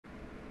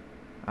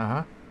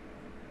Uh-huh.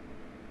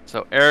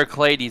 So Eric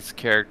Lady's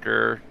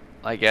character,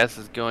 I guess,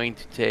 is going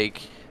to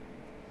take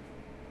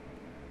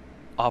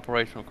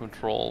operational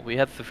control. We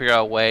have to figure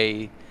out a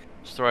way,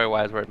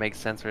 story-wise, where it makes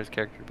sense for his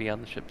character to be on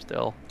the ship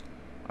still.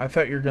 I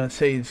thought you were going to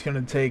say he's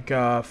going to take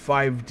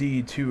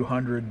 5D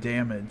 200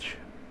 damage.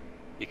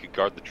 He could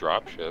guard the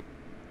dropship.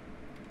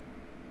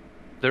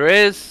 There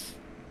is,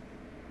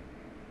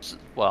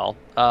 well,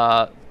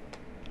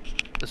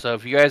 so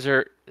if you guys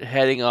are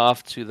heading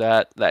off to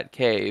that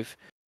cave,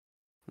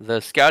 the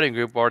scouting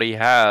group already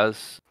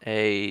has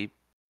a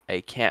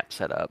camp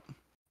set up.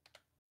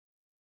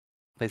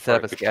 They set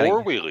up a scouting.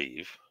 Before we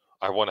leave,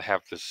 I want to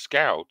have the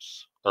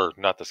scouts, or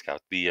not the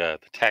scouts, the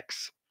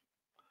techs,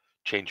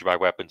 change my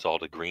weapons all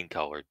to green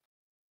colored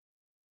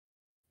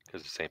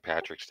because it's St.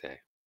 Patrick's Day.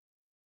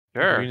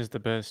 Sure. Green is the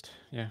best.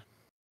 Yeah.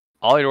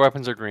 All your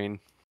weapons are green.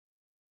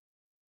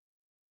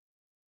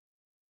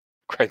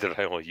 Granted,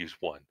 I only use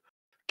one.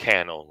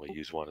 Can only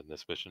use one in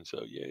this mission,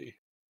 so yay.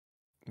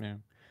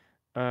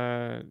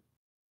 Yeah.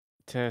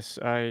 Tess,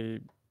 I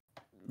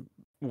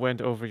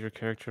went over your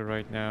character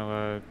right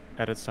now,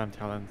 added some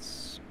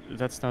talents.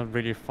 That's not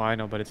really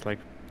final, but it's like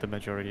the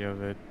majority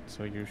of it,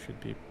 so you should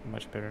be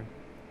much better.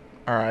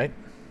 Alright.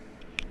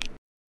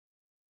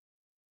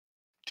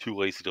 Too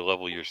lazy to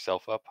level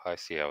yourself up? I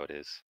see how it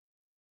is.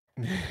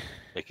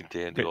 Making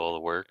Dan do all the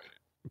work.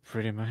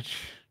 Pretty much.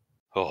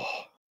 Oh.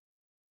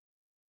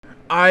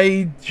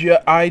 I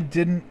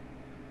didn't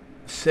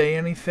say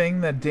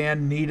anything that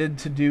Dan needed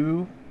to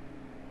do.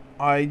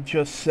 I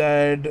just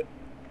said,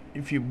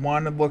 if you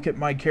want to look at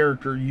my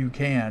character, you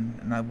can,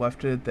 and I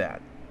left it at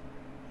that.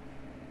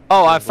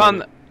 Oh, I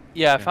found,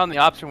 I found the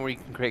option where you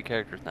can create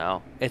characters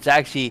now. It's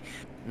actually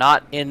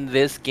not in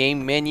this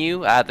game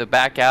menu. I had to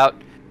back out,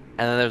 and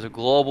then there's a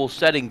global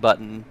setting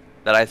button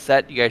that I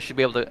set. You guys should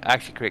be able to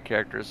actually create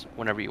characters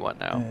whenever you want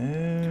now.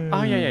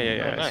 Oh,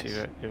 yeah. Nice. I see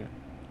that, yeah.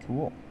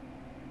 Cool.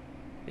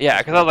 Yeah,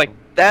 because I was like,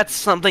 that's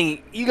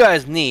something you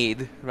guys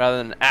need, rather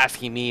than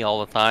asking me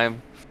all the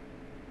time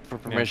for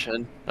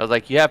permission. I was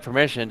like, you have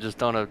permission, just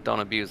don't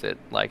abuse it.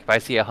 Like, if I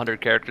see 100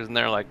 characters in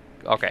there, like,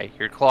 okay,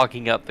 you're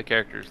clogging up the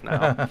characters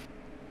now.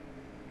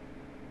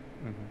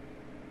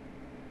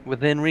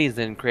 Within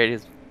reason,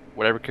 create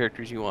whatever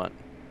characters you want.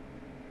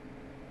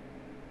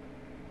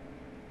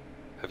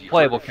 Have you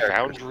Playable heard of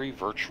characters. Foundry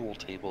Virtual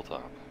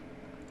Tabletop?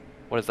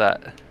 What is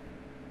that?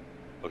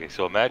 Okay,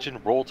 so imagine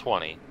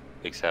Roll20,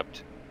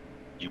 except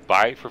you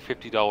buy it for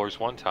 $50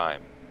 one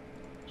time.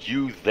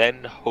 You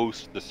then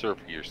host the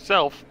server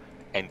yourself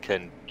and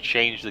can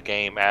change the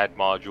game, add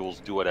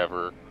modules, do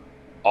whatever,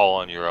 all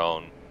on your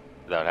own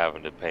without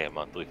having to pay a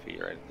monthly fee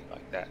or anything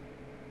like that.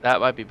 That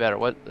might be better.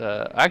 What?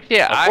 Actually,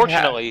 yeah,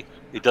 unfortunately,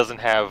 it doesn't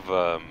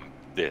have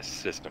this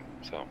system.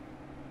 So.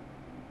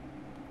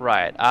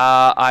 Right.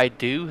 I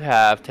do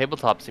have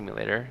Tabletop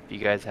Simulator. If you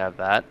guys have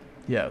that.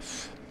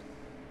 Yes.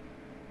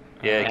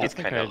 Yeah, it gets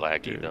kind of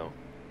laggy though.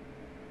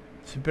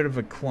 It's a bit of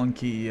a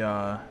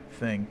clunky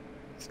thing.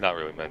 It's not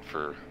really meant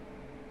for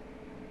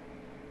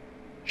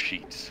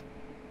sheets.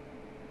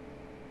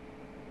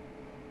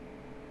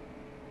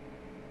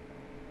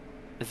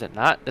 Is it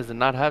not? Does it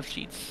not have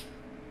sheets?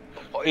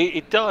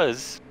 It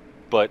does,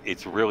 but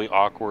it's really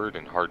awkward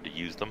and hard to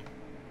use them.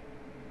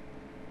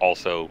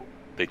 Also,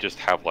 they just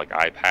have like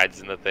iPads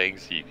in the thing,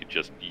 so you could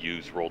just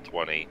use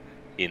Roll20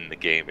 in the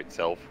game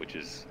itself, which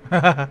is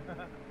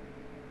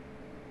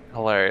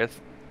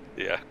hilarious.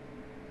 Yeah.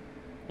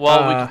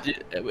 Well, we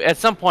could at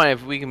some point,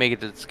 if we can make a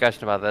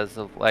discussion about this,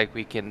 of like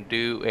we can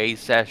do a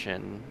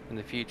session in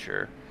the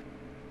future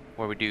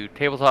where we do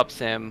Tabletop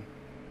Sim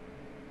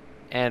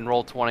and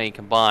Roll20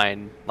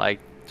 combined, like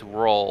to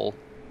roll,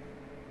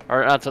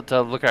 or not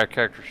to look at our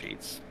character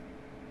sheets,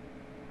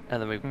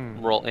 and then we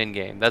roll in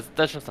game. That's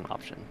just an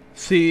option.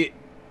 See,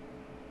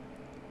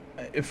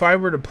 if I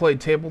were to play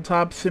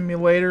Tabletop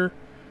Simulator,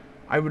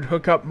 I would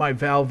hook up my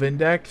Valve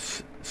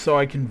Index so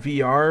I can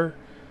VR,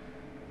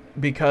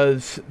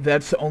 because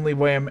that's the only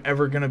way I'm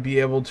ever going to be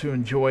able to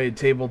enjoy a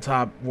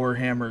tabletop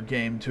Warhammer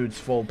game to its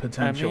full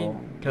potential.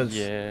 Because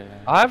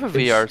I have a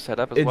VR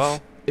setup as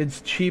well.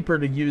 It's cheaper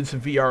to use a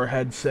VR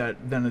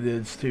headset than it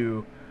is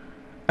to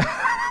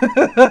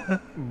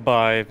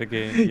buy the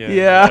game.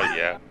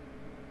 Yeah.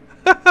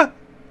 Yeah.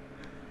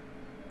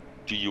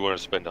 Do you want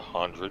to spend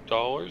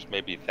 $100,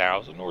 maybe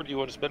 $1,000, or do you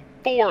want to spend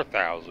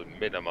 $4,000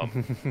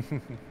 minimum?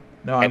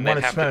 No, I and want then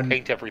to have spend. to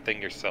paint everything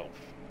yourself.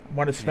 I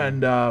want to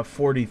spend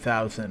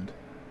 40,000.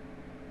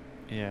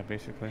 Yeah,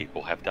 basically.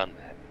 People have done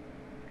that.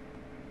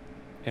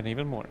 And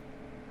even more.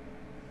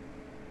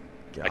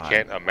 God. I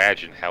can't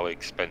imagine how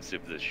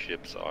expensive the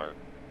ships are.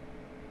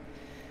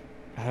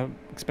 How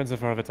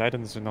expensive are the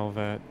Titans and all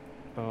that?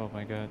 Oh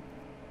my god.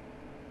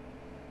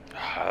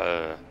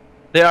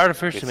 They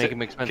artificially make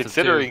them expensive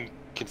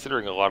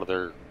Considering a lot of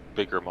their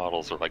bigger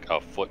models are like a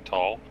foot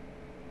tall.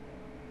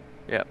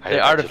 Yeah, they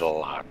a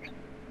lot.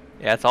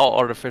 Yeah, it's all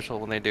artificial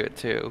when they do it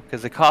too,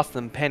 because it costs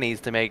them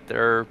pennies to make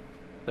their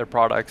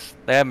products.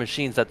 They have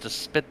machines that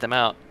just spit them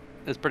out.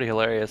 It's pretty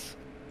hilarious.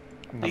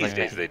 These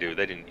days they do.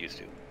 They didn't used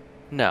to.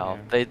 No,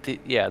 they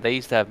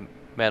used to have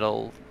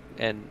metal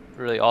and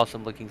really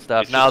awesome looking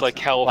stuff. It's Now just like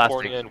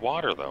California plastic. and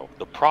water, though.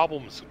 The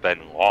problem's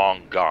been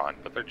long gone,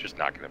 but they're just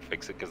not going to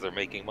fix it because they're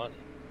making money.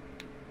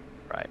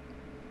 Right.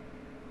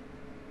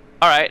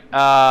 All right.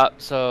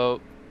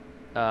 So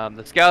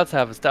the scouts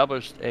have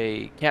established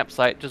a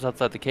campsite just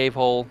outside the cave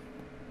hole,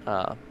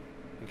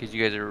 because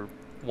you guys are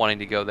wanting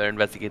to go there,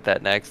 investigate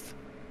that next.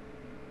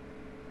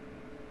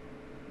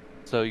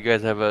 So you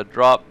guys have a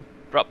drop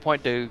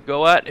point to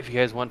go at. If you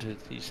guys want to,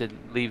 you said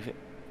leave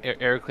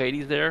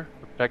Heraclides there,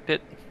 protect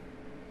it.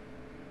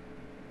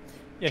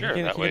 Yeah, Sure,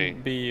 he that way-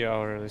 can be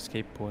our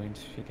escape point.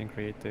 He can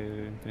create the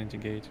Infinity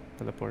Gate,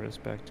 teleport us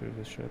back to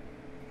the ship.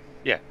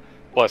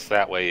 Plus,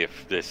 that way,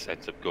 if this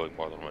ends up going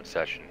more than one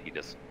session, we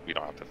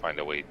don't have to find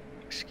a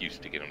excuse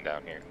to get him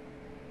down here.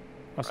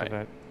 Also Right.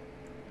 that.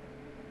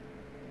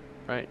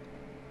 Right.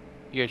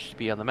 You guys should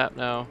be on the map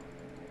now.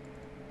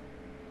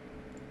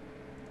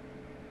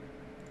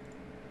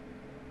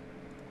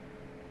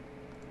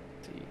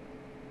 Let's see.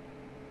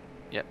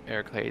 Yep,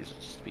 Heraclides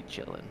will just be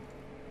chilling.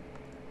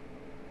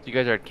 So you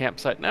guys are at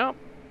campsite now?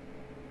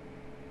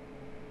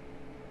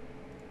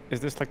 Is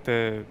this like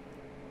this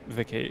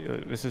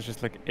is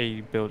just like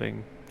a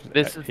building,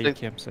 This is a the-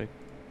 campsite.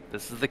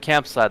 This is the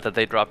campsite that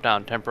they drop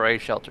down, temporary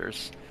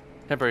shelters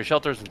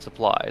and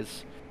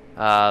supplies.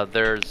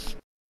 There's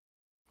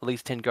at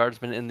least 10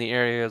 guardsmen in the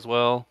area as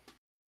well.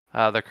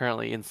 They're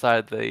currently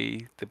inside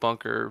the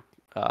bunker,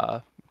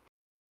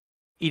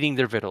 eating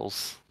their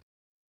victuals.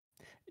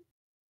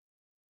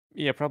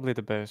 Yeah, probably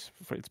the best.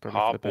 It's probably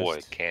Oh for the boy,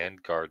 best.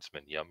 canned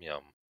guardsmen, yum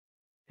yum.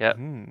 Yep.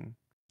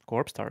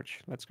 Corpse starch.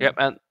 Let's go.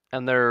 Yep,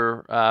 and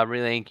they're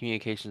relaying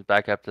communications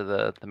back up to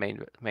the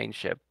main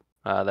ship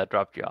that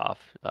dropped you off,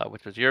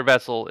 which was your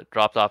vessel. It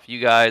dropped off you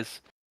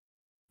guys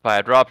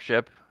via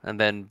dropship, and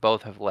then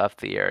both have left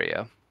the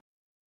area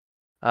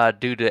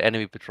due to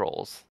enemy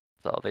patrols.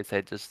 So they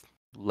say just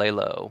lay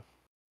low.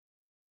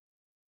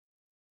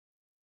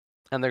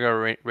 And they're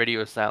going to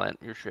radio silent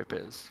your ship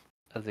is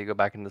as they go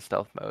back into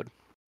stealth mode.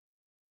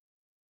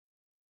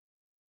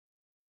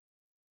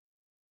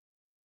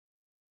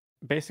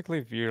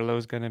 Basically,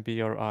 Virlo's gonna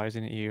be our eyes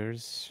and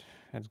ears,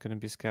 and gonna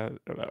be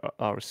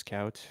our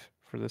scout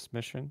for this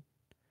mission.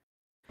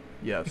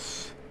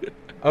 Yes.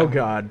 Oh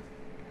God.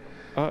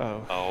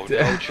 Uh-oh. Oh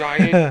no,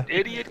 giant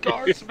idiot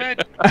guardsmen!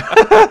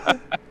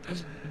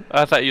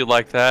 I thought you'd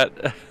like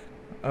that.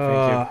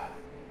 Uh,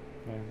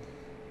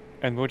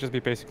 And we'll just be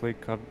basically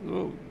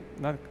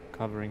not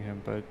covering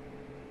him, but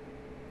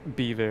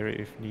be there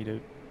if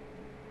needed.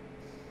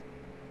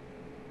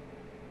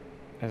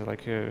 As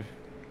like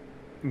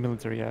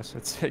military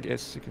assets, I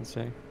guess you can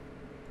say.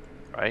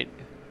 Right?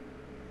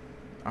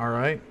 all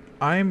right.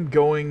 I'm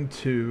going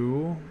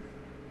to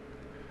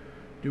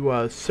do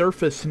a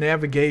surface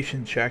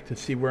navigation check to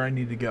see where I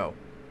need to go.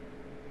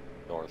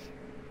 North.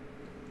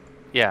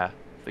 Yeah.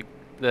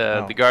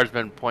 Oh. The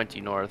guardsmen point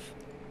you north.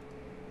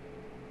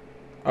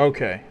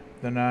 Okay.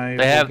 Then I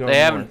They will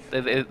go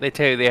north. they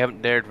tell you they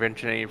haven't dared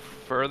venture any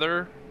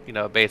further,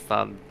 based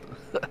on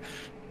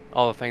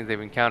all the things they've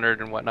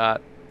encountered and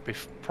whatnot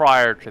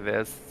prior to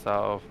this.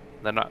 So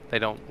they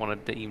don't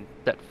want to even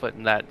set foot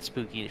in that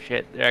spooky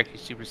shit. They're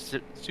actually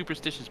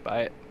superstitious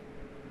by it.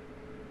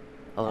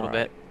 A little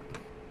bit.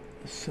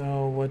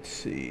 So let's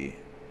see.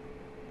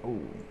 Oh,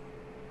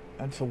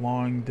 that's a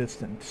long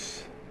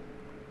distance.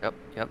 Yep.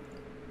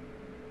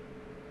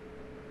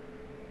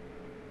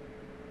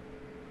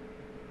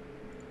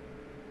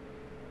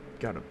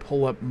 Got to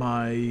pull up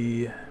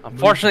my.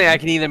 Unfortunately, I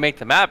can either make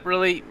the map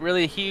really,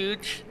 really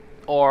huge,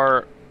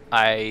 or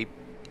I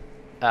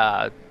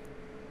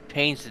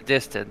change the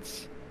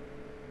distance,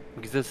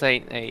 because this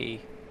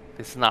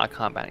is not a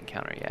combat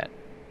encounter yet.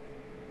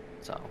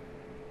 So,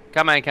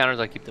 combat encounters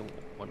I keep them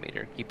 1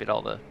 meter, keep it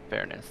all the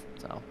fairness.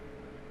 So,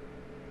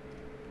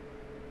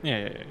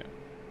 Yeah.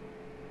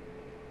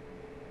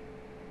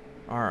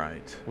 All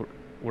right.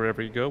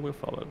 Wherever you go, we'll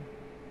follow.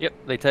 yep,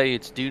 they tell you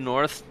it's due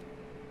north.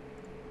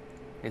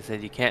 They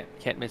said you can't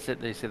miss it.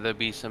 They said there'll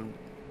be some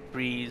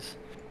breeze,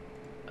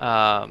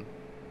 some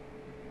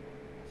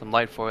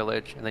light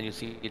foliage, and then you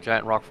see a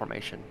giant rock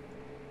formation.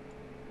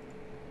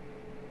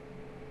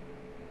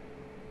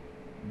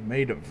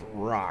 Made of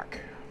rock.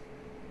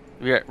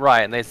 Yeah,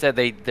 right, and they said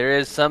there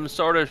is some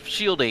sort of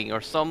shielding or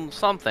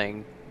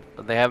something,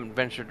 but they haven't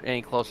ventured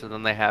any closer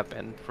than they have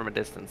been from a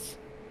distance.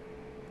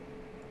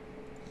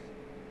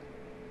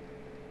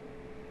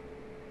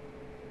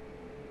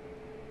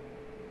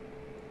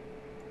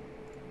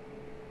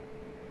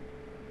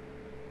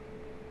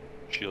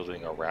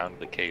 Shielding around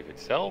the cave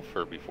itself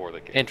or before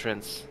the cave?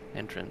 Entrance.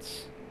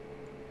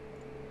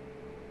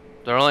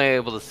 They're only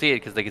able to see it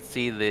because they could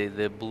see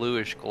the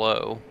bluish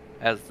glow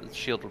as the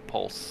shield would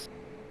pulse.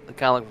 It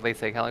kind of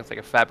looks like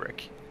a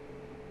fabric.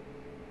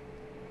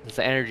 It's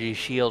an energy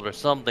shield or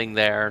something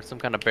there, some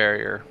kind of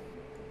barrier.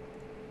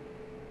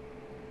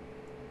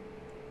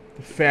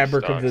 The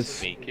fabric of Start this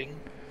sneaking.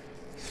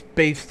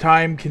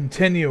 space-time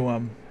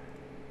continuum.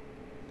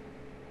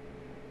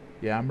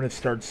 Yeah, I'm gonna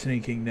start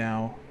sneaking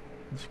now.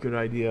 That's a good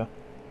idea.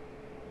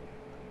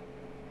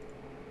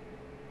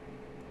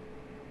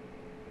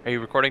 Are you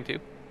recording too?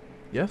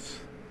 Yes.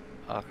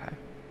 Okay.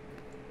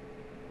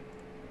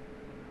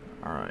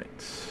 All right.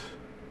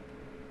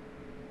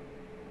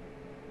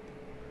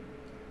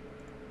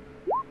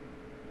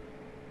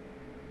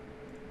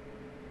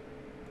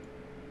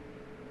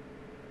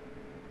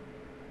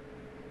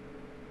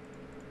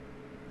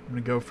 I'm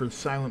gonna go for the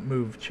silent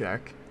move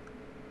check.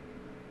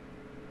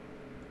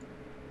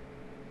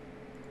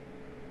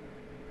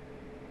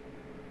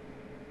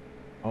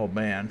 Oh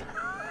man.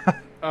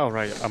 Oh,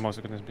 right. I'm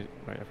also gonna be...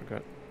 Right, I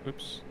forgot.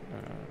 Oops.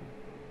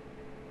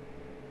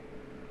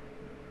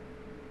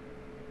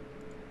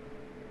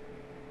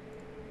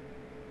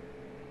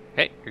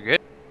 Hey, you're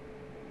good.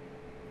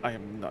 I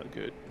am not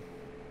good.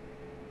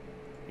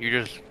 You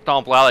just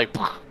stomp loud like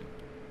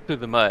through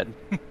the mud.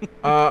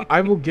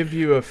 I will give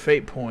you a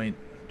fate point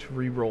to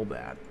re-roll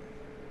that.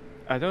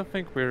 I don't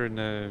think we're in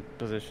a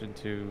position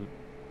to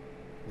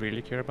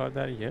really care about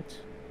that yet.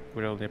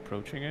 We're only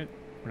approaching it.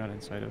 We're not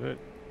inside of it.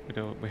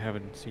 We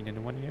haven't seen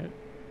anyone yet.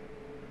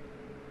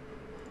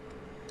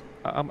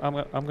 I'm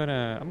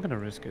gonna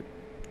risk it.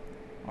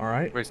 All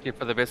right. Risk it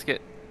for the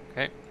biscuit.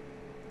 Okay.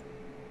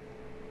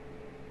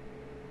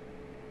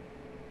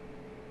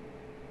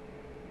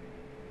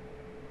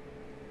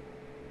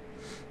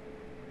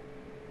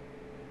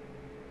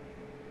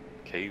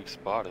 Cave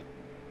spotted.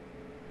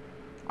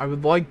 I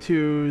would like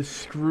to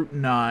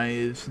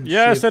scrutinize. And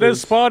Yes, see if it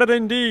is spotted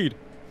indeed.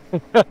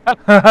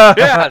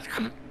 Yeah.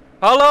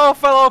 Hello,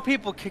 fellow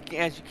people. Kicking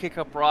as you kick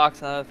up rocks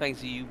and other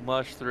things that you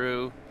mush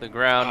through the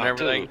ground and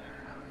everything.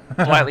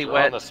 Dude, Slightly you're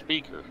wet. on the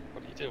speaker.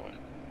 What are you doing?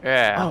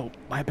 Yeah. Oh,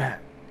 my bad.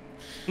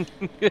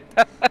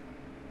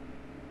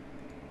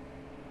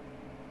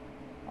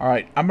 All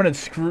right. I'm gonna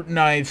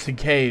scrutinize the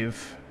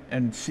cave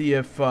and see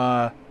if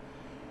I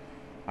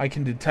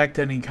can detect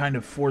any kind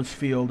of force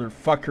field or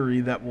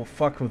fuckery that will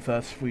fuck with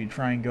us if we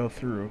try and go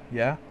through.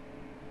 Yeah.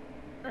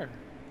 Sure.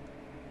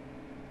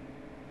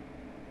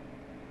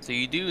 So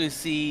you do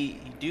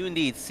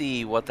indeed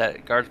see what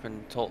that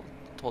guardsman told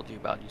you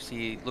about. You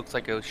see, it looks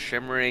like a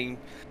shimmering,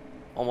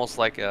 almost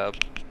like a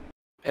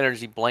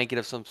energy blanket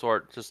of some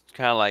sort, just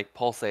kind of like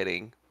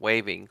pulsating,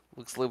 waving.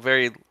 Looks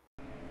very,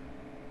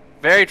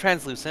 very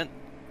translucent,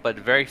 but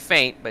very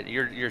faint. But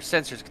your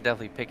sensors can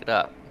definitely pick it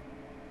up.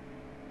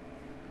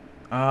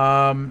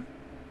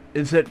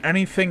 Is it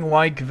anything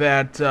like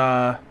that?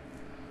 The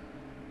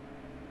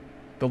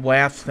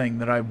last thing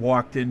that I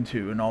walked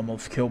into and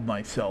almost killed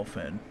myself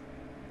in.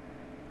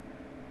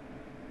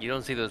 You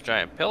don't see those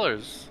giant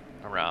pillars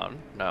around,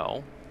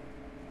 no.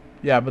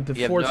 Yeah, but the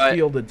You have force no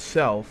field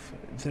itself,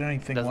 is it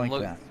anything Doesn't like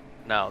look. that?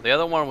 No, the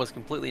other one was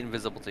completely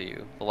invisible to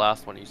you. The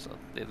last one you saw.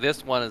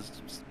 This one is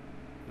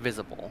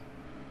visible.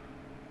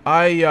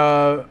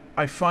 I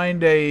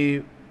find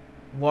a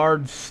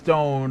large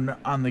stone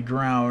on the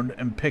ground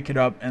and pick it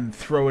up and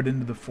throw it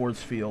into the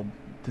force field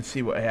to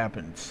see what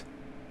happens.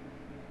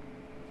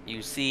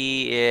 You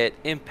see it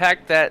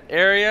impact that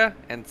area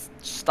and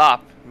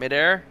stop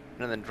midair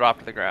and then drop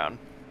to the ground.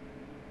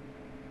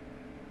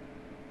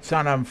 It's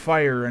not on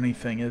fire or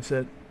anything, is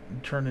it?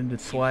 Turn into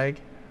slag?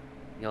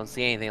 You don't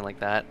see anything like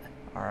that.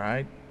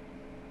 Alright.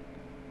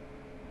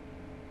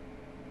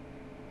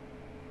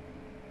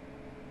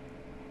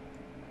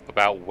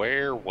 About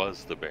where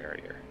was the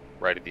barrier?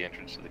 Right at the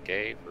entrance to the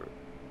cave? Or...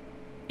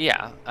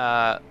 Yeah.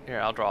 Here,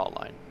 I'll draw a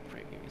line for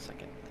you. Give me a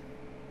second.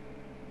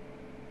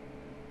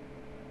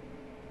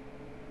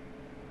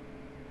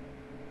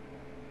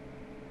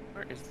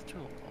 Where is the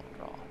tool? I'll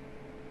draw.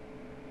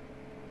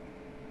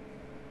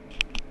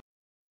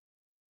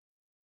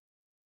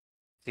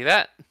 See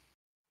that?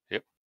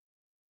 Yep.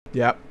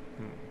 Yep.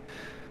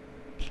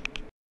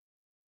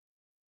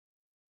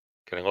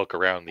 Can I look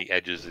around the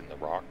edges in the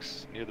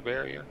rocks near the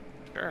barrier?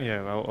 Sure.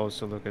 Yeah, I'll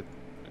also look at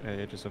the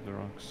edges of the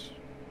rocks.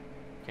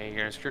 Okay, you're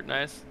gonna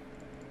scrutinize.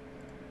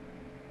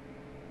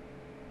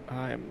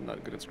 I am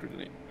not good at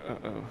scrutiny.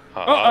 Uh-oh.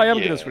 Oh, I am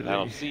yeah, good at scrutiny. I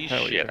don't see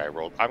Hell shit yeah. I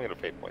rolled. I'm gonna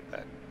fate point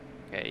that.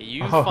 Okay,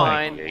 you Oh,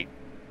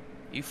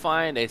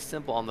 find a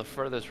symbol on the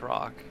furthest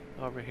rock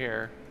over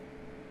here.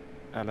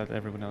 I'll let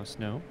everyone else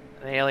know.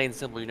 An alien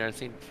symbol you've never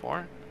seen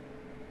before.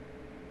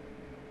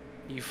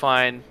 You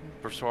find,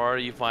 for Sora,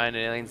 you find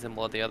an alien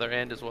symbol at the other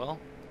end as well.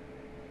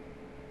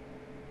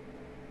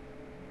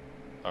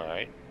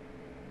 Alright.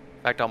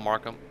 In fact, I'll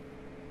mark them.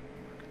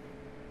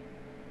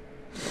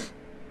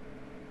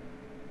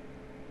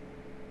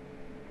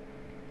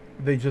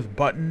 Are they just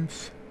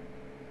buttons?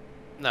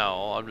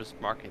 No, I'm just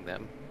marking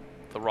them.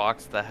 The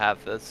rocks that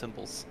have the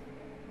symbols.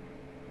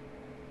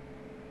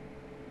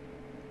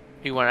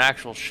 If you want an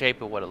actual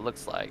shape of what it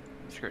looks like,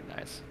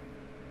 scrutinize.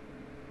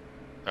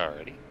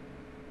 Alrighty.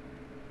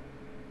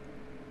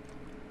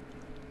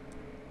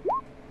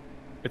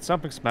 It's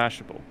something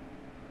smashable.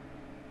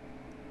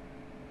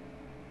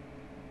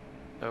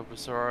 So, for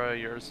Sora,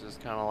 yours is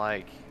kind of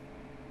like...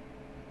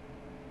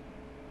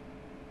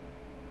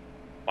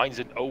 Mine's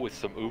an O with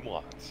some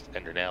umlauts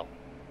and an L.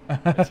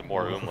 And some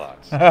more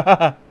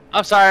umlauts.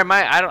 I'm sorry,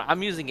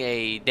 I'm using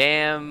a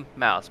damn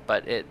mouse,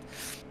 but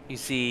you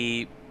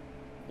see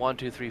 1,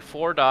 2, 3,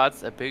 4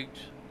 dots, a big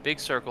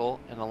circle,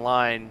 and a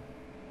line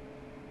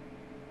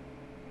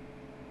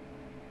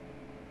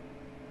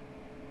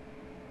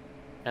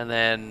And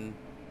then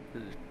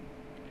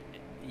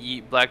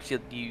Black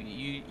Shield,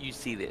 you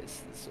see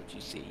this. This is what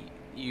you see.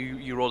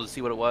 You roll to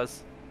see what it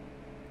was.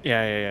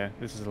 Yeah.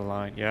 This is the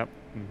line. Yep.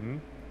 Mm-hmm.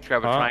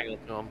 Grab a triangle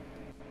to him.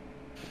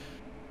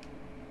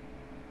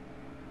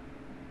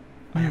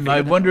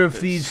 I wonder if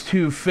these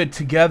two fit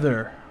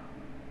together.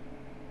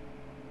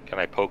 Can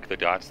I poke the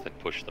dots, then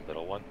push the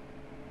middle one?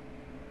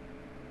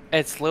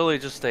 It's literally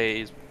just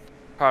a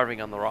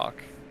carving on the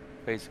rock,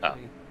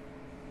 basically.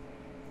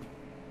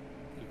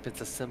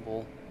 It's a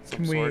symbol.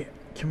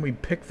 Can we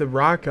pick the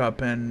rock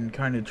up and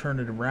kind of turn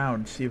it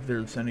around, see if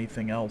there's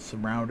anything else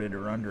around it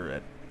or under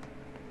it?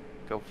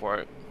 Go for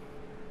it.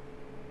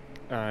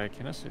 I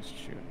can assist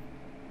you.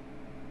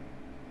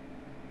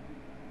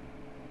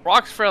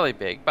 Rock's fairly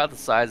big, about the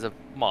size of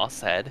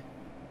Moss Head.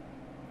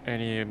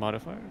 Any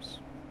modifiers?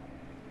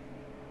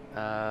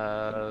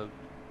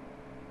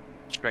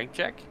 Strength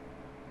check?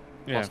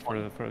 Yeah,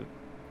 +20. for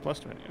plus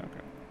 20,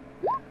 okay.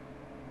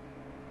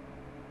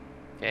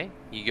 Okay,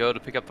 you go to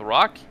pick up the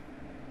rock,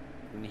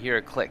 and you hear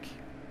a click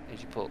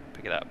as you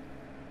pick it up.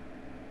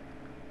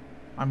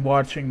 I'm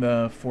watching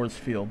the force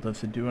field.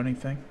 Does it do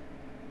anything?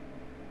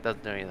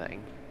 Doesn't do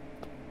anything.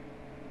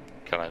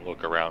 Can I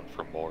look around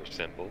for more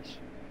symbols?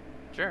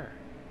 Sure.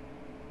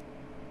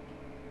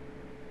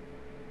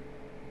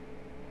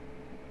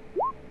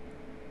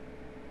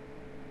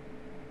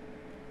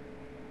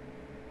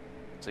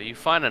 So you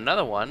find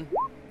another one,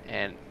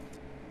 and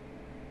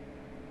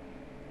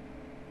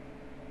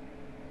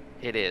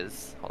it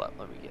is. Hold up,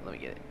 let me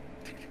get it.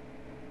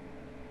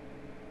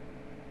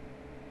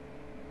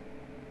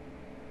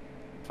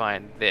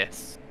 Find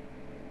this.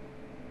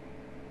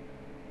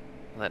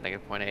 That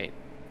 -0.8.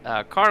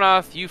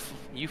 Karnoth,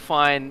 you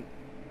find,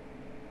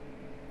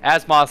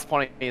 as Moth's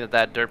pointing at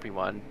that derpy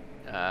one,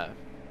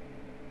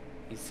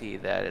 you see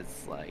that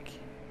it's like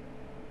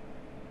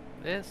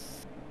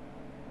this.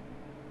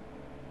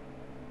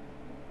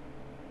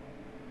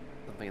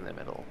 Something in the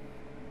middle.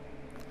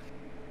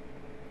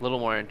 A little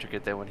more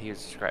intricate than what he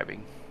was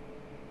describing.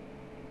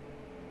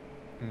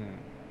 Hmm.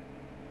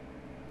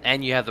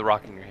 And you have the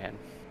rock in your hand.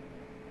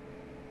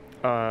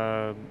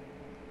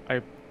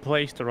 I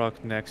placed the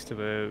rock next to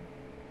the...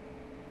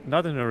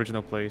 Not in the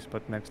original place,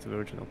 but next to the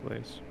original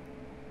place.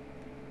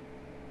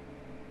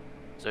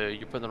 So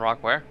you're putting the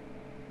rock where?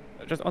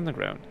 Just on the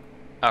ground.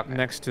 Okay.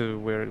 Next to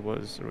where it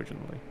was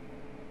originally.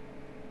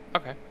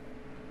 Okay.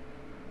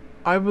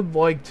 I would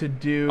like to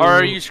do... Or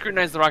are you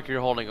scrutinize the rock you're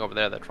holding over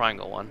there, the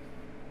triangle one?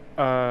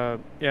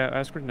 Yeah,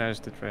 I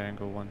scrutinized the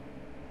triangle one.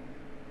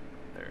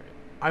 There.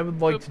 I would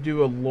like to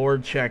do a lore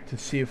check to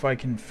see if I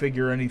can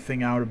figure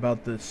anything out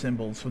about the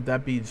symbols. Would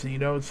that be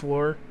Xeno's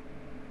lore?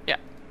 Yeah.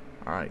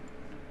 Alright.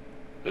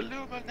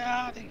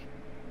 Illuminati!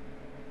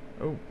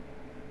 Oh.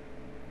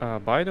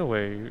 By the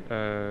way,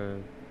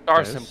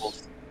 Star Des,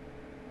 symbols.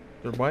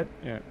 They're what?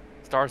 Yeah.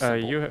 Star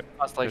symbols. You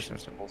Constellation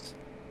symbols.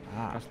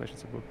 Constellation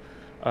symbol.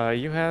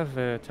 You have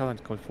a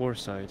talent called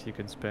Foresight. You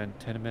can spend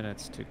 10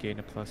 minutes to gain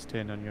a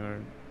 +10 on your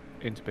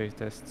int-based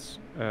tests.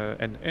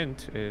 And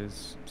int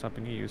is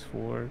something you use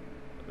for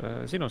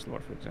Xenos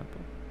lore, for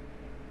example.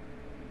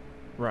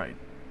 Right.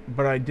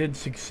 But I did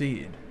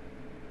succeed.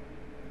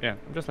 Yeah,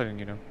 I'm just letting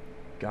you know.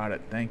 Got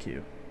it. Thank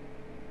you.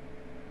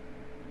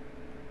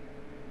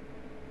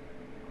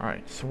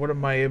 Alright, so what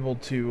am I able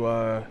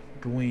to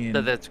glean?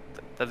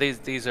 So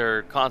these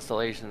are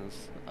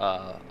constellations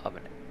of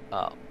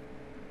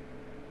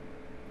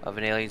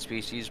an alien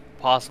species,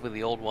 possibly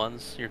the old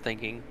ones you're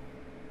thinking.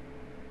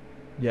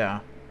 Yeah.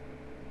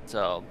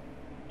 So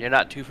you're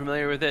not too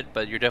familiar with it,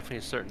 but you're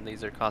definitely certain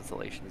these are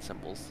constellation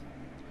symbols.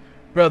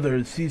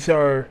 Brothers, these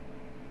are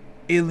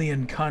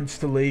alien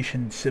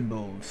constellation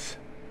symbols.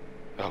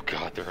 Oh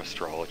god, they're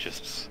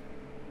astrologists.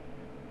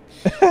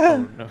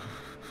 Oh no.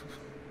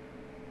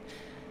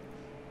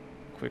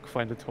 Quick,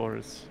 find the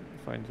Taurus.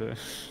 Find the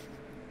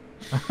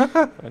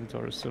find the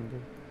Taurus symbol.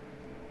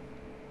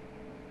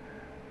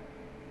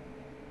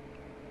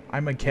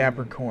 I'm a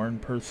Capricorn,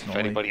 If personally.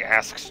 anybody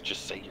asks,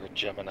 just say you're a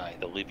Gemini.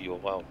 They'll leave you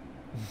alone.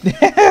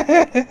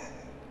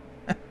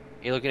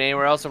 You looking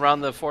anywhere else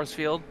around the force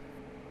field?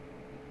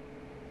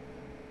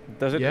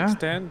 Does it Yeah.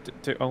 extend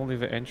to only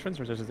the entrance,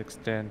 or does it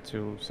extend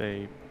to,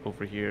 say,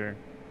 over here?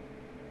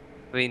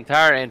 The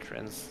entire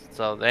entrance,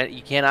 so that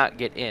you cannot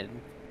get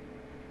in.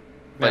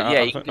 But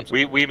yeah, you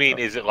can, We mean,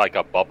 is it like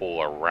a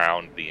bubble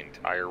around the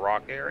entire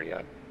rock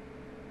area?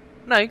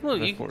 no, you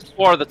can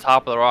explore the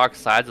top of the rocks,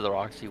 sides of the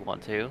rocks if you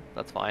want to.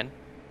 That's fine.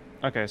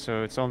 Okay,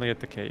 so it's only at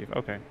the cave.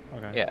 Okay,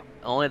 okay. Yeah,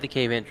 only at the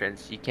cave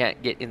entrance. You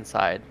can't get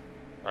inside.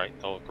 Alright,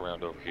 I'll look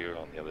around over here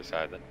on the other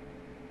side then.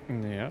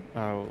 Yeah,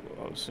 I'll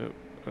also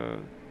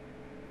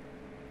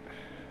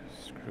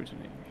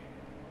scrutiny.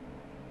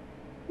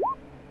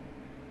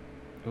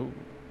 Oh,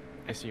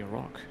 I see a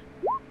rock.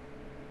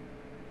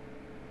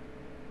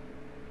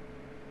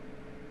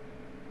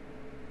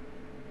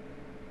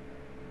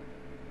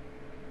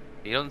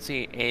 You don't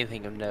see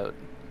anything of note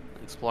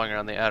exploring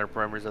around the outer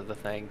perimeters of the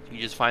thing. You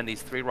just find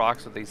these 3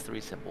 rocks with these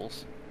 3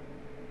 symbols.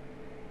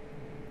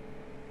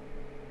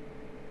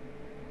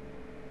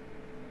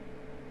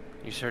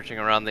 You searching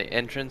around the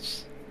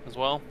entrance as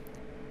well?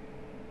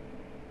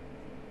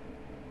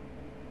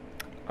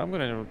 I'm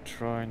gonna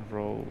try and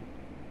roll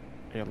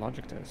a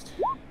logic test.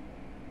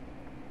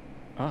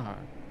 I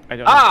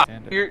don't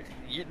understand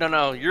it.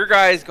 No. Your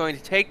guy is going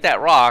to take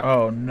that rock.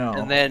 Oh no.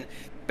 And then,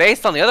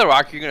 based on the other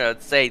rock, you're gonna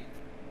say,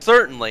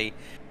 certainly,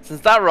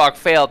 since that rock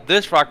failed,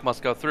 this rock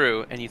must go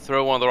through, and you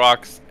throw one of the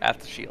rocks at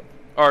the shield.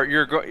 Or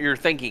you're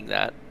thinking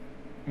that.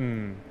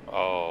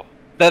 Oh.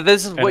 That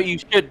this is what you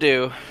should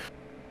do.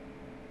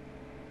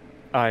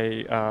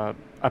 I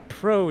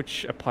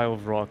approach a pile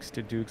of rocks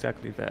to do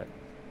exactly that.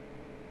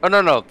 Oh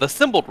no, the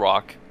symboled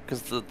rock,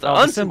 because the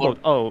unsymboled.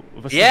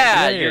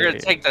 Yeah, you're gonna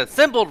take the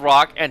symboled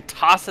rock and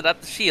toss it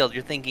at the shield.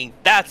 You're thinking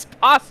that's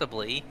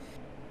possibly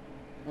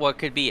what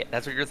could be it.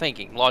 That's what you're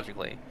thinking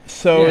logically.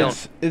 So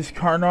is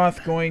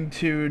Karnoth going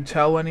to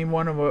tell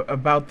anyone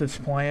about this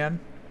plan?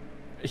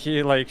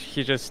 He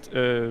just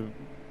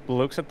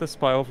looks at this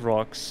pile of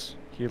rocks.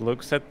 He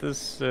looks at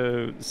this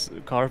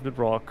carved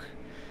rock.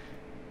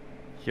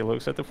 He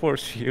looks at the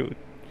force field,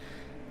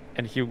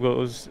 and he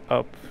goes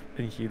up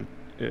and he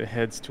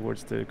heads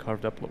towards the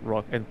carved up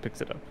rock and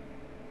picks it up.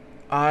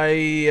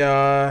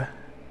 I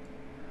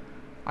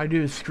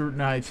do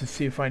scrutinize to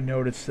see if I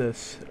notice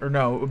this. Or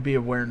no, it would be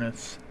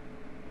awareness.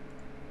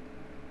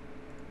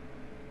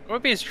 It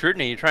would be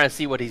scrutiny. You're trying to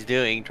see what he's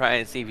doing,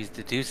 trying to see if he's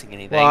deducing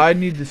anything. Well, I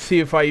need to see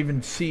if I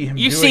even see him doing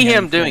it. You see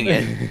him doing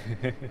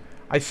it.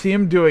 I see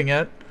him doing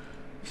it.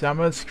 So I'm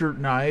going to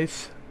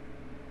scrutinize.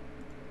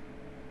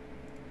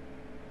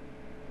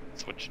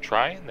 That's what you're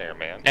trying there,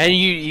 man. And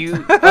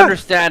you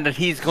understand that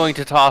he's going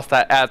to toss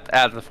that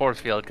at the force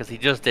field because he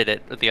just did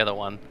it with the other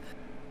one.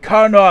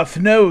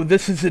 Karnoth, no,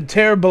 this is a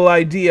terrible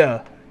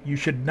idea. You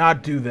should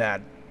not do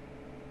that.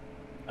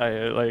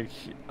 I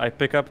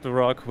pick up the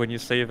rock. When you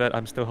say that,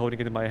 I'm still holding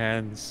it in my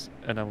hands,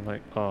 and I'm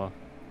like, oh,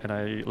 and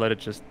I let it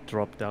just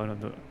drop down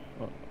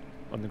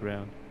on the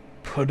ground.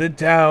 Put it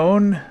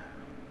down.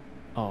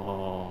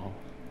 Oh.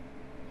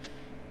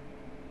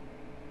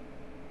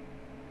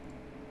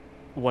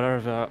 What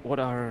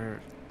are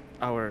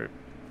our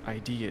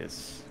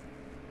ideas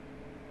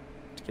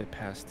to get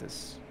past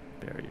this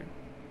barrier?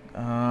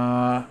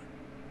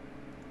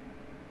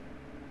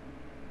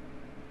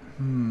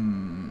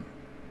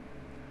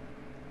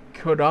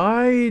 Could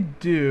I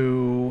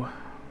do...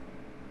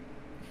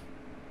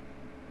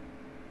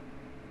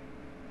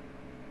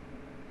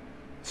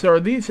 So are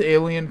these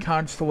alien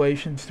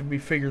constellations? Did we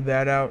figure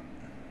that out?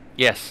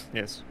 Yes.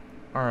 Yes.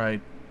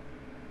 Alright.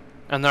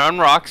 And they're on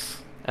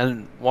rocks,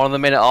 and one of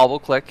them made an audible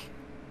click.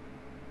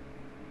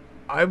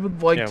 I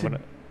would like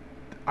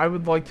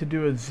to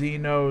do a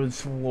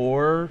Xeno's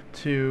lore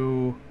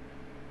to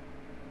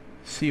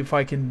see if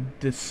I can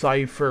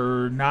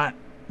decipher not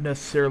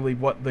necessarily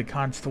what the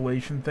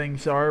constellation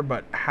things are,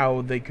 but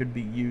how they could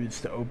be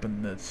used to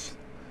open this,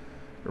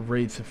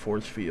 erase the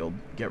force field,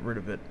 get rid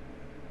of it.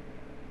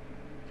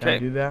 Can I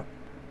do that?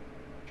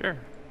 Sure.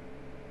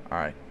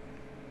 Alright.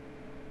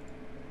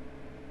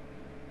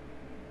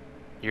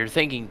 You're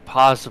thinking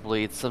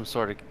possibly it's some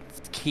sort of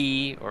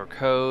key or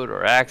code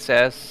or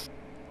access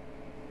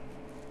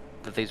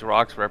that these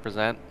rocks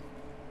represent.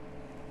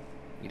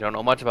 You don't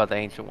know much about the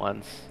ancient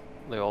ones,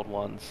 the old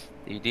ones.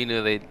 You do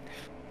know they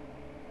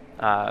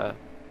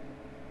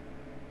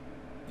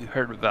you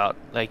heard about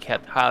they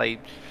kept highly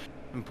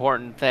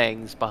important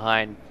things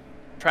behind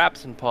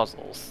traps and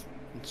puzzles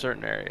in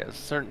certain areas,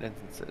 certain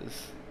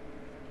instances.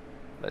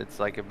 It's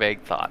like a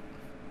vague thought.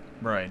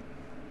 Right.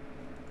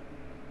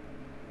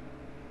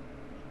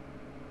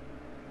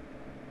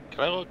 Can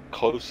I look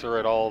closer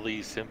at all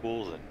these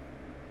symbols and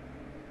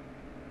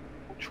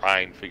try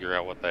and figure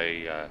out what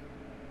they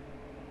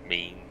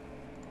mean?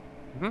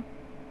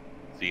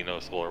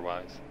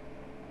 Xenosolar-wise?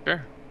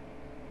 Sure.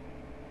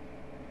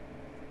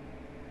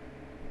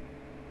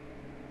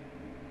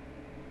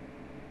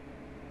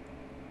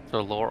 So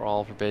lore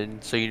all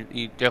forbidden. So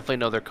you definitely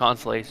know their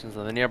constellations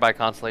and the nearby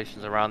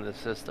constellations around this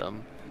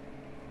system.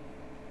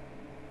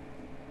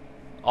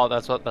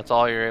 That's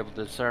all you're able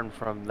to discern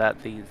from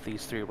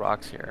these three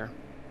rocks here.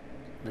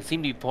 They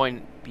seem to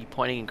be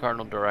pointing in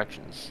cardinal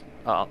directions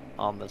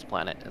on this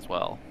planet as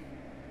well.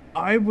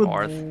 I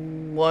would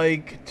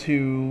like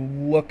to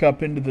look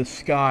up into the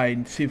sky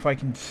and see if I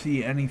can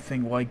see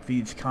anything like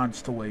these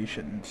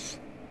constellations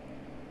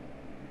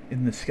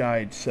in the sky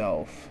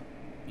itself.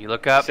 You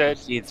look up, you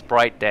see it's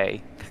bright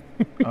day.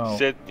 Oh.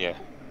 Yeah.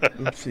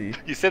 Oopsie.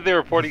 You said they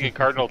were pointing in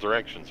cardinal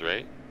directions,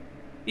 right?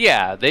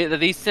 Yeah,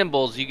 these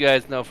symbols, you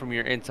guys know from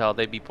your intel,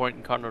 they'd be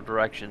pointing cardinal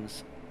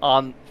directions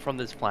from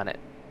this planet.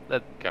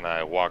 Can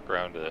I walk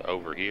around to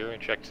over here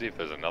and check to see if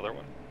there's another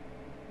one?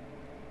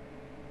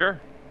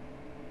 Sure.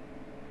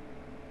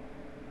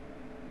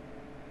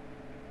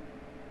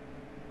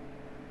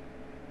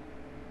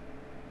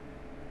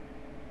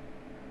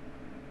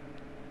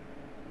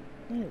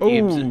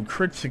 Oh,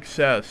 crit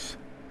success.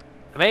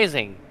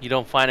 Amazing. You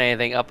don't find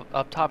anything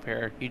up top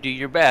here. You do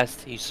your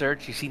best. You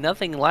search. You see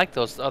nothing like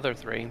those other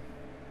three.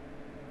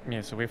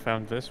 Yeah, so we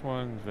found this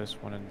one, and this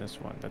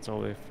one. That's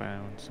all we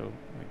found. So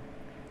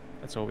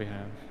that's all we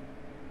have.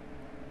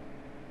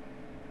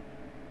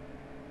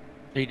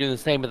 Are you doing the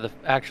same with the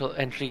actual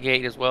entry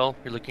gate as well?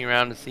 You're looking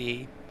around to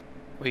see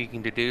what you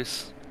can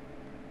deduce.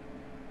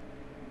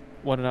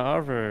 One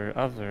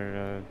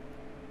other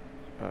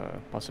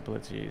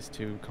possibility is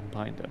to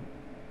combine them,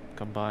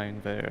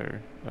 combine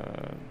their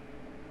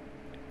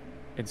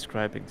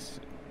inscribings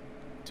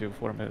to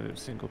form a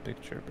single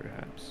picture,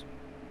 perhaps.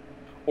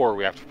 Or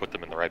we have to put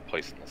them in the right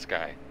place in the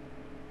sky.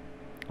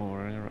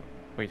 Or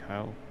wait,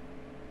 how?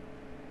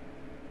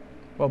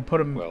 Well, put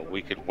them. Well,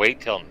 we could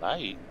wait till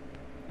night.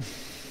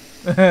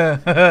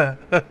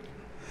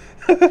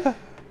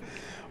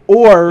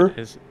 Or,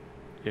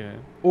 yeah.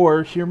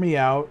 or hear me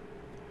out.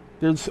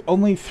 There's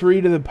only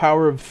 3 to the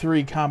power of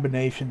 3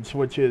 combinations,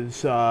 which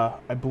is,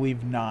 I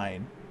believe,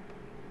 9.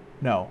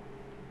 No,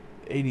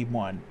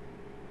 81.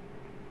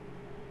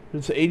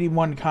 There's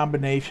 81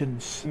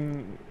 combinations.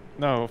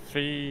 No, with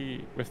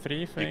 3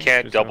 things. You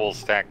can't double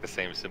stack the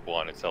same symbol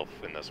on itself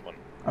in this one.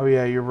 Oh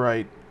yeah, you're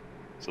right.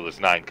 So there's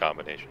 9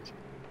 combinations.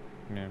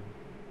 Yeah.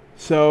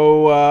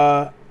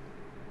 So,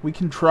 we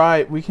can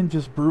try. We can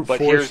just brute But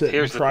force it and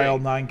here's the try all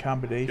thing. 9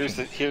 combinations.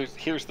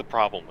 Here's the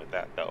problem with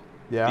that, though.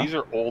 Yeah. These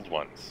are old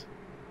ones,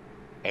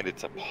 and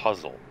it's a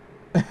puzzle.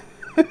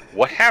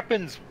 What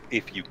happens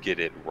if you get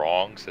it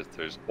wrong, since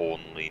there's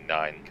only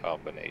 9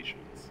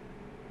 combinations?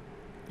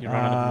 You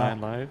run out of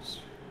 9 lives.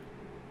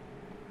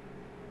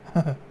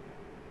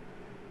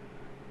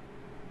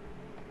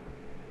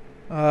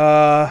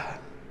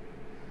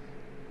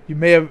 You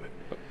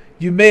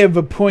may have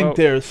a point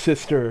there,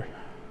 sister.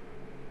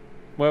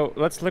 Well,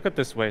 let's look at it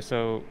this way.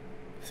 So,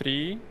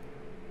 3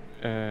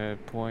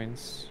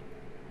 points,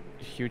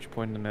 a huge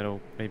point in the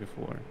middle, maybe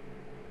 4.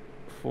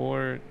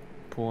 4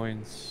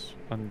 points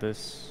on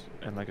this,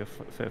 and like a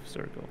 5th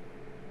circle.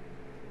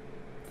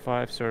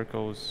 5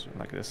 circles,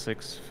 like a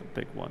 6th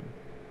big one.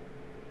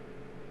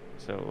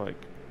 So, like,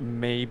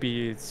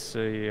 maybe it's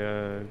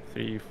a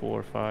 3,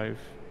 4, 5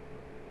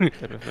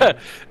 type of thing.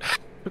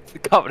 The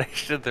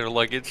combination of their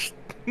luggage.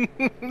 We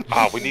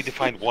need to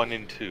find 1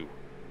 and 2.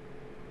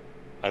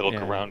 I look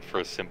around for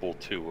a symbol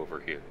 2 over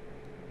here.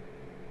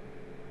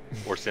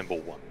 Or symbol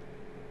 1.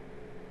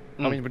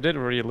 I mean, we did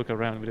already look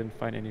around. We didn't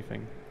find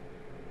anything.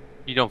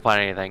 You don't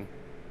find anything.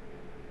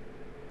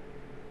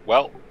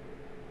 Well,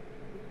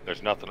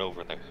 there's nothing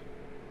over there.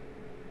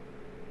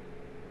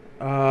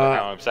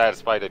 Now I'm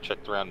satisfied I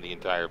checked around the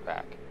entire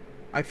pack.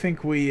 I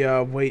think we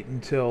wait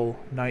until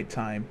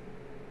nighttime.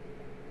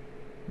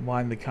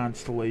 Line the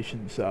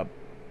constellations up.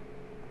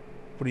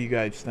 What do you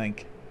guys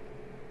think?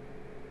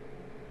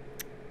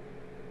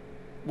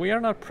 We are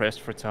not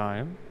pressed for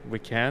time. We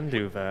can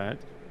do that.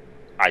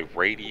 I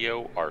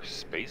radio our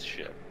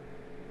spaceship.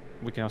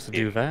 We can also in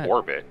do that.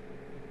 Orbit.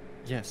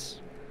 Yes.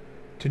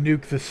 To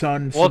nuke the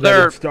sun so Well,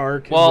 that it's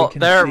dark. Well, and we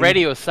can they're see.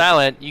 radio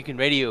silent. You can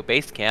radio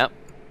base camp.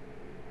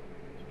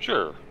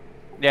 Sure.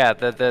 Yeah,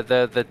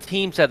 the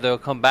team said they'll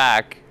come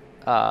back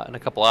in a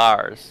couple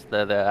hours.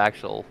 The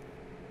actual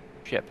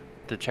ship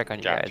to check on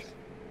you Gotcha. guys.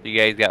 You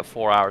guys got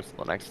 4 hours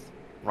till the next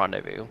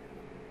rendezvous.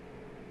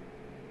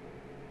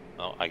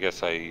 Well, I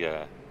guess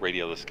I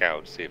radio the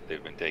scouts, see if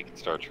they've been taking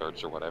star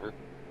charts or whatever.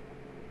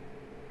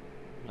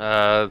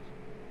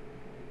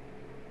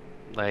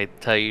 They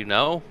tell you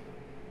no.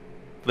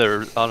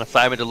 They're on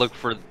assignment to look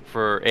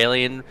for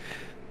alien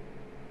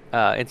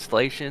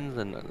installations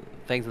and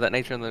things of that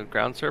nature on the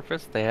ground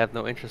surface. They have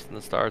no interest in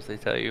the stars, they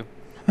tell you.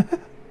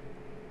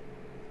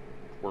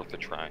 Worth a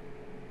try.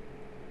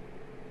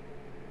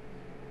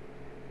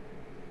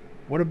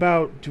 What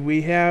about, do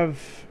we have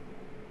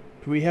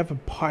a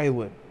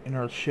pilot in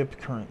our ship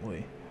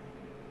currently?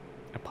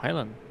 A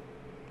pilot?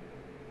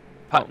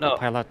 No. A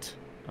pilot.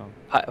 Oh.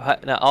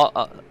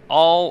 No,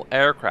 all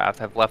aircraft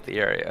have left the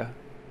area.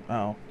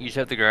 Oh. You just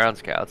have the ground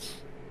scouts,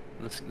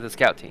 the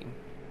scout team,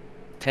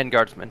 10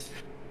 guardsmen,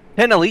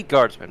 10 elite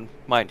guardsmen,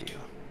 mind you,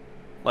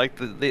 like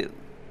the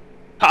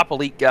top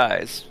elite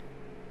guys.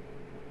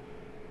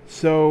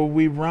 So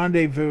we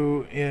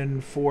rendezvous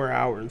in 4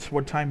 hours.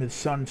 What time is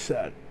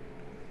sunset?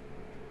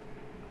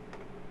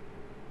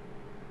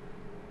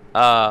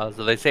 So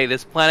they say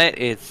this planet,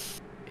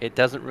 it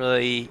doesn't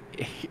really.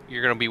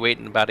 You're gonna be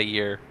waiting about a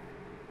year.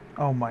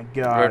 Oh my It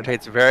god.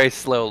 rotates very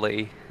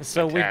slowly.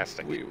 So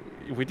Fantastic.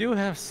 we do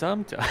have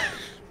some time.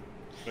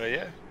 Well,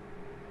 yeah.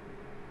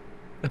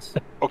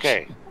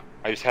 Okay,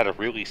 I just had a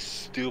really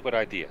stupid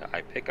idea.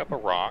 I pick up a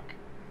rock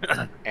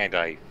and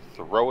I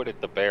throw it at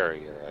the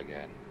barrier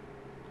again.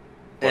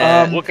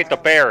 Look at the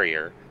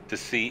barrier to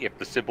see if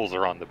the symbols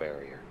are on the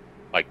barrier.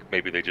 Like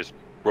maybe they just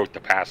wrote the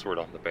password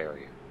on the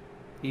barrier.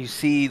 You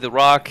see the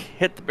rock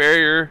hit the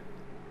barrier,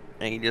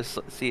 and you just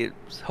see it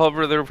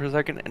hover there for a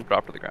second and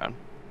drop to the ground.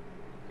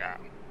 Yeah.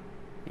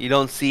 You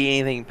don't see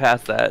anything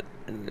past that.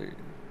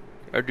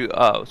 Or do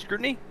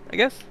scrutiny, I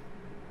guess.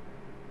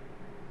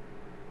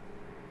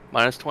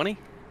 Minus 20.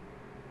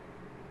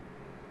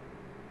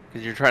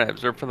 Because you're trying to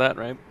observe for that,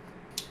 right?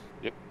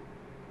 Yep.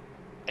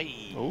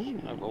 Hey,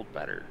 I rolled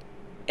better.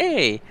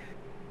 Hey,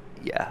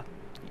 yeah.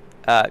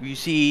 You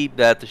see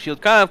that the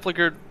shield kind of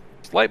flickered,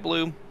 light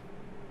blue.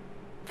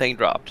 Thing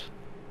dropped.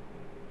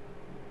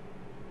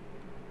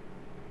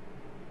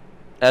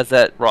 as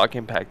that rock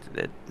impacted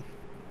it.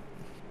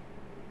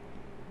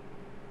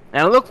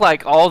 And it looked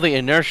like all the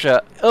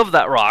inertia of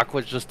that rock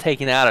was just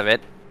taken out of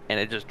it, and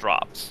it just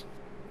drops.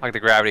 Like the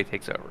gravity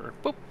takes over.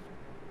 Boop.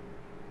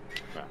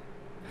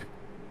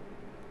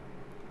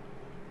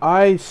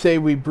 I say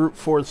we brute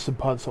force the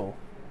puzzle.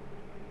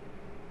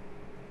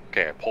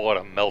 Okay, I pull out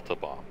a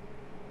melt-a-bomb.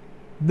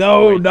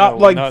 No, Wait, not no,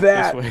 like not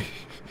that. This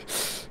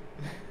way.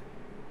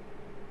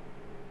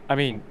 I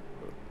mean,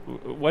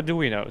 what do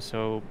we know?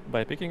 So,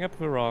 by picking up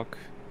a rock,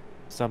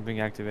 something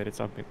activated,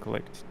 something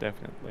clicked,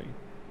 definitely.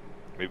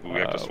 Maybe we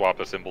have to swap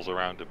the symbols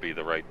around to be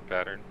the right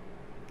pattern.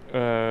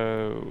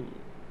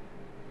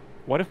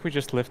 What if we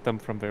just lift them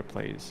from their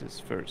places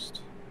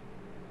first?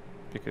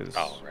 Because...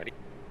 Alrighty.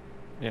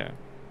 Yeah.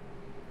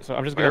 So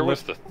I'm just Where gonna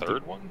was lift the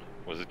third one?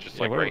 Was it just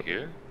Yeah, like where right was-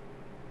 here?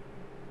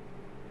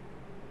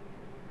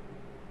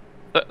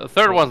 The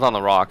third one's on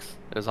the rocks.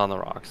 It was on the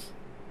rocks.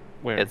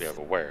 Where? It's- Yeah,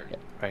 but where? Yeah,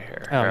 right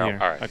here. Oh, Here, here.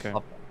 Alright. Okay.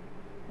 Up.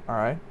 All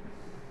right.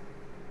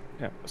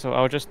 Yeah. So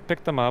I'll just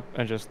pick them up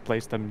and just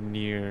place them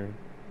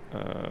nearby.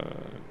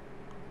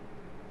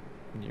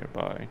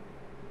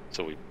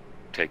 So we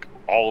take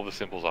all of the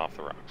symbols off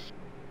the rocks.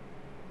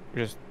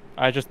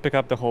 I just pick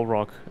up the whole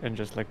rock and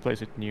just like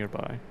place it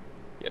nearby.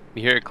 Yep.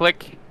 You hear it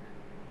click.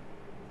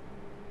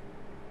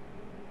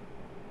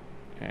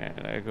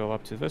 And I go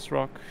up to this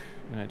rock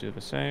and I do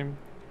the same.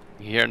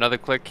 You hear another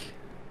click.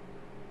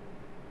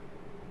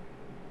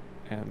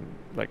 And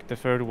like the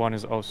third one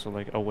is also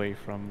like away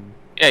from.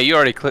 Yeah, you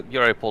already pulled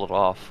it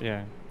off.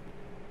 Yeah.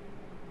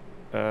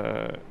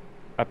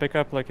 I pick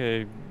up like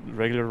a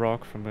regular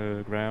rock from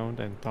the ground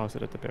and toss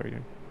it at the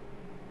barrier.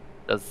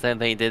 Does the same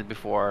thing he did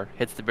before.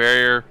 Hits the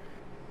barrier.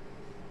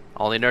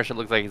 All the inertia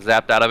looks like it's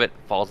zapped out of it.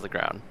 Falls to the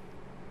ground.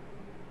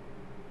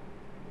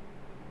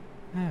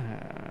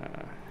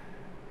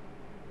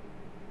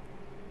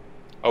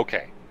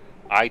 Okay.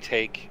 I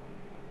take...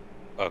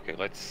 Okay,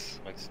 let's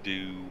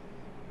do...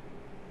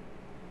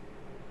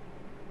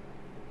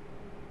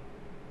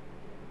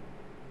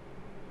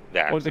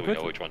 that, Well, so the we good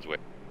know thi- which one's which.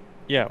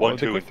 Yeah. 1, well, the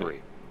 2, good and thi-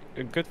 3.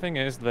 The good thing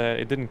is that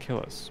it didn't kill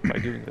us by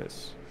doing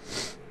this.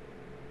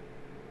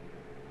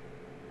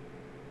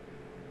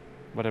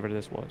 Whatever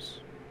this was.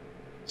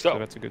 So So,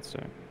 that's a good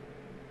sign.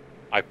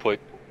 I put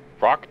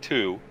rock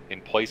 2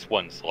 in place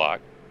 1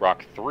 slot,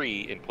 rock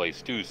 3 in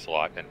place 2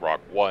 slot, and rock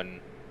 1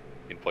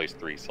 in place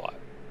 3 slot.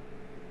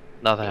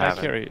 Nothing I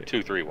happened. carry.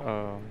 2, 3, 1.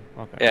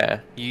 Okay. Yeah,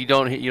 you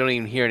don't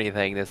even hear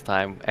anything this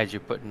time as you're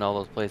putting all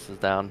those places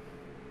down.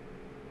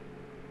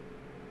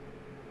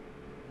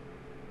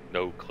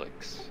 No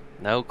clicks.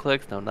 No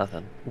clicks, no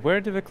nothing.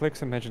 Where do the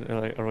clicks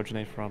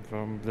originate from?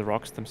 From the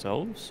rocks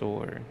themselves,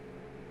 or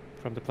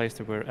from the place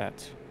that we're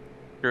at?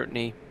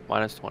 Scrutiny,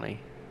 -20.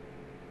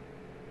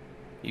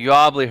 You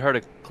obviously heard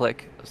a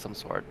click of some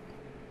sort.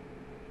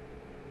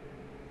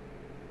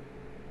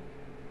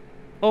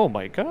 Oh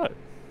my god!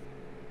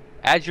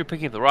 As you're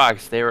picking up the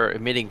rocks, they were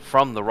emitting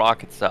from the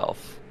rock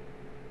itself.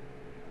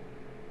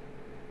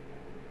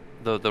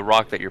 The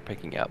rock that you're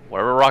picking up.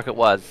 Whatever rock it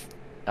was,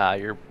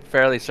 you're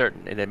fairly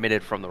certain it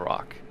emitted from the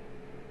rock.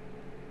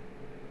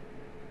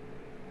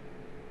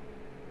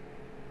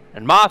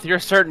 And Moth, you're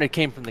certain it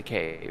came from the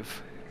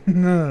cave.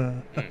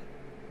 I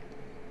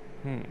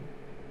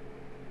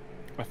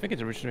think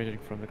it's originating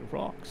from the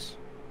rocks.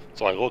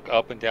 So I look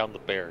up and down the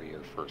barrier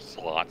for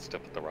slots to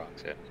put the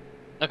rocks in.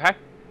 Okay.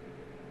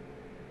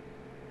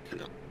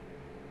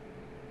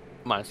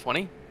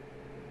 -20.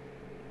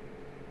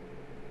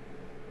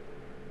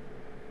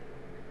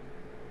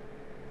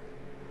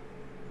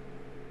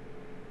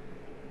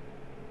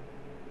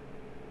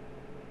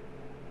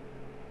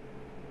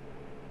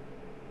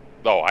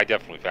 Oh, I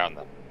definitely found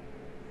them.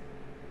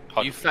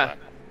 You 100%. found.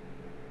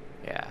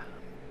 Yeah.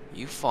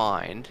 You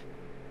find.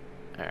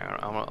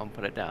 I'm gonna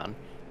put it down.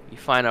 You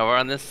find over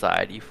on this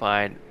side. You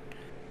find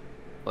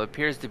what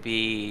appears to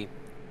be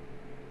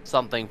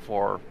something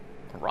for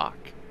a rock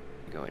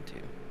to go into.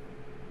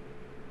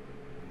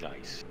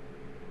 Nice.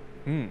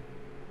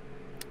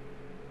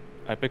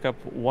 I pick up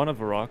one of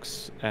the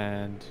rocks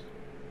and.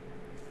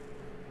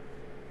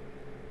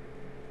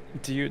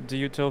 Do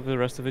you tell the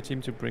rest of the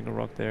team to bring a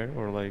rock there,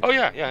 or like? Oh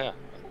yeah.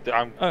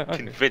 I'm okay.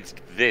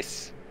 convinced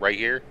this right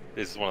here.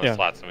 This is one of the Yeah.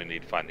 slots, and we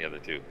need to find the other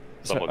two.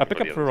 So I'm So I looking pick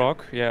for up the the other two.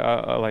 rock.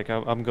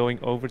 Yeah, I'm going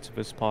over to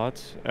the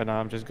spot, and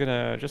I'm just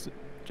gonna just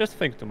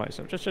think to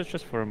myself,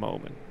 just for a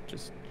moment,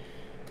 just.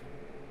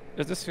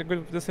 Is this a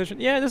good decision?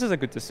 Yeah, this is a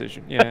good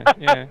decision. Yeah,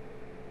 yeah.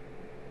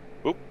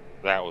 Oop,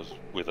 that was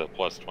with a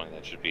 +20.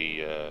 That should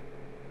be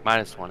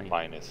 -20. -20.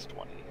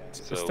 Yeah.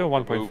 It's So still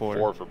remove 1.4.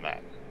 4 from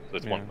that. So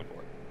it's Yeah.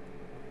 1.4.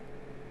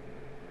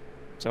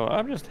 So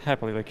I'm just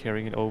happily like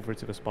carrying it over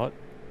to the spot.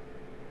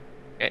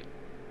 Okay.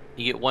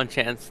 You get one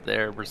chance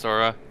there,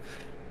 Brisora.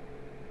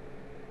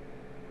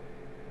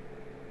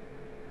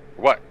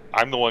 What?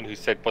 I'm the one who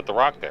said put the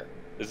rock there.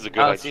 This is a good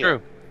That's idea.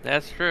 true.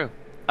 That's true.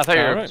 I thought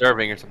you were Alright.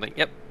 observing or something.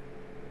 Yep.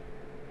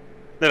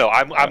 No,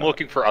 I'm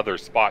looking for other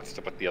spots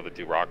to put the other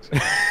 2 rocks in.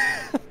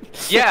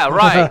 Yeah,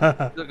 right.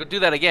 Go do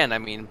that again. I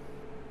mean,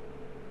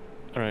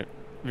 All right.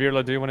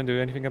 Virla, do you want to do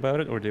anything about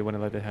it, or do you want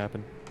to let it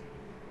happen?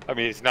 I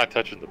mean, it's not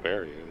touching the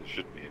barrier. There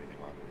shouldn't be anything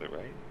wrong with it,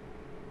 right?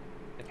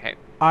 Okay.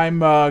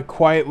 I'm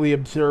quietly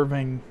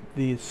observing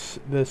this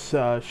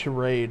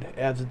charade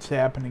as it's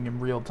happening in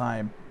real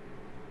time.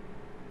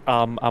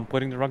 I'm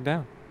putting the rug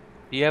down.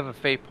 Do you have a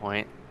fate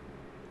point?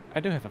 I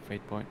do have a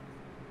fate point.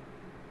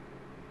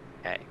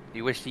 Okay. Do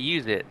you wish to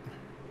use it?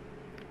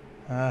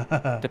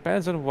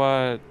 Depends on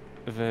what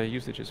the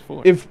usage is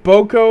for. If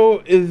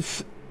Boko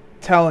is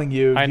telling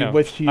you I you know.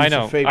 wish to use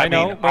a fate I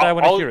know, point, but I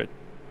want to hear it.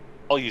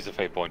 I'll use a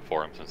fate point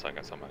for him since I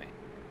got some money.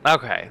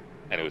 Okay.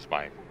 And it was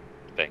my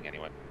thing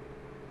anyway.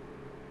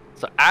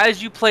 So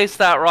as you place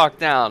that rock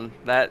down,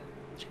 that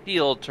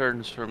shield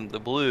turns from the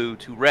blue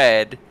to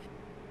red,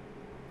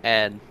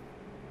 and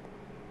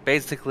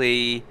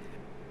basically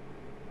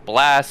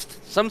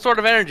blast some sort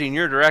of energy in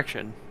your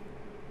direction.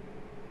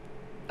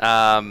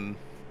 You're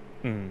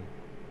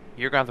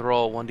gonna have to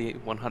roll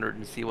 1d100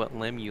 and see what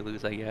limb you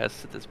lose, I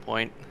guess, at this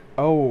point.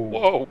 oh,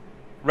 Whoa!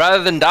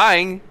 Rather than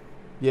dying,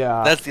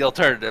 yeah. that's the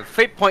alternative.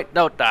 Fate point,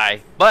 don't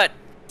die, but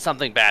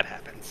something bad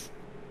happens.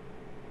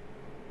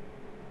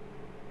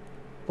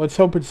 Let's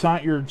hope it's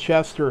not your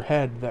chest or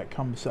head that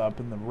comes up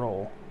in the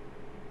roll.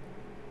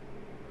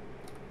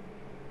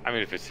 I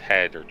mean, if it's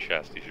head or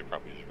chest, you should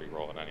probably just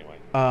re-roll it anyway.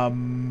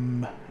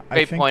 I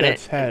Fate think point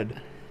that's it.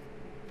 head.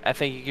 I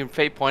think you can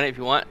fate point it if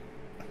you want.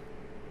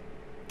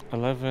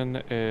 11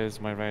 is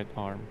my right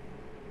arm.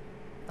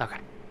 Okay.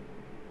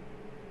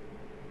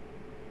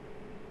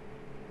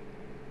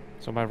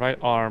 So my right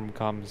arm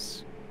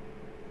comes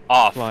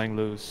Off. flying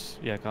loose.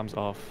 Yeah, comes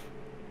off.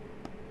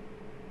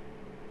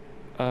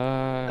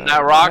 And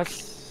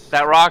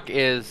that rock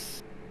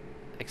is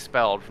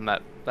expelled from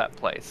that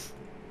place.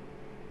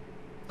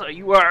 So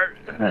you are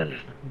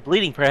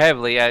bleeding pretty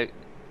heavily. I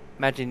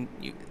imagine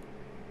you.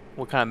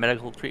 What kind of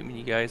medical treatment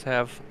you guys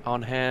have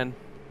on hand?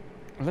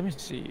 Let me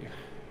see.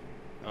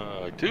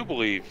 I do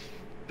believe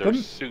their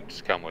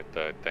suits come with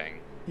the thing.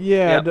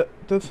 Yeah,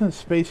 Yep. Doesn't a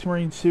Space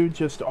Marine suit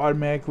just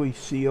automatically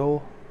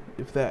seal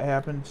if that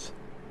happens?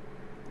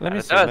 Let me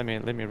it see. does. Let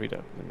me read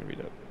up. Let me read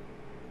up.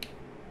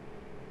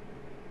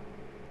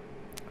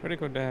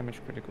 Critical damage.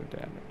 Critical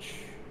damage.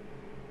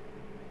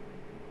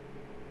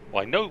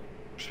 Well, I know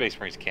Space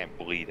Marines can't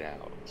bleed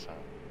out, so...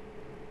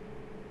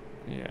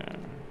 Yeah.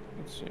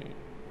 Let's see.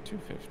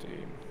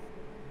 250.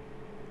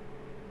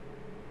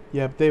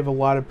 Yep, they have a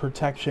lot of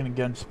protection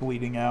against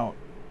bleeding out.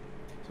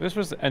 So this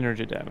was the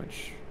energy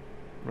damage,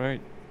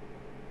 right?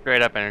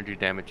 Straight up energy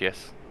damage,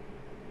 yes.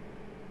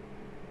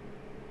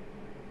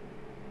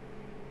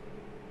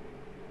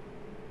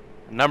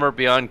 A number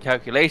beyond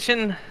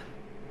calculation.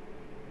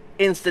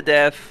 Insta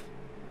death.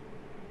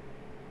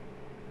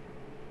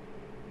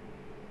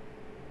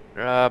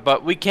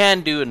 But we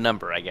can do a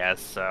number, I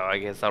guess. So I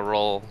guess I'll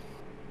roll.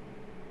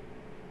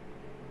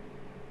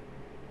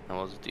 And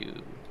let's do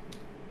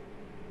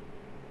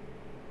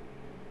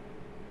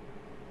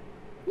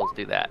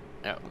that.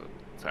 Oh,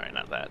 sorry,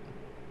 not that.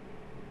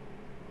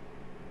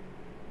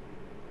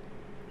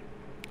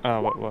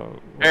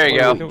 There you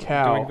go.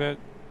 Cow. Doing that?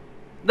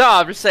 No,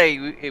 I'm just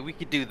saying we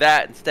could do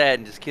that instead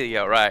and just kill you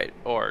outright,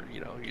 or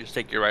you just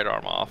take your right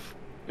arm off.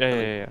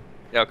 Yeah.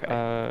 Okay.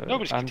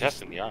 Nobody's I'm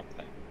contesting the arm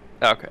thing.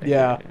 Okay.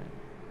 Yeah.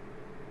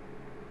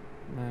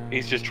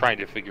 He's just trying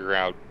to figure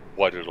out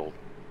what it'll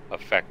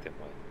affect him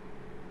with.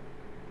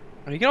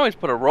 You can always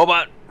put a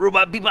robot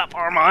bebop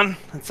arm on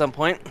at some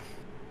point.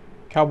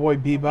 Cowboy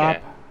Bebop.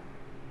 Yeah.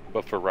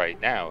 But for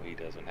right now, he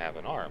doesn't have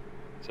an arm.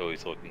 So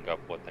he's looking up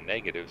what the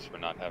negatives for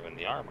not having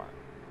the arm are.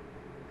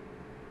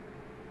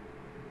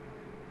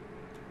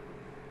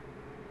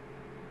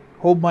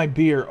 Hold my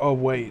beer. Oh,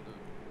 wait.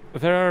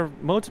 There are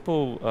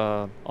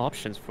multiple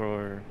options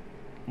for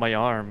my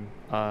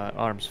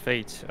arm's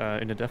fate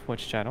in the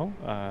DEATHWATCH channel.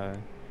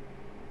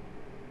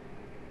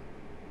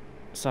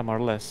 Some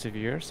are less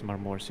severe, some are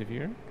more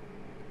severe.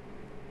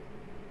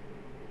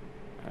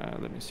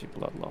 Let me see,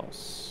 blood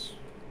loss.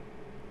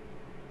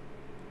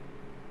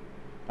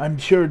 I'm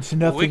sure it's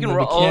nothing. We can the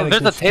roll. Oh,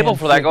 there's a Mechanicus table can't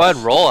for that. Go ahead fix.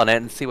 and roll on it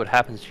and see what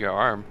happens to your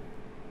arm.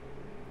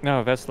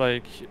 No, that's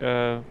like,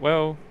 that's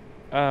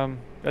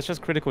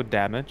just critical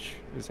damage.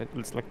 It's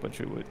like what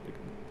you would...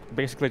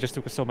 Basically, I just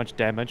took so much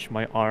damage,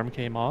 my arm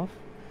came off.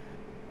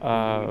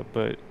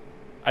 But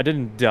I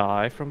didn't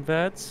die from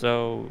that,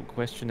 so the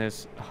question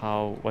is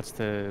what's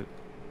the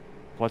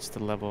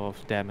level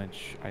of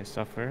damage I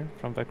suffer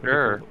from that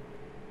on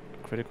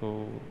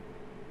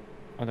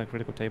that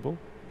critical table?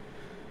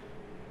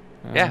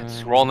 Yeah,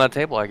 just roll on that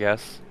table, I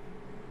guess.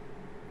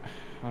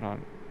 Hold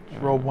on.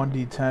 Roll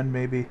 1d10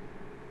 maybe.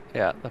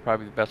 Yeah, that'd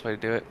probably be the best way to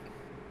do it.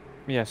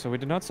 Yeah, so we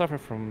do not suffer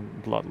from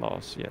blood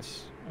loss,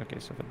 yes. Okay,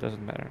 so that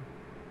doesn't matter.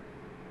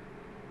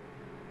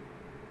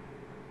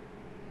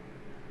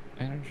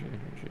 Energy.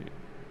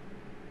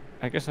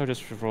 I guess I'll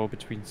just roll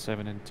between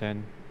 7 and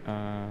 10,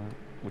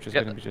 which is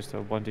going to be just a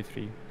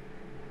 1d3.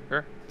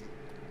 Sure.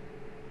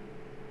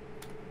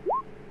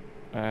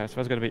 So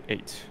that's going to be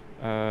 8.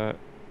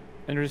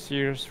 Energy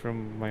sears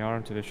from my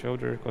arm to the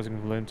shoulder,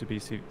 causing the limb to be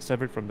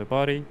severed from the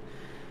body.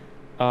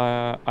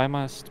 I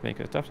must make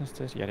a toughness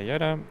test, yada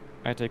yada.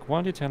 I take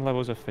 1d10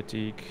 levels of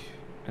fatigue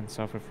and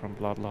suffer from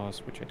blood loss,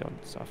 which I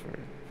don't suffer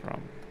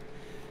from.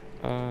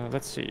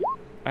 Let's see.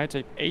 I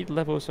take 8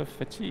 levels of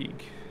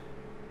fatigue.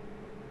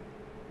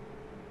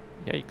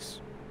 Yikes.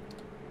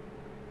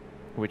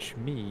 Which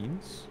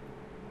means...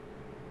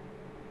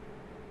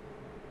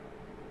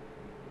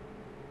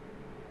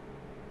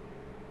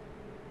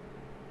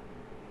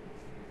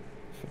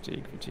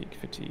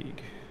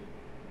 Fatigue.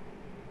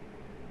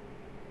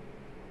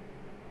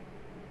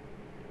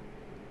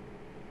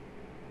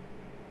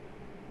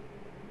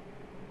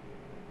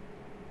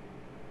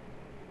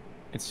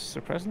 It's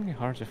surprisingly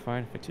hard to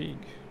find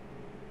fatigue.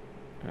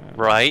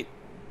 Right.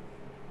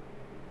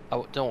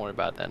 Oh, don't worry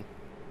about it then.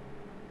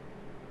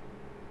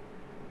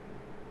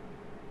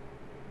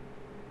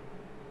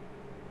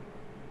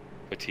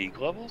 Fatigue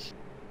levels?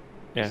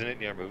 Yeah. Isn't it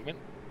near movement?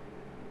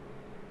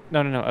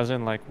 No. As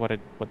in, like, what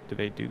do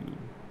they do?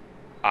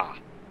 Ah.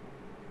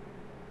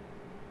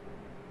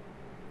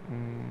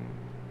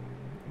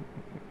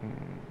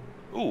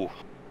 Ooh.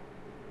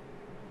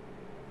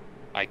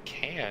 I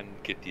can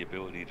get the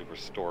ability to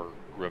restore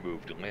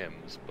removed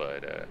limbs,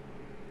 but I'd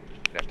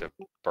have to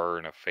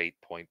burn a fate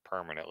point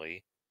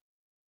permanently.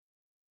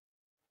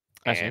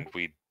 And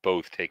we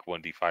both take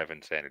 1d5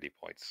 insanity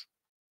points.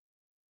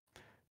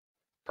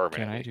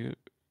 Permanently. Can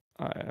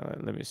I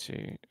do... let me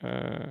see.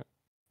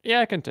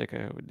 Yeah, I can take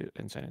a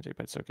insanity,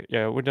 but it's okay.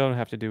 Yeah, we don't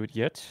have to do it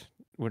yet.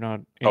 We're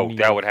not...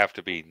 that would have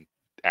to be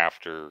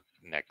after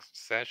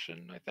next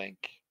session, I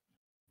think.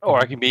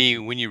 Or it can be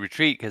when you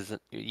retreat, because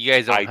you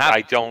guys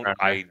don't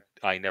have...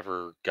 I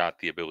never got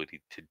the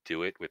ability to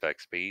do it with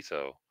XP,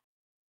 so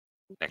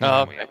next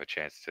time we have a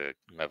chance to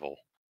level.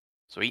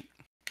 Sweet.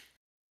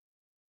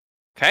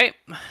 Okay.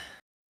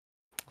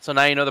 So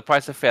now you know the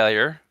price of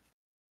failure.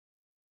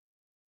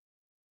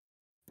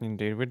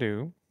 Indeed we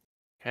do.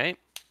 Okay.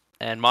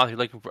 And Moth, you're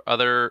looking for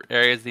other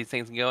areas these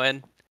things can go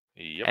in?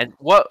 Yep. And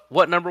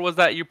what number was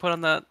that you put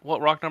on that?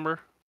 What rock number?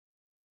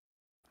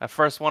 That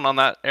first one on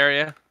that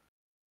area?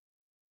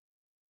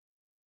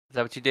 Is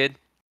that what you did?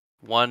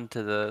 1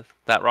 to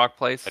that rock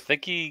place? I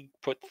think he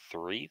put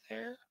 3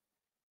 there.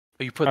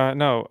 Oh, you put...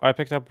 No, I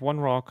picked up 1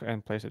 rock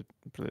and placed it...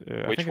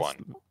 Which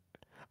one?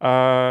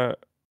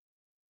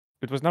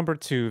 It was number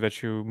 2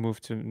 that you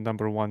moved to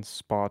number 1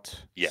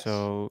 spot. Yes.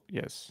 So,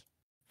 yes.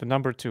 The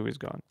number 2 is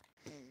gone.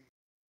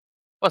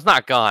 Well, it's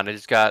not gone. It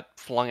just got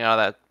flung out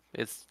of that...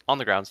 It's on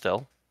the ground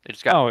still. It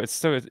just got... Oh, it's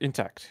still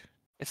intact.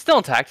 It's still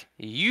intact.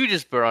 You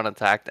just were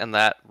unintact, and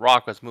that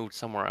rock was moved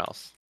somewhere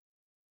else.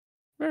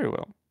 Very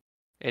well.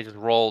 It just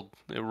rolled.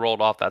 It rolled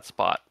off that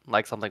spot,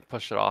 like something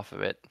pushed it off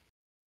of it.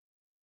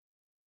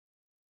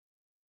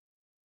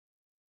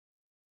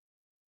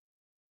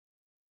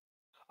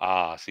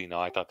 Ah, see,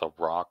 no, I thought the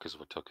rock is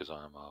what took his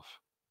arm off.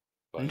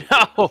 But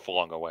No! it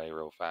flung away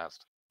real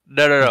fast.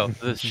 No.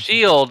 The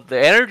shield,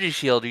 the energy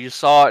shield, you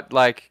saw it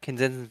like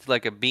condense into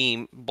like a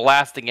beam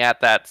blasting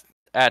at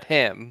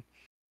him.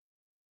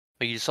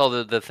 But you saw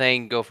the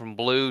thing go from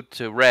blue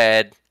to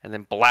red and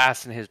then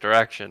blast in his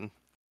direction.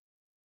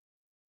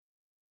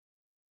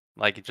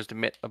 Like it just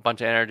emit a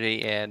bunch of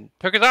energy and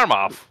took his arm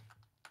off.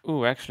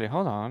 Ooh, actually,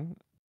 hold on.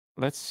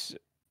 Let's...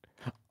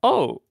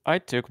 Oh, I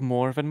took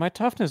more than my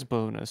toughness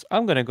bonus.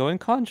 I'm gonna go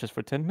unconscious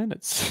for 10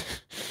 minutes.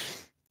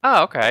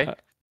 Oh, okay.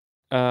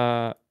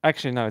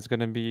 Actually, no, it's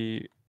gonna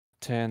be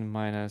 10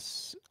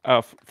 minus...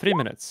 3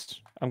 minutes.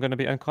 I'm gonna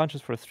be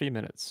unconscious for 3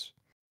 minutes.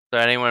 So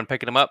anyone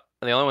picking him up?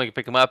 The only way you can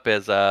pick him up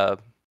is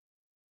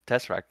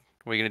Tesseract.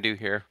 What are you gonna do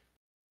here?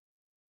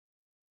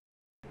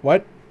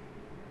 What?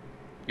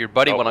 Your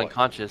buddy Oh, went boy.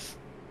 unconscious.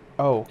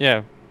 Oh.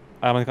 Yeah,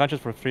 I'm unconscious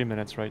for 3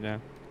 minutes right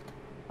now.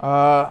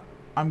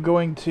 I'm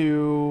going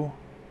to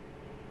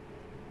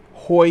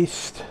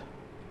hoist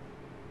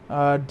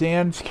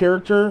Dan's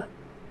character.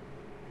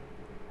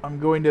 I'm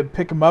going to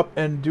pick him up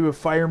and do a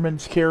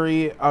fireman's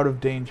carry out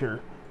of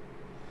danger.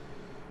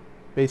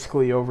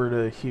 Basically over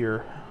to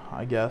here,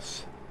 I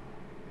guess.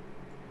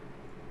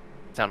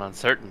 Sound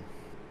uncertain.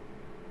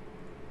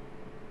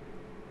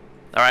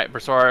 Alright,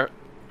 Bersora,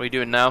 what are you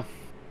doing now?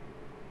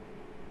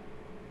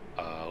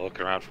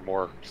 Looking around for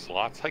more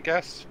slots, I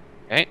guess.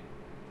 Okay.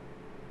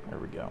 There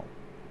we go.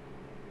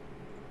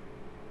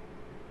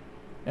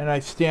 And I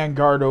stand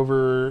guard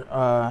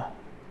over...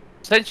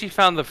 Since you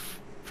found the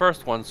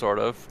first one, sort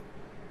of,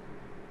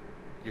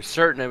 you're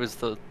certain it was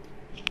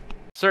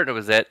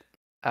it.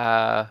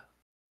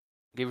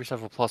 Give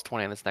yourself a plus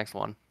 20 on this next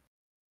one.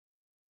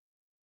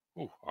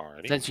 Ooh,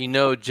 alrighty. Since you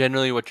know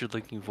generally what you're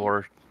looking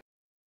for.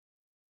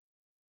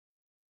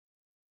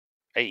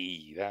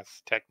 Hey,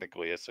 that's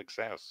technically a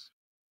success.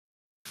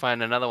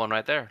 Find another one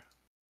right there.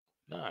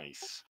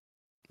 Nice.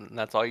 And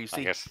that's all you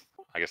see.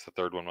 I guess the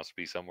third one must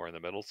be somewhere in the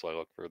middle, so I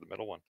look for the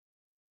middle one.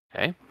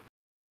 Okay.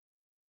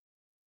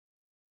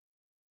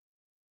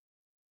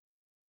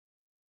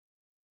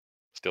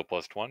 Still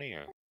plus 20,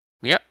 or?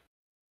 Yep.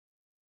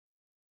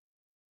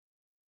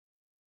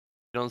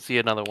 You don't see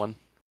another one.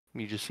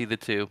 You just see the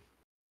 2.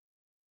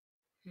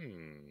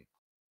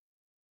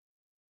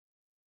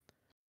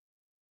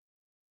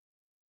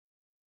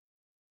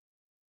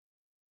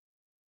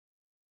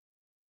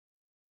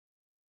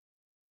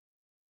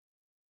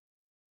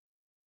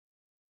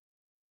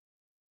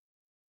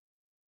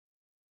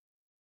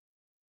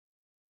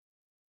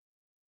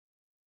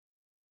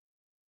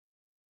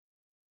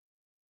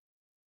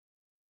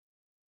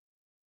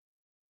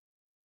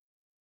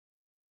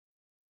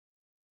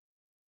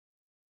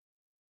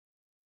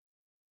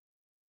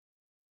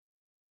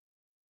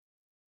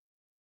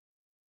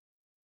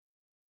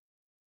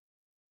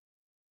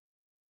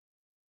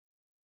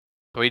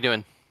 What are you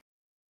doing?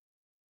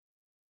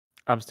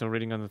 I'm still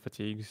reading on the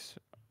fatigues.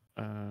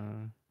 Did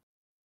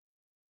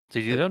They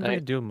you? don't really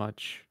do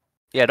much.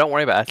 Yeah, don't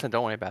worry about it. I said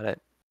don't worry about it.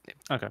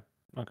 Okay.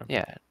 Okay.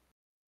 Yeah,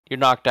 you're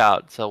knocked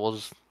out, so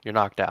you're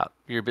knocked out.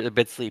 You're a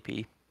bit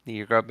sleepy.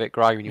 You're a bit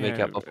groggy when you wake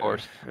Yeah. up, of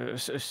course.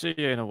 See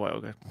you in a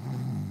while, okay?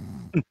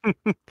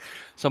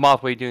 So,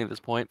 Moth, what are you doing at this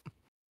point?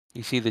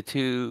 You see the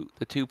two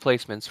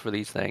placements for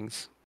these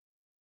things.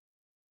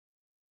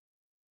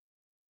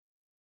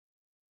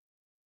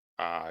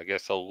 I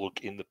guess I'll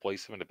look in the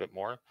placement a bit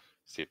more,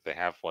 see if they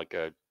have like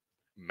a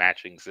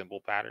matching symbol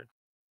pattern.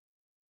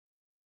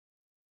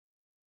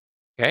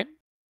 Okay.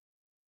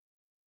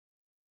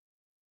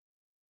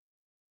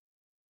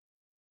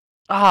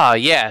 Ah,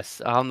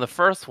 yes. On the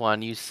first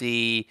one, you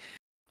see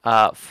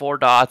 4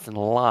 dots and a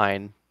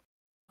line.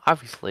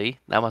 Obviously,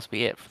 that must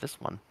be it for this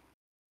one.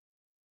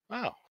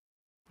 Oh,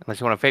 Unless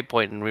you want a fate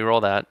point and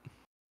re-roll that.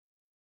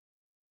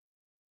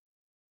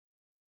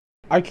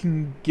 I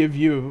can give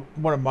you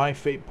one of my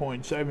fate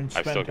points. I haven't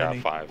I've spent still got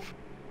any. 5.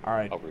 All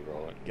right. I'll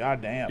reroll it.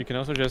 God damn. You can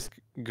also just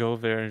go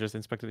there and just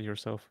inspect it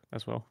yourself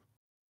as well.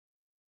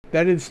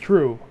 That is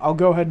true. I'll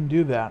go ahead and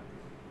do that.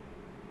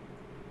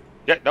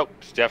 Yeah, nope,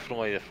 it's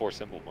definitely a 4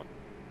 symbol one.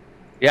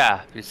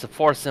 Yeah, it's a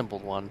 4 symbol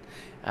one.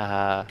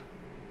 Oh,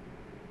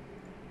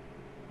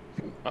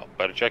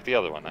 better check the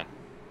other one then.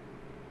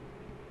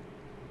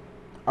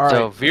 All right.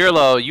 So,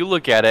 Virlo, you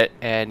look at it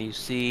and you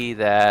see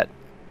that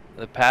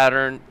the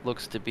pattern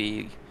looks to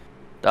be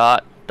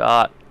dot,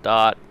 dot,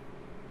 dot,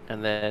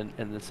 and then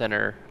in the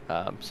center,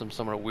 some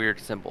sort of weird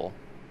symbol.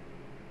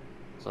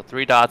 So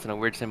 3 dots and a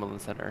weird symbol in the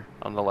center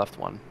on the left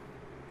one.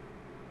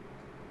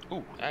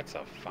 Ooh, that's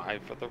a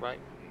 5 for the right.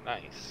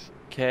 Nice.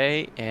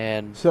 Okay,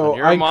 and So on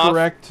your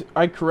Moth,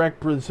 I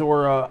correct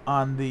Brazora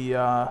on the.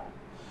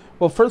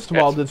 Well, first of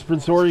all, does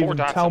Brazora even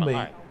tell me?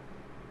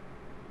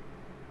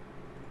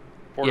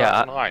 4 Yeah,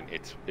 dots on the line.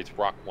 It's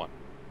rock 1.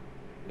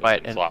 Right,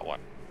 In and- slot 1.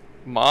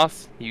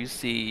 Moth, you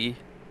see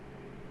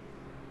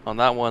on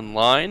that one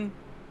line,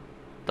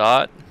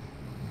 dot,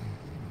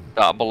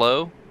 dot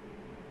below,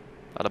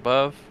 dot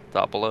above,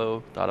 dot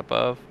below, dot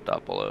above,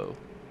 dot below,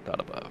 dot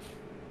above.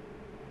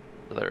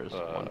 So there's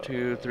 1,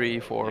 2, 3,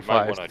 4, you might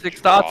 5, wanna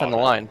 6 dots on draw the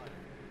them. line.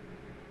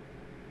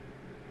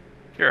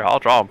 Sure, I'll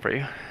draw them for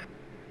you.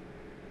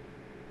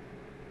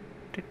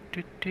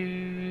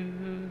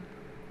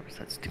 Where's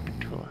that stupid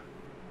tool?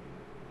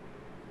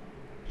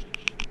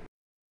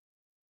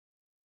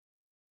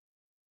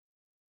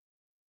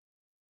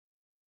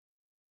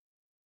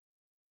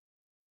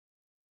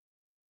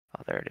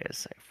 Oh, there it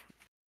is.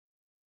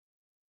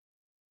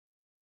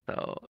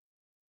 So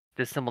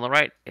this symbol on the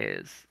right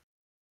is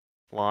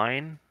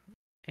line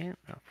and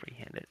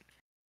freehand it.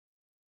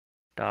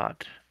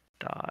 Dot,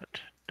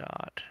 dot,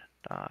 dot,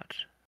 dot,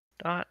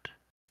 dot,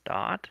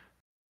 dot.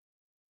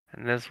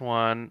 And this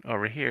one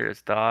over here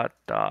is dot,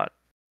 dot,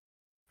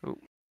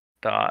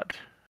 dot,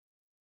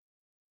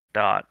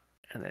 dot,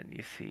 and then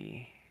you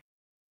see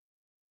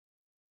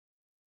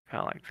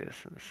kind of like this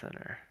in the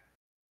center.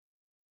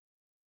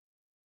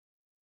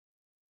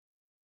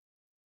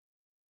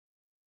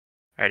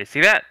 All right, you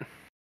see that?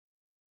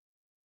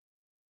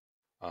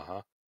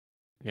 Uh-huh.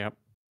 Yep.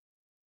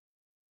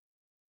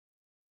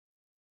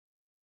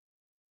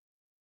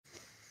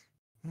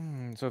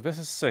 So this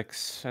is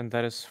 6, and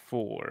that is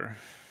 4.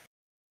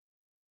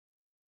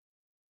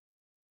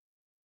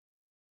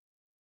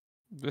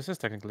 This is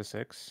technically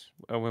 6.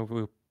 When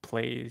we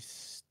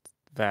placed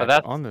that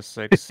that's- on the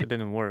 6, it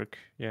didn't work.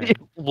 Yeah. It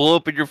blew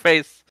up in your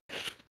face.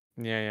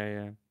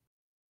 Yeah.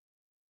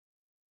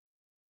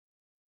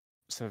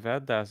 So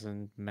that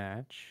doesn't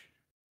match.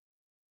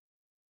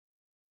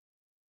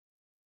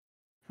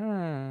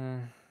 Hmm.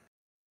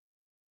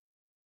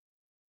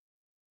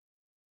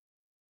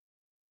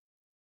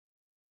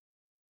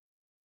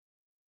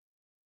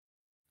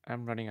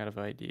 I'm running out of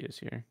ideas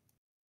here.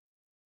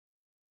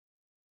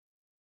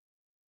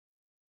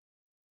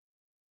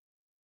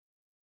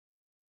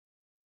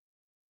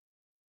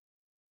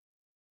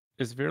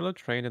 Is Virlo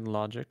trained in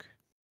logic?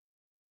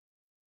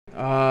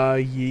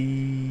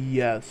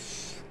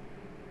 Yes.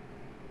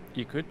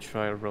 You could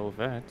try roll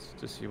that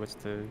to see what's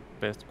the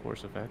best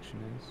course of action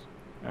is.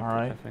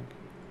 Alright. I think.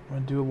 I'm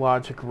gonna do a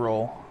logic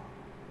roll.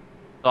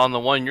 On the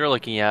one you're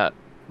looking at,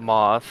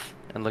 Moth,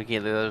 and looking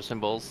at the other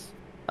symbols,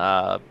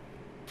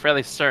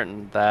 fairly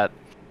certain that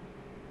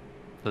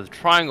the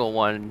triangle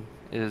one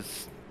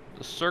is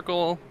a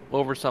circle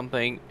over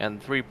something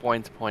and 3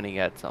 points pointing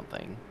at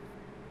something.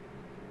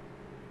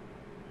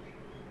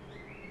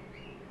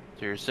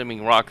 So you're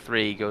assuming rock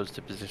 3 goes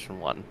to position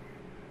 1.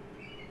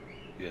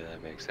 Yeah,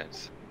 that makes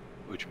sense.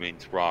 Which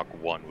means rock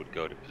 1 would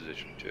go to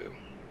position 2.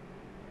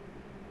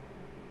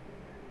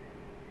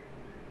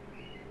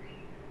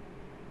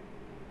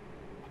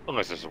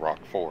 Unless it's a rock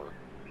 4.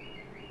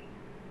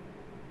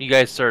 You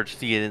guys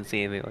searched, you didn't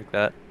see anything like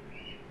that.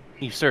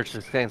 You searched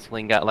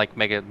extensively and got like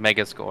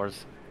mega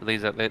scores.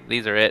 These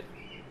are it.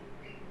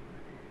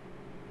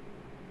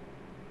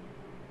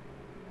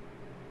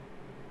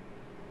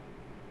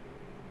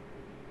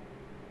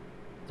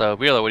 So,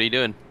 Virlo, what are you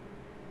doing?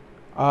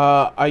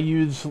 I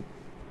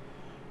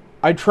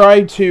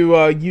try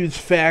to use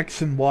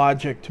facts and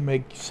logic to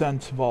make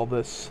sense of all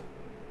this.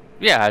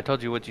 Yeah, I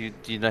told you what you...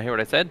 Did you not hear what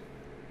I said?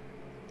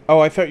 Oh,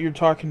 I thought you were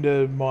talking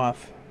to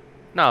Moth.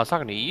 No, I was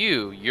talking to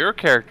you. Your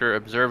character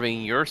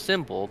observing your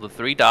symbol, the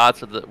 3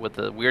 dots with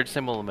the weird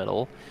symbol in the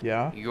middle.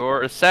 Yeah?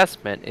 Your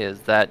assessment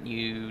is that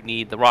you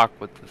need the rock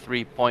with the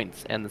 3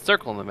 points and the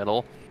circle in the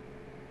middle,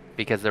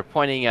 because they're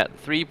pointing at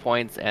 3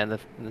 points and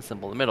the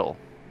symbol in the middle.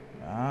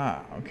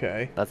 Ah,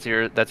 okay. That's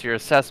your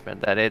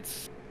assessment, that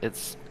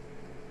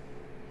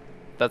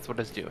that's what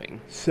it's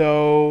doing.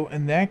 So,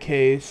 in that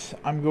case,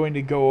 I'm going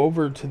to go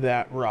over to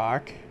that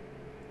rock,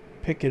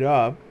 pick it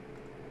up,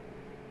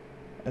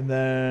 and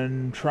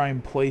then try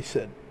and place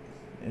it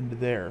into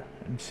there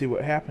and see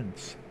what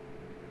happens.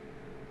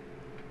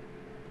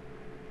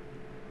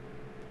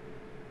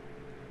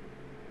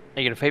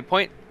 Are you gonna fate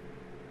point?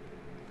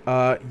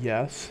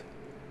 Yes.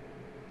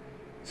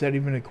 Is that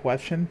even a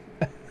question?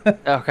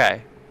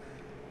 Okay.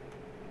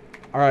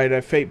 Alright,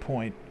 I fate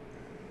point.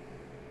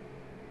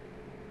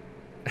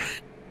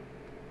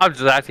 I'm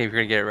just asking if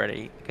you're gonna get it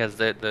ready, because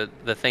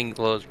the thing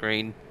glows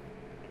green.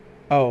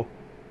 Oh.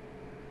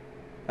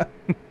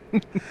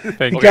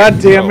 Thank you.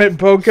 God damn it,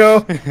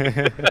 Boko!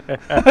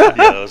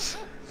 Yes.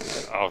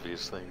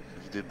 Obviously,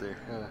 you did there.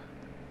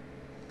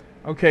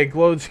 Okay,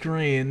 glows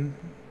green.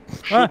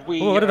 Should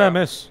we? What did I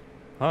miss?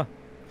 Huh?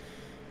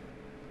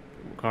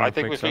 I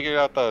think we figured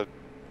out the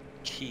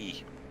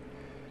key.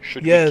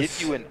 Should Yes. we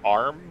get you an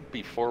arm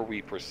before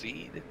we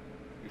proceed?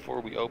 Before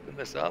we open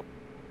this up?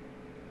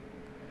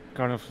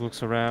 Carnif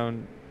looks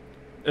around.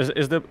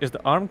 Is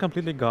the arm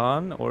completely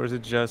gone, or is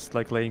it just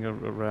like laying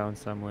around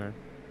somewhere?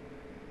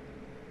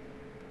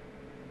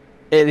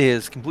 It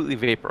is completely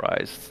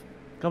vaporized.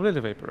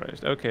 Completely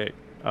vaporized. Okay.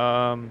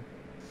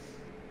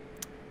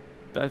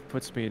 That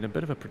puts me in a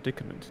bit of a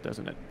predicament,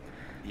 doesn't it?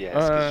 Yes,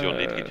 because you'll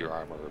need to get your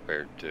armor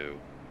repaired too.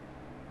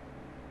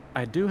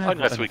 I do have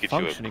Unless a we get you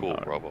a functioning cool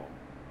arm. robo.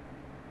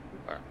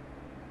 Arm.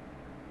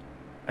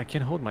 I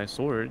can hold my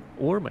sword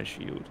or my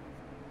shield,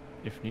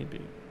 if need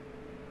be.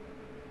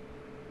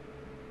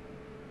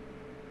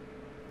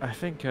 I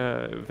think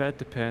that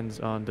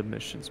depends on the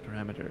mission's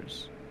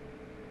parameters.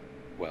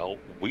 Well,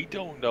 we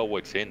don't know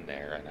what's in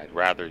there, and I'd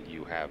rather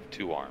you have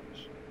 2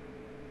 arms.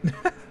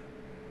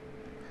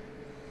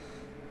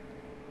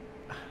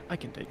 I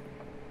can take.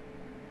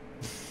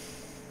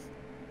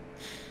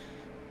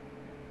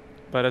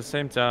 But at the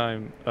same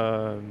time,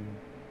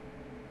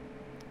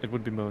 it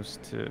would be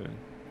most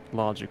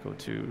logical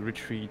to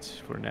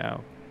retreat for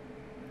now.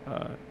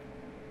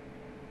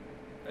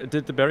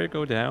 Did the barrier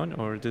go down,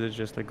 or did it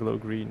just like glow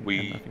green? And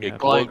nothing It happened?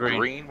 glowed Green.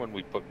 green when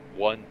we put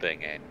one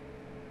thing in.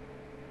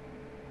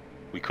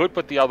 We could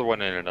put the other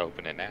one in and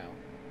open it now.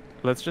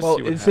 Let's just Well,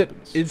 see what is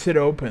happens. it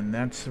open?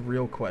 That's the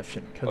real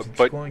question, because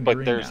it's glowing But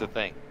green there's now. the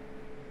thing.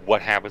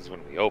 What happens when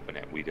we open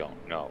it? We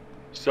don't know.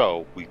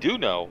 So, we do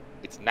know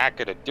it's not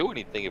going to do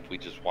anything if we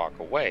just walk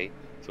away.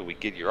 So we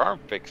get your arm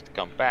fixed,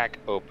 come back,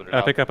 open it I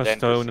up, pick up a then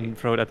stone proceed. and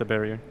throw it at the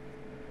barrier.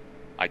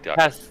 I duck.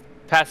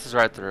 Passes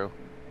right through.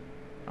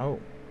 Oh.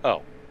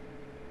 Oh.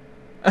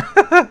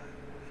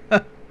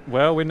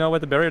 Well, we know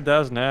what the barrier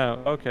does now.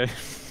 Okay.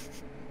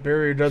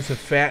 Barrier does a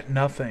fat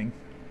nothing.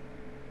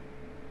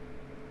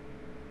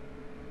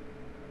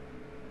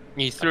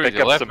 You I threw pick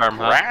your up left some arm,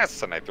 huh?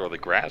 grass and I throw the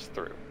grass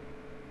through.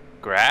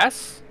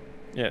 Grass?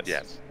 Yes.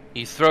 Yes.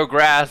 You throw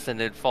grass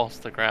and it falls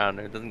to the ground.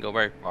 It doesn't go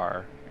very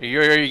far.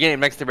 You're getting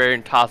next to the barrier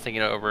and tossing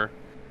it over.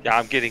 Yeah,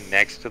 I'm getting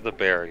next to the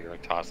barrier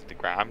and tossing the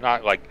grass. I'm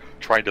not like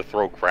trying to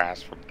throw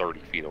grass from 30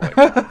 feet away.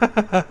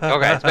 Okay,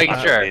 just making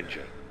I'm sure. a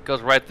ninja.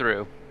 Goes right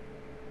through.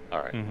 All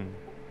right.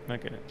 Mm-hmm.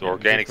 Okay. So Yeah,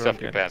 organic good for stuff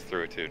can organic. pass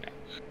through it too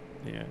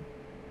now.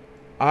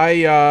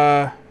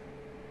 Yeah.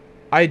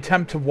 I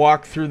attempt to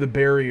walk through the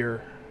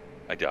barrier.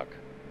 I duck.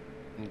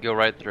 And go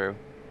right through.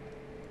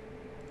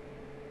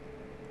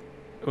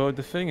 Well,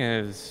 the thing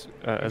is,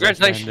 as I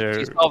stand Congratulations, there,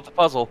 you solved the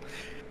puzzle.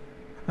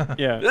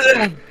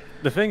 yeah.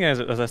 The thing is,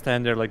 as I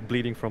stand there, like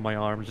bleeding from my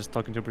arm, just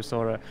talking to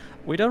Brisora,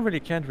 we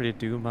can't really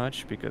do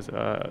much because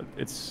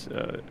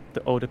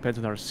it all depends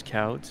on our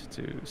scout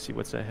to see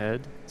what's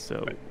ahead.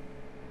 So. Right.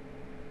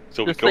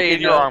 So we Just go so you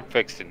get your know- arm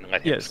fixed and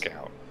let him Yes.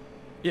 scout.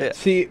 Yeah.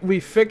 See, we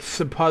fixed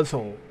the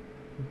puzzle,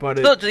 but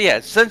it, So, yeah,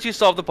 since you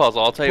solved the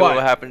puzzle, I'll tell you But-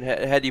 what happened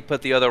had you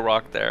put the other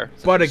rock there.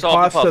 So but you it solved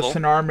cost the puzzle, us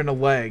an arm and a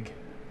leg.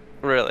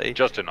 Really.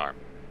 Just an arm.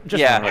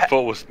 Just Yeah. an My arm.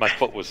 foot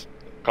was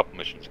a couple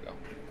missions ago.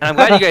 And I'm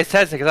glad you guys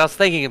tested because I was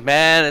thinking,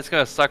 man, it's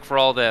gonna suck for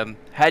all of them.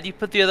 Had you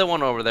put the other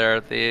one over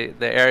there, the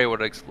area would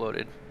have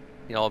exploded.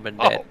 You all been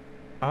dead.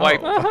 Oh.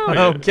 Wipe.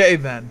 Oh, Okay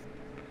then.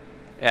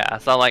 Yeah,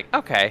 so I'm like,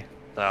 okay,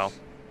 so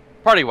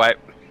party wipe.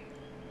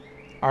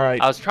 All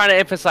right. I was trying to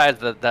emphasize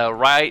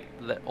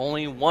that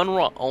only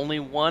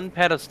one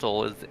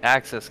pedestal is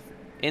access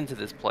into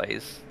this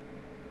place,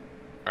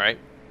 right?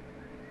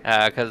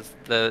 Because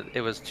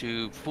it was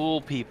to fool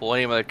people.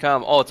 Anyone that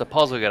come, oh, it's a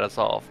puzzle we gotta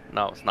solve.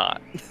 No, it's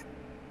not.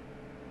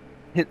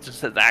 It just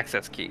says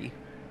access key.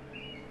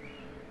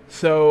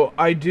 So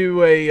I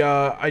do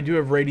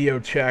a radio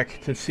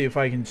check to see if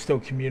I can still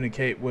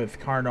communicate with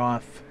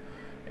Karnoth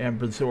and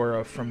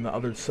Brazora from the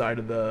other side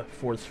of the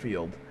force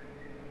field.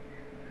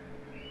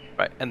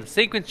 Right, and the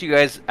sequence you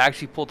guys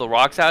actually pulled the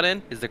rocks out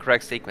in is the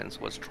correct sequence.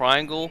 Was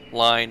triangle,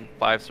 line,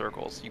 5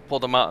 circles. You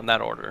pulled them out in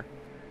that order.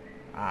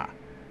 Ah.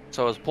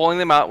 So as pulling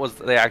them out was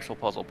the actual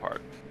puzzle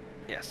part.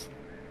 Yes.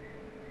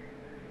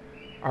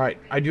 Alright,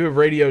 I do a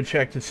radio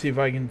check to see if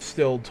I can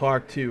still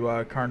talk to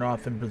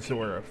Karnoth and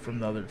Brazora from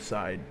the other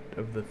side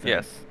of the thing.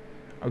 Yes.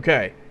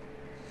 Okay.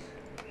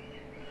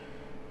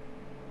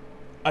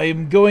 I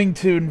am going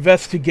to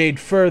investigate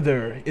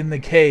further in the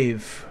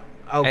cave.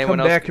 I'll Anyone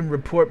come else? back and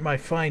report my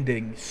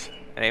findings.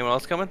 Anyone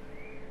else coming?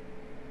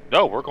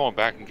 No, we're going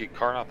back and get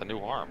Karnoth a new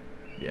arm.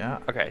 Yeah.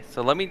 Okay,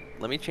 so let me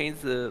change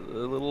the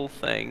little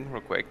thing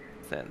real quick,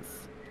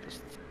 since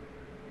just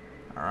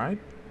Alright.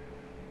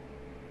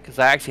 because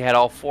I actually had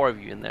all 4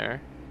 of you in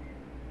there.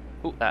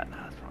 Ooh, that's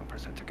the wrong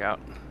person I took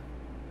out.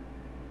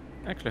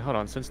 Actually, hold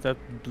on. Since that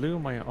blew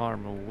my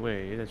arm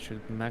away, that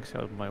should max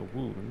out my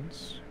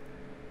wounds.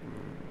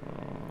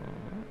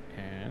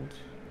 And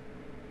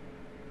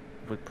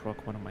would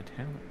proc one of my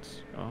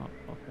talents.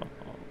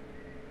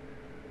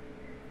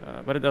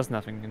 But it does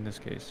nothing in this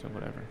case, so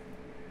whatever.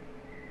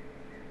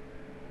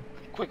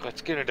 Quick,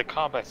 let's get into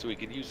combat so we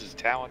can use his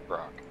talent,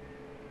 Brock.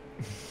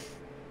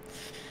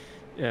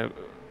 Yeah,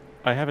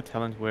 I have a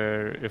talent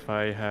where if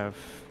I have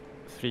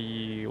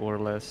 3 or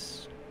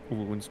less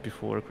wounds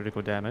before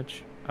critical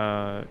damage,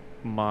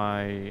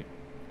 my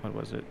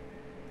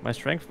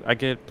strength, I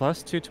get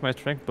 +2 to my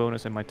strength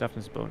bonus and my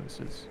toughness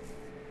bonuses.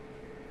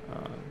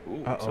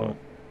 Ooh, So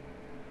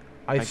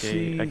I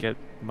get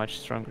much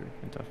stronger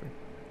and tougher.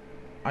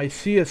 I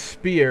see a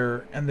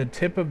spear, and the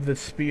tip of the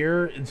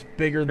spear is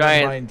bigger than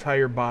Giant. my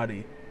entire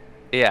body.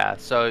 Yeah,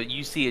 so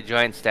you see a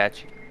giant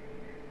statue.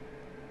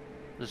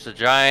 There's a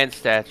giant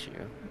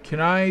statue. Can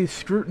I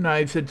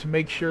scrutinize it to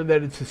make sure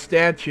that it's a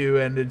statue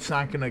and it's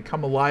not going to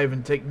come alive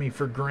and take me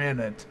for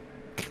granted?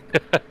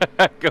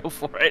 Go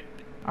for it.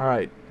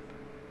 Alright.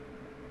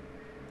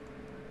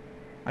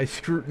 I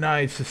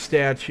scrutinize the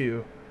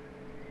statue.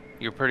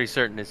 You're pretty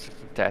certain it's just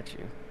a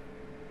statue.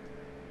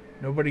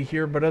 Nobody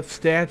here but us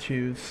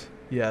statues.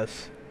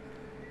 Yes.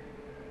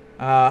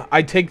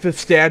 I take the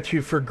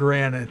statue for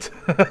granted.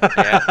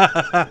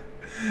 Yeah.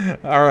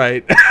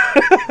 Alright.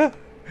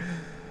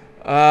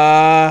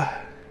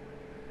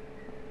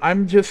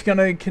 I'm just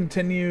gonna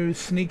continue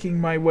sneaking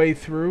my way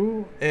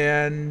through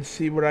and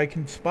see what I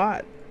can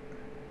spot.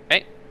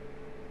 Hey.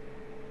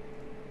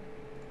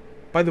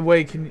 By the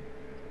way, can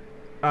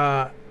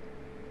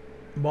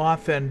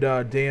Moth and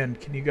Dan,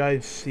 can you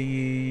guys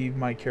see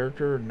my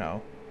character or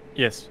no?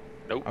 Yes.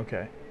 Nope.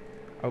 Okay.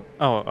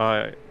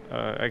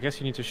 I guess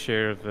you need to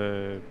share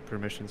the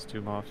permissions to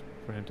Moth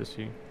for him to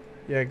see.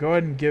 Yeah, go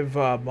ahead and give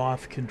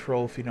Moth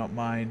control if you don't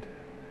mind.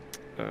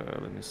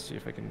 Let me see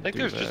if I can I think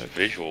do there's that. just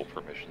visual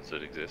permissions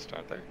that exist,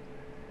 aren't there?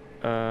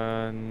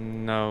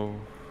 No.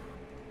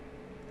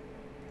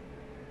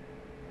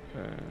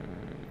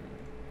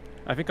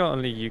 I think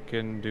only you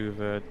can do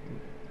that.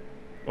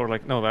 Or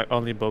like, no, like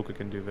only Boku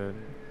can do that.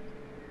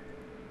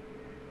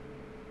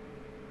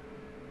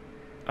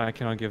 I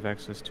cannot give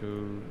access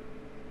to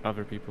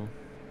other people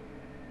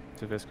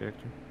to this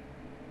character.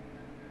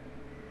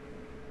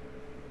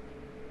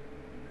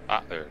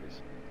 Ah, there it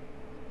is.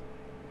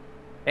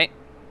 Hey.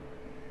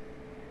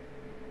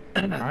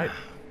 Alright.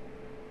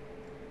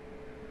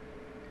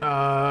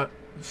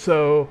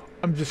 So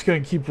I'm just gonna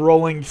keep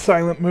rolling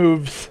silent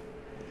moves.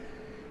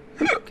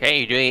 Okay,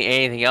 you doing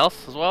anything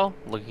else as well?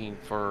 Looking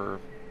for...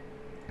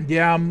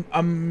 Yeah,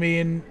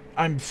 I'm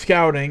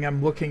scouting.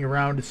 I'm looking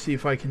around to see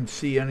if I can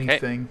see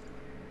anything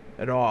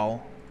at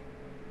all.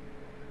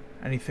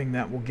 Anything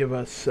that will give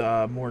us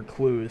more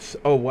clues.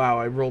 Oh wow,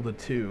 I rolled a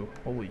 2.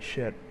 Holy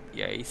shit.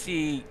 Yeah, you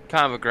see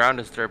kind of a ground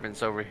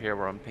disturbance over here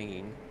where I'm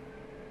pinging.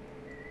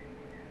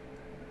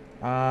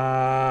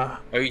 Oh,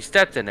 you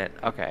stepped in it.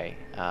 Okay.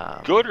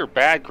 Good or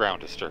bad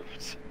ground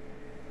disturbance?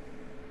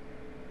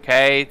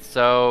 Okay,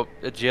 so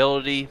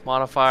agility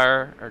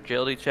modifier or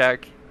agility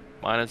check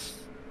minus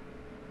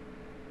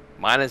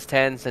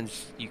 10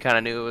 since you kind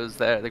of knew it was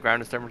there. The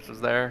ground disturbance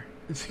was there.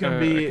 It's gonna I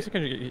be. guess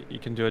you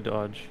can do a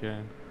dodge,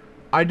 yeah.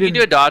 I You can do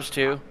a didn't. dodge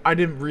too. I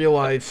didn't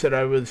realize that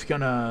I was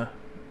gonna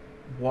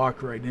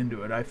walk right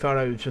into it. I thought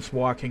I was just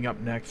walking up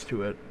next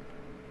to it.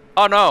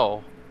 Oh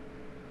no.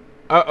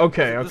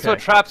 Okay. This is what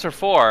traps are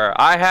for.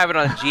 I have it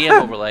on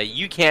GM overlay.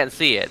 You can't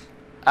see it.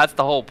 That's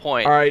the whole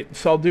point. All right,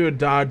 so I'll do a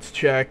dodge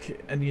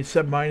check, and you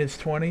said minus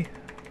 20.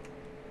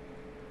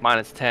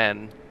 Minus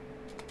 10.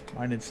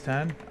 Minus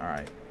 10. All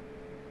right.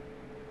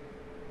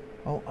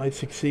 Well, I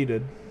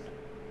succeeded.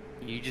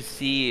 You just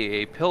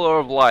see a pillar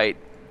of light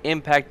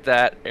impact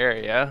that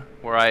area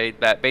where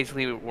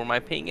basically where my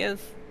ping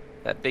is.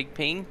 That big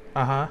ping.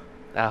 Uh huh.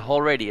 That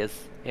whole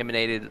radius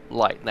emanated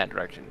light in that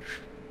direction.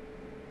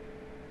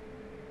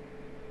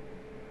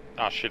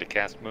 Oh, should have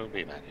cast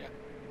Moonbeam at you.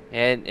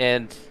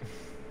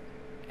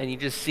 And you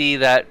just see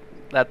that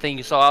thing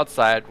you saw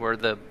outside where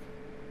the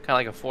kind of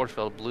like a force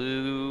field,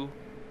 blue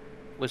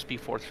wispy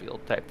force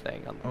field type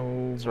thing on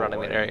Oh,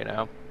 surrounding boy. the area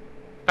now.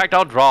 In fact,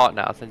 I'll draw it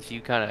now since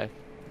you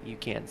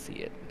can't see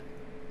it.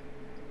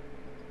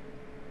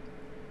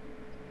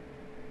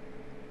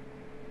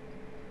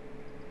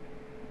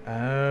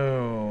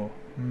 Oh.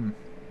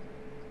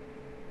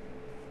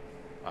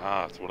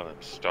 Ah, it's one of them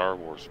Star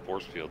Wars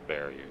force field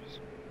barriers.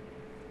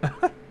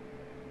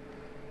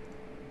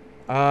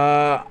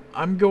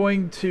 I'm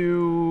going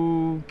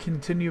to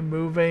continue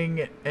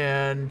moving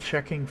and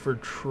checking for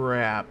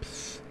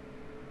traps.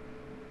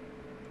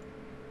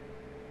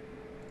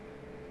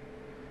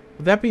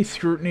 Would that be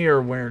scrutiny or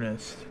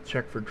awareness?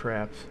 Check for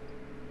traps.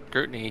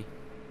 Scrutiny.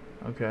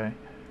 Okay.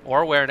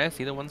 Or awareness,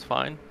 either one's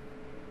fine.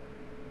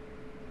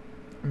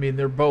 I mean,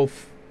 they're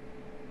both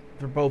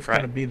Right.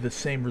 going to be the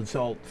same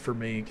result for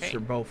me because Okay. they're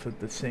both at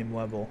the same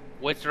level.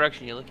 Which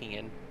direction are you looking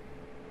in?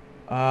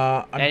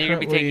 I'm And you're gonna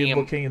be currently taking 'em-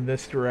 looking in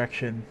this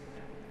direction.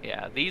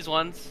 Yeah, these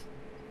ones,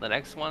 the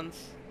next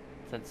ones,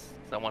 since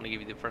I want to give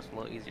you the first one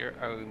a little easier,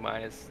 are we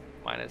minus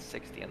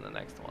 60 on the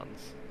next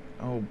ones.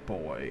 Oh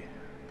boy.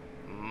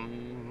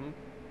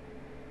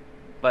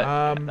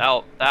 But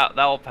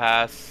that'll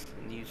pass.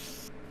 And you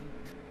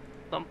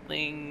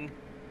something,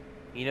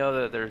 you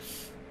know that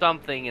there's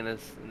something in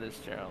this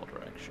general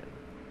direction,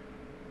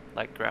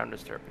 like ground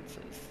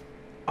disturbances.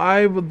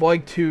 I would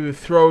like to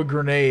throw a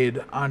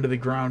grenade onto the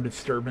ground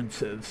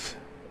disturbances.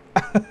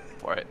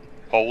 For it.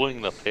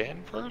 Pulling the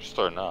pin first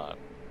or not?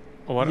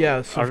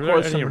 Yes, are of there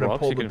course any I'm going to rocks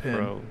pull you the can pin.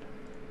 throw?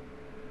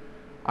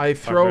 I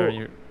throw... Are there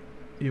any,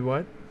 You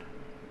what?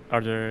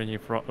 are there any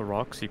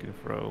rocks you can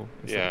throw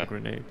instead of a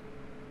grenade?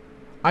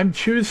 I'm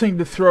choosing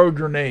to throw a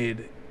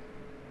grenade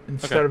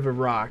instead Okay. of a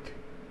rock.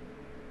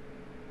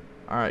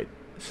 Alright,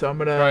 so I'm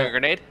going Throwing a to...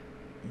 grenade?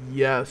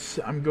 Yes,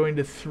 I'm going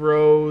to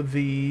throw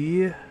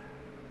the...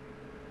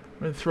 I'm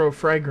going to throw a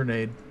frag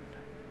grenade.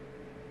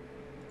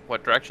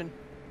 What direction?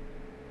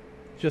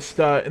 Just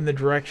in the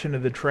direction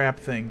of the trap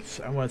things.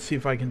 I want to see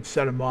if I can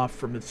set them off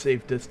from a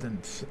safe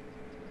distance.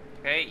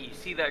 Okay, you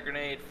see that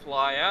grenade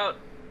fly out,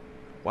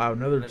 Wow,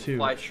 another and then two.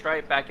 fly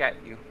straight back at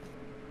you.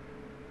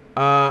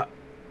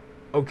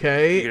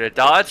 Okay. You're gonna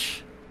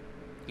dodge.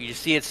 You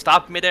just see it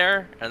stop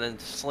midair, and then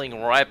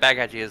sling right back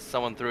at you as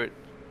someone threw it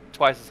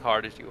twice as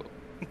hard as you.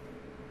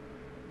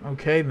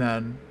 Okay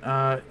then.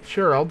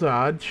 Sure, I'll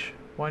dodge.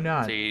 Why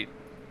not? So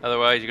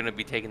otherwise, you're gonna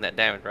be taking that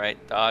damage, right?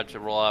 Dodge to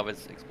roll out of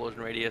its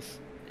explosion radius.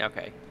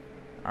 Okay.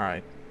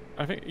 Alright.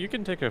 I think you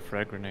can take a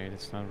frag grenade.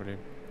 It's not really.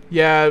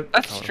 Yeah,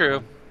 That's powerful.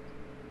 true.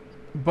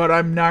 but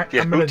I'm not.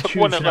 Yeah, I'm who gonna took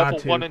choose one at not level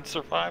to. 1 and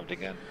survived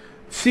again?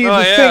 See, Oh,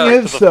 the yeah, thing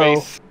right is To the though,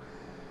 face.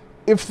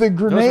 if the Those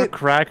are grenade,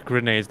 crack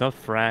grenades, not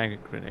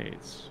frag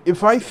grenades.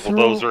 if I Well, threw,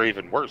 those are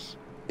even worse.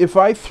 if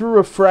I threw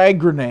a frag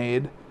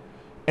grenade,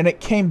 and it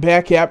came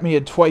back at me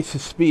at twice the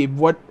speed,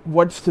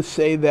 what's to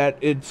say that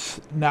it's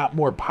not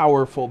more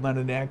powerful than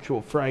an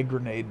actual frag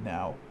grenade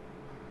now?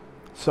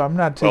 So I'm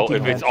not taking Well,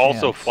 if that it's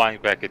also chance. flying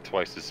back at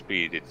twice the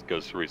speed, it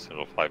goes through, so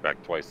it'll fly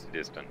back twice the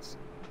distance.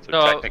 So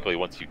No. technically,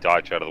 once you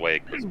dodge out of the way,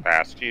 it goes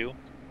past you,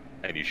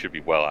 and you should be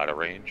well out of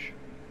range.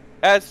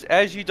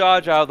 As you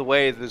dodge out of the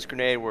way of this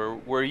grenade,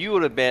 where you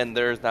would have been,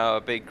 there's now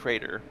a big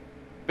crater,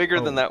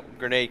 bigger than that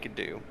grenade could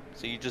do.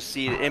 So you just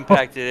see it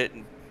impacted it,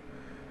 and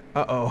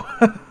Uh-oh.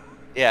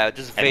 yeah, it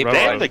just And then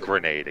vaporized. the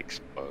grenade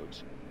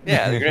explodes.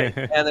 Yeah,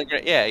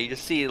 yeah, you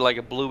just see like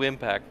a blue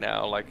impact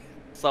now, like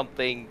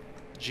something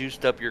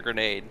juiced up your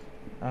grenade.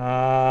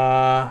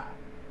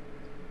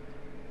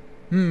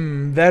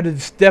 That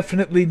is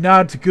definitely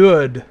not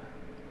good.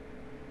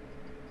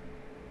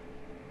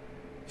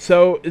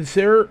 So, is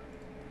there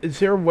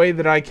a way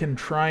that I can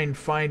try and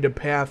find a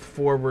path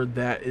forward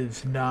that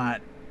is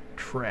not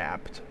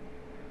trapped?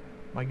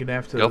 Am I gonna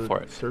have to Go for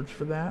it. search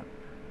for that?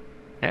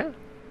 Yeah.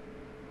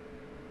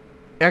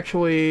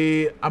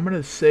 Actually, I'm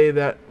gonna say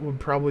that would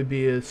probably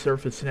be a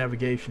surface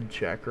navigation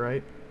check,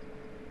 right?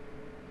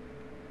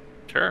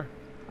 Sure.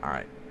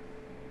 Alright.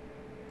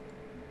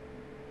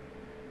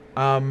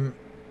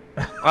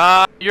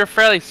 You're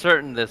fairly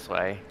certain this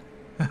way.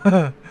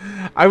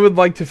 I would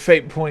like to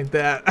fate point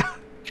that.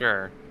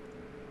 Sure.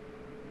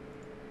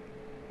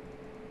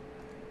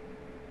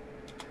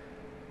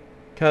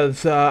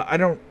 Because I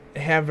don't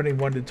have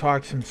anyone to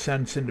talk some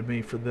sense into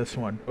me for this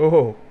one.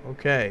 Oh,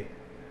 okay.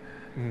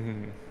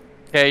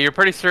 Okay, you're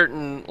pretty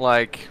certain,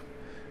 like...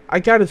 I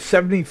got a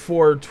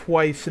 74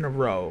 twice in a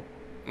row.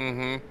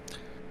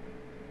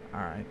 Mm-hmm.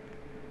 Alright.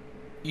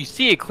 You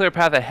see a clear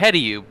path ahead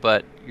of you,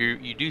 but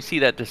you do see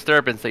that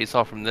disturbance that you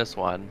saw from this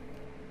one.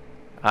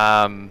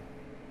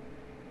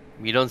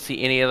 You don't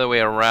see any other way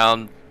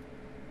around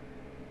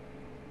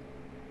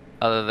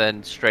other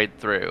than straight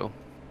through.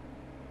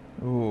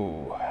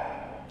 Ooh.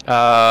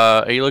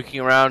 Are you looking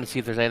around to see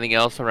if there's anything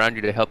else around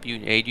you to help you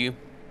and aid you?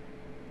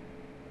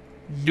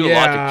 Do a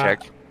logic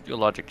check. Do a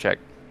logic check.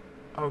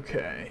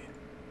 Okay.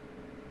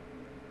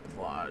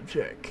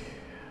 Logic.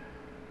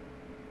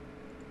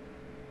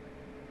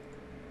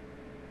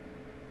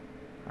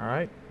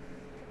 Alright.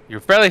 You're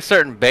fairly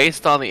certain,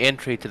 based on the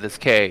entry to this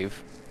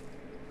cave,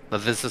 that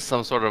this is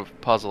some sort of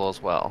puzzle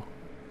as well.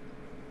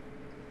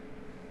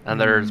 And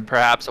there's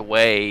perhaps a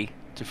way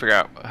to figure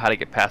out how to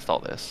get past all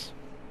this?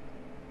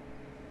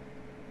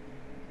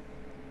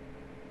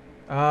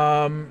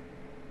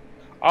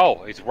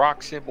 Oh, it's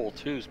rock symbol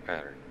 2's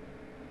pattern.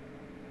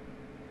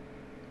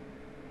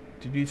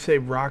 Did you say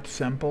rock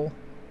symbol?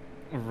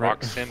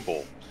 Rock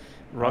symbol.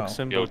 Rock Oh.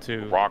 symbol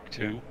 2. Rock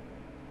 2.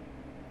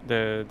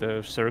 Yeah.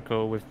 The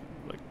circle with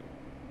like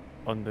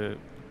on the.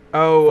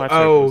 Oh, 5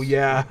 oh, circles.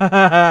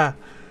 yeah.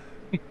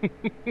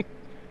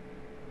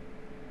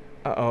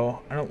 Uh-oh,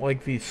 I don't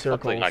like these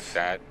circles. Something like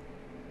that.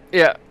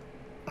 Yeah.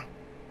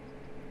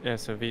 Yeah,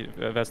 so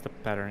that's the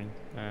pattern.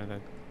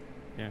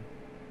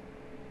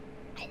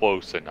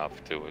 Close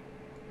enough to it,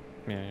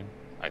 Yeah.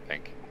 I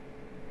think.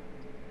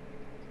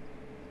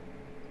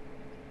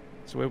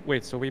 So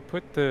wait, so we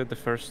put the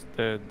first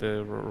the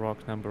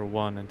rock number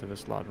 1 into the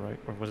slot, right?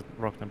 Or was it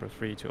rock number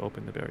 3 to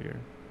open the barrier?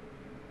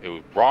 It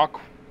was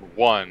rock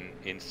 1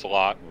 in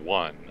slot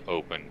 1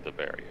 opened the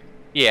barrier.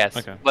 Yes.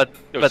 Okay. But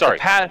No, but sorry.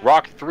 the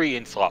Rock 3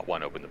 in slot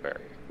 1 opened the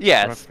barrier.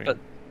 yes, Rock but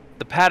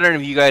the pattern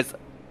of you guys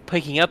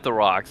picking up the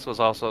rocks was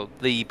also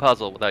the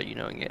puzzle without you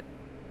knowing it.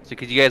 So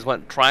because you guys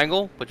went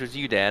triangle, which was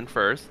you, Dan,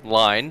 first,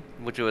 line,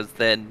 which was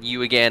then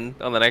you again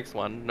on the next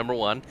one, number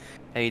 1,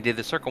 and you did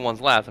the circle ones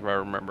last, if I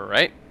remember,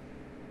 right?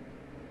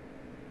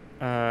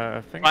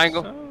 I think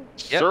Triangle. so.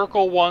 Yep.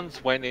 Circle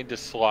ones went into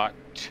slot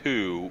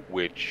 2,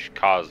 which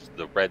caused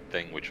the red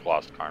thing, which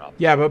lost Karnov.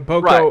 Yeah, but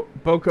Boko,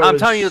 Right. Boko I'm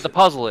is... telling you what the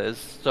puzzle is.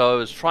 So it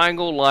was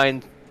triangle,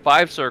 line,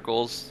 5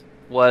 circles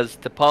was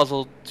the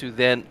puzzle to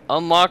then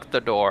unlock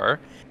the door,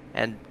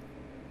 and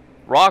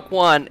rock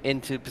 1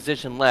 into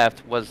position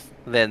left was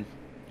then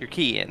your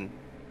key in.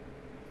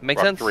 Make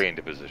Rock sense? 3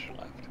 into position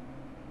left.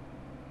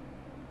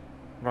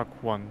 Rock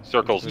 1.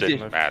 Circles Position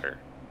didn't left. matter.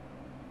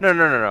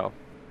 No.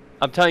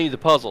 I'm telling you the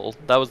puzzle.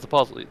 That was the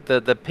puzzle.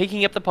 The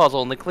picking up the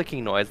puzzle and the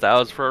clicking noise, that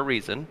was for a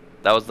reason.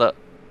 That was the,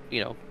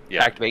 Yeah.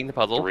 activating the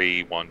puzzle.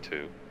 3, 1,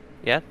 2.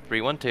 Yeah,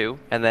 3, 1, 2.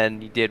 And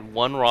then you did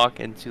 1 rock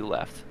and 2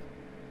 left.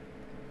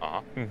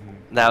 Uh-huh.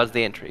 Mm-hmm. That was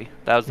the entry.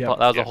 That was Yep.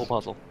 that was the Yes. whole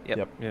puzzle. Yep.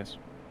 Yep. Yes.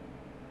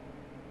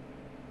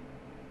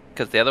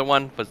 Because the other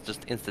one was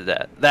just instant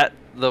death.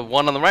 The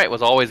one on the right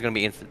was always going to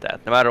be instant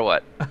death, no matter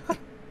what.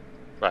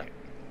 Right.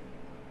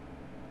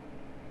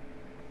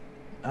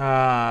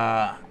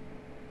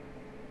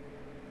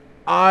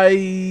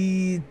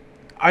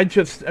 I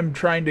just am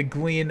trying to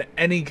glean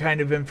any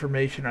kind of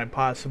information I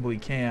possibly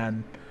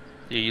can.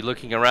 Are you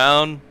looking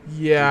around?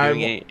 Yeah, You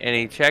doing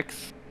any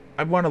checks?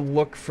 I want to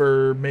look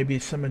for maybe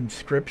some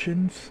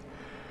inscriptions.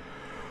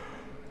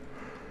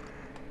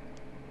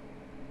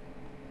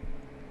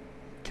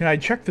 Can I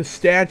check the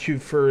statue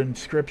for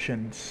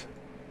inscriptions?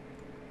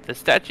 The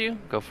statue?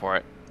 Go for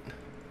it.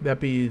 That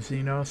be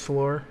Xenos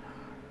lore?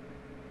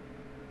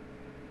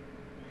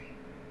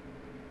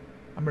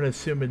 I'm gonna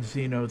assume it's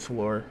Xenos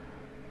lore.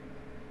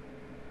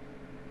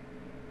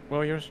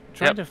 Well, you're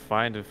trying Yep. to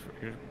find if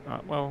you're,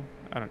 well,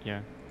 I don't.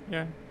 Yeah.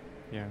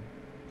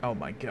 Oh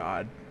my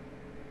god.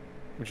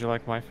 Would you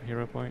like my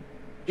hero point?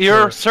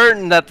 You're Sure.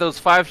 certain that those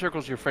 5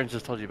 circles your friends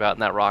just told you about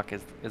in that rock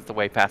is the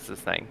way past this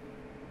thing.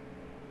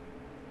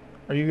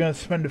 Are you gonna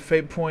spend a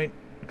fate point,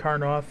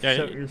 Karnoff? Yeah. Is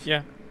that what you're s-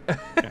 Yeah.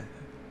 Yeah.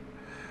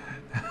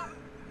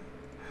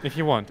 If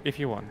you want.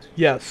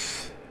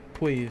 Yes,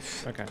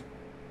 please. Okay.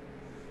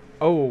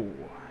 Oh,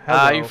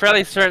 hello. You're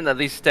fairly certain that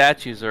these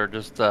statues are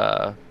just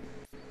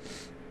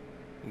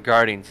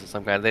guardians of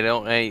some kind. They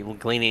don't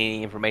glean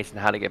any information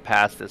how to get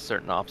past this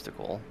certain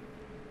obstacle.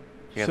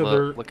 You So can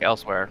they're- look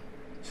elsewhere.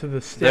 So the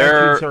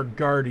They're- statues are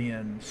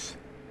guardians.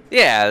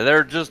 Yeah,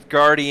 they're just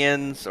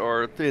guardians,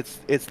 or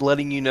it's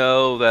letting you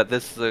know that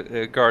this is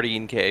a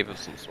guardian cave of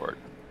some sort.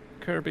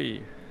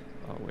 Kirby.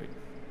 Oh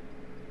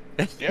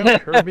wait. Yeah.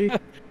 Kirby?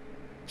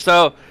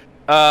 So,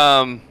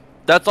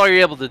 that's all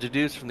you're able to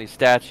deduce from these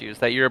statues,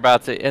 that you're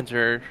about to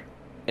enter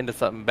into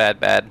something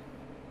bad.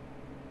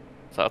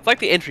 So it's like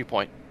the entry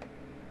point.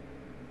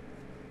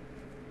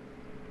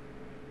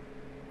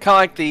 Kind of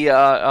like the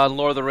on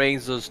Lord of the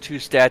Rings, those 2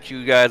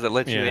 statue guys that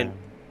let you in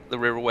the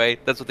riverway.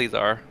 That's what these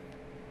are.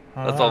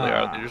 That's all they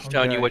are. They're just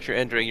telling you okay. what you're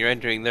entering. You're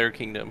entering their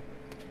kingdom.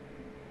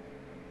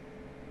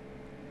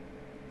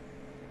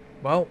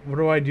 Well, what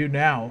do I do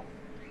now?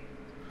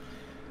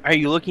 Are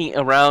you looking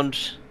around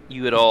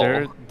you at all?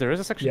 There is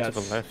a section to the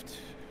Yes. left.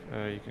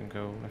 You can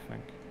go, I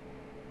think.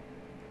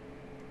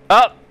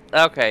 Oh,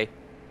 okay.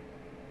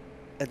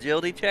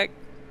 Agility check?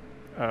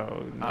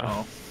 Oh no.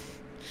 Uh-oh.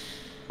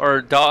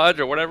 Or dodge,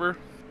 or whatever?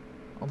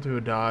 I'll do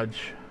a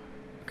dodge.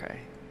 Okay.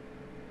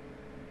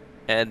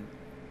 And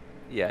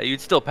yeah,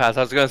 you'd still pass.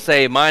 I was gonna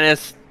say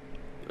minus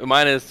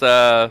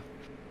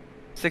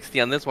 60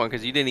 on this one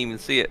because you didn't even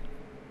see it.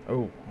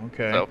 Oh,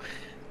 okay. So,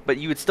 but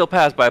you would still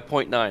pass by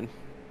 0.9.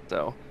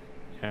 So,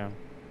 Yeah.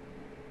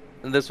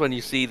 and this one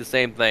you see the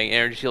same thing.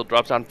 Energy shield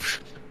drops down.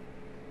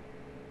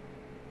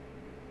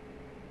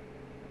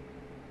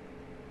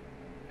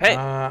 Hey,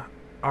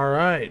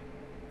 alright.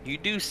 you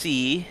do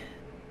see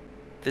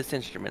this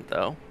instrument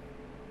though.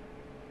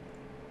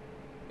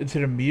 Is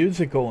it a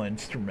musical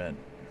instrument?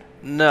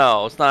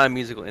 No, it's not a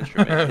musical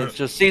instrument. It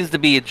just seems to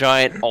be a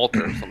giant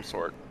altar of some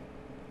sort.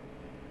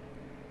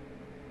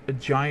 A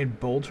giant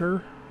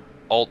bolter?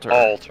 Altar.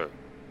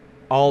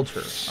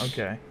 Altar.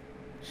 Okay.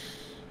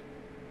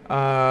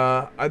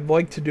 I'd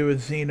like to do a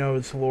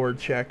Xeno's lore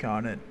check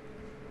on it.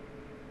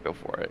 Go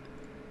for it.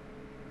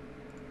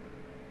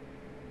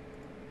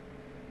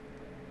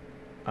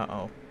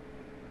 Uh-oh.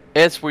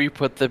 It's where you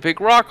put the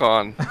big rock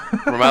on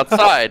from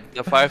outside,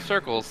 the 5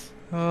 circles.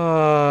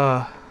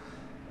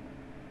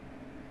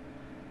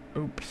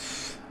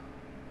 Oops.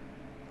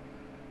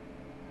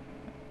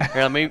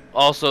 Here, let me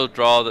also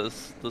draw the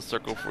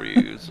circle for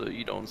you so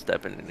you don't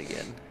step in it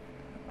again.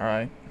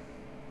 Alright.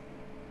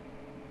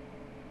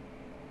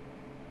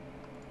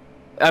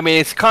 I mean,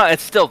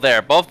 it's still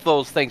there. Both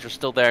those things are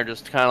still there,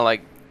 just kind of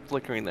like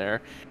flickering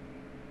there.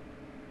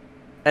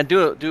 And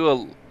do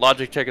a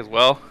logic check as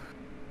well.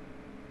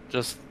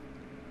 Just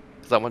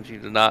because I want you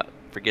to not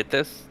forget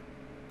this.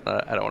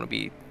 I don't want to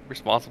be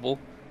responsible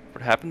for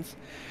what happens.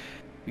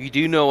 You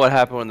do know what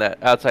happened when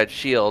that outside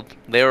shield.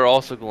 They were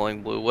also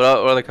glowing blue. What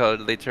other color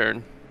did they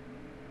turn?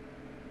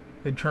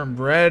 They turn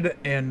red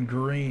and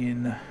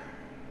green.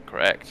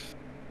 Correct.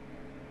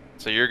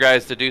 So your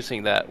guys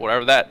deducing that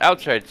whatever that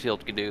outside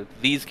shield can do,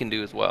 these can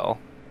do as well.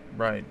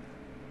 Right.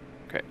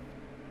 Okay.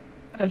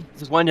 I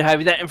just wanted to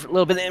have you that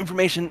little bit of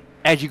information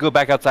as you go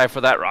back outside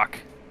for that rock.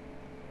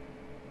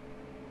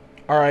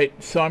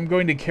 Alright, so I'm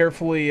going to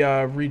carefully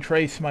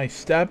retrace my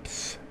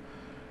steps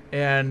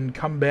and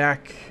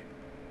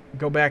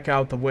go back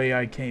out the way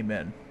I came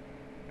in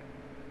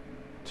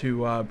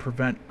to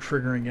prevent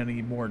triggering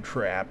any more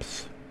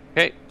traps.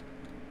 Okay.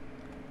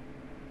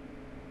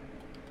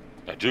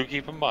 Now do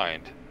keep in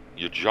mind,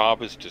 your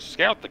job is to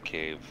scout the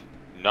cave,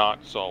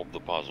 not solve the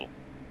puzzle.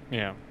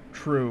 Yeah.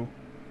 True.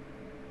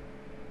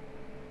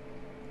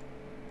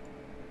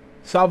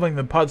 Solving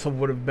the puzzle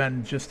would have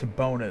been just a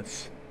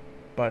bonus,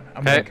 but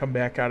I'm going to come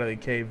back out of the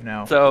cave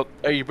now. So,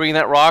 are you bringing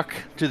that rock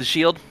to the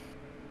shield?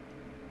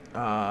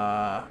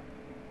 Uh...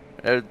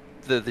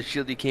 The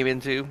shield you came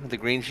into, the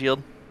green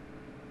shield?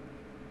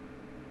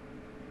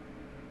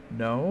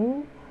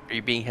 No? Are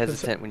you being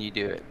hesitant when you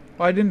do it?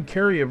 Well, I didn't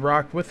carry a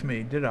rock with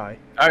me, did I?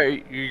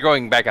 You're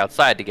going back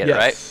outside to get it,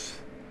 right? Yes.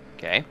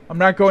 Okay. I'm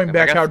not going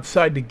back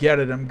outside to get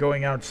it. I'm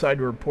going outside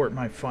to report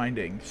my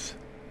findings.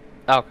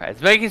 Okay.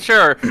 It's making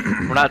sure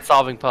we're not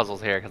solving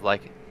puzzles here, because,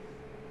 like...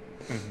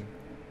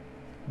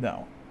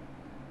 No.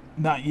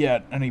 Not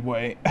yet,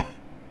 anyway.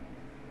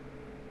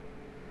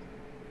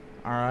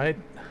 Alright.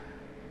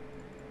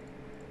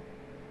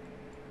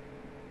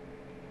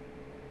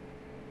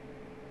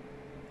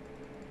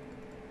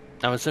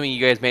 I'm assuming you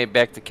guys made it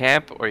back to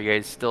camp, or you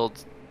guys still...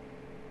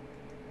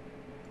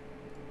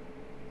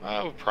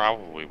 We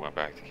probably went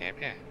back to camp,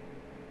 yeah.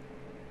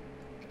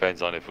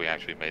 Depends on if we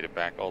actually made it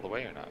back all the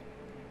way or not.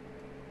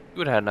 You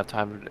would have had enough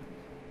time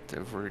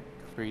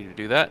for you to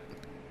do that.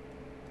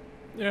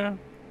 Yeah.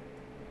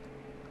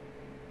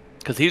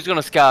 Because he was going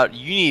to scout,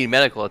 you need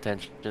medical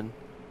attention,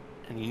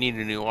 and you need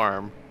a new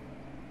arm.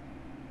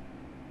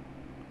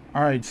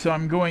 Alright, so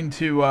I'm going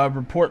to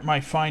report my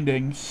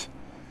findings.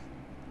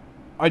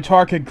 I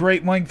talk at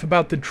great length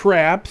about the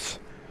traps,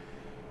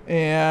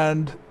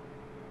 and...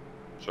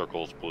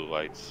 Circles, blue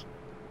lights.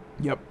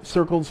 Yep,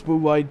 circles, blue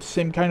lights,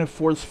 same kind of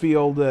force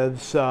field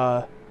as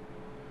the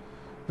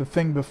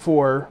thing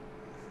before.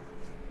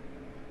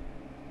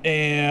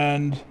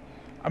 And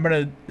I'm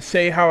going to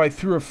say how I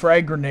threw a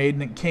frag grenade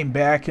and it came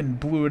back and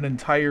blew an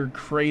entire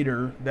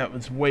crater that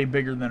was way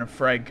bigger than a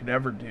frag could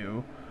ever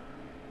do.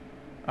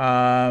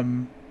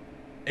 And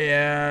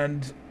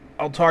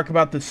I'll talk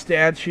about the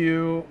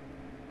statue.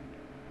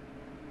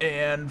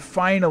 And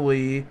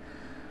finally,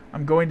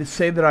 I'm going to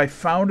say that I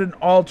found an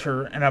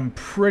altar, and I'm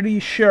pretty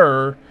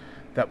sure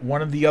that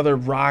one of the other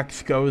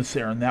rocks goes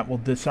there, and that will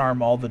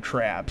disarm all the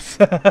traps.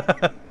 This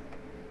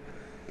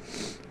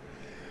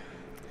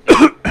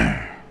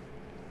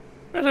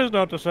is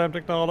not the same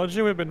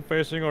technology we've been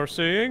facing or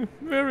seeing.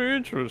 Very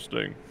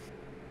interesting.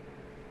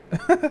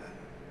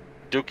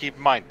 Do keep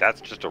in mind,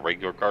 that's just a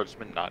regular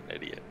guardsman, not an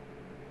idiot.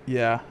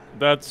 Yeah.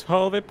 That's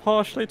how they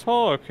partially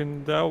talk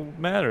in that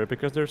manner,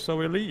 because they're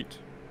so elite.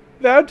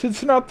 That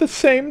is not the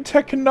same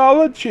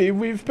technology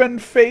we've been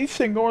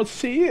facing or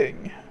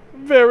seeing.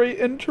 Very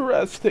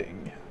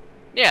interesting.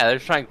 Yeah, they're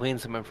trying to glean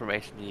some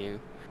information to you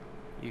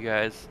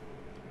guys.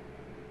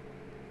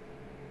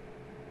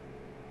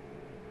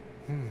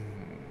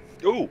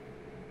 Ooh!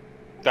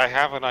 I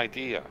have an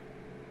idea.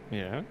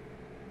 Yeah?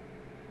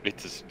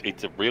 It's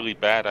a really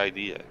bad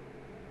idea.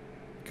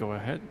 Go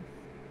ahead.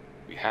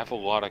 We have a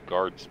lot of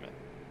guardsmen,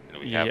 and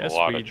we have a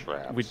lot of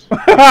traps.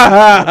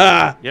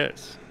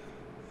 Yes.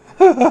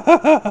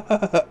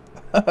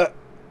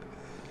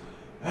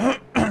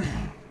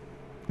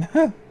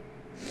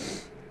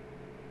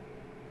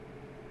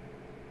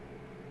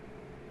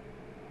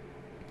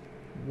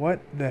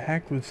 What the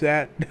heck was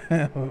that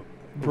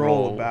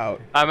roll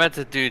about? I meant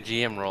to do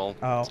GM roll.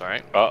 Oh.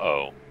 Sorry.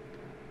 Uh-oh.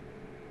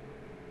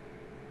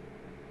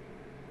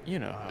 You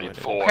know how In it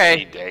is.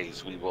 40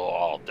 days, we will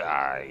all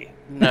die.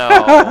 No.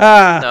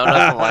 No,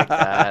 nothing like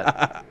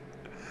that.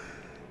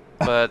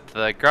 But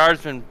the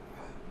guardsman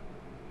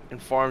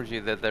informs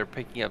you that they're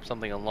picking up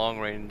something on long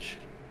range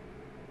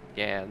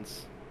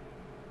scans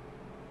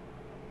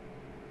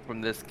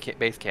from this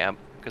base camp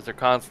because they're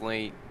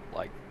constantly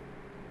like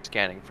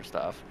scanning for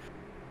stuff.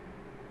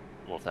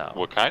 Well, So,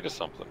 what kind of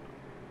something?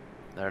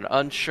 they're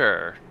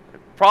unsure.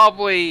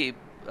 Probably.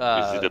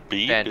 Is it a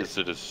beep? Bandit. Is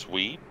it a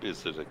sweep?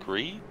 Is it a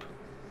creep?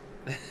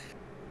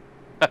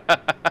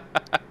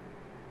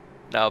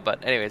 No,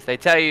 but anyways, they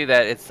tell you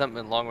that it's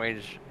something long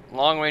range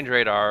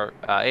radar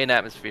in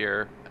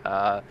atmosphere,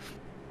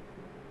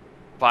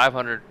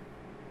 500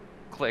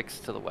 clicks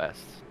to the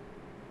west.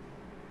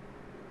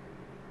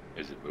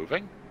 Is it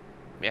moving?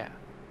 Yeah,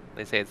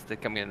 they say it's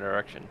coming in a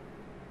direction.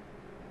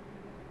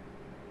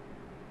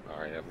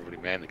 All right, everybody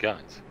man the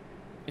guns.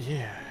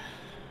 Yeah.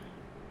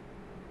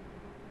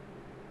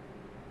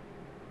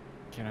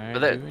 Can I But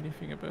do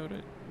anything about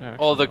it? No,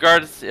 Oh, the actually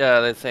guards,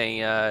 they're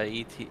saying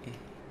ET.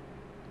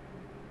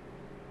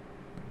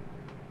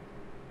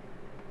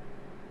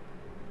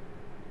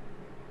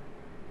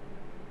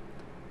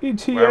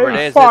 Wherever it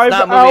ETA is, 5 it's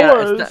not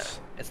hours. moving.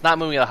 It's not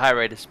moving at a high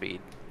rate of speed.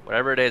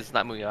 Whatever it is, it's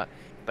not moving at,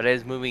 but it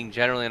is moving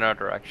generally in our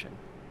direction.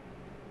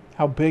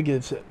 How big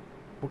is it?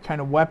 What kind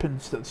of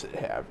weapons does it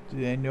have? Do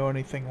they know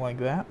anything like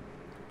that?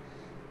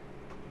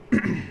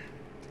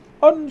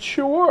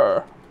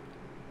 Unsure.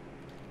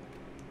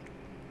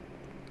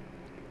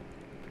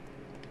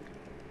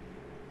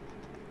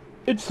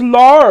 It's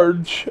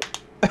large.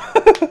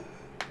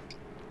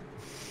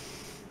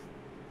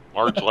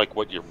 Large like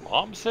what your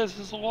mom says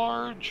is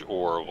large,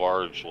 or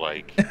large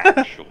like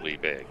actually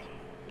big?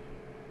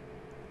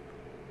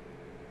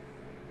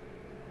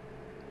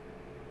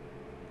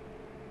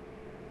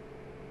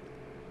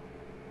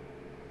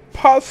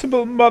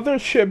 Possible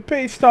mothership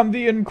based on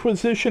the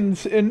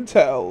Inquisition's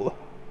intel.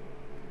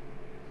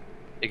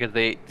 Because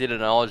they did a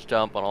knowledge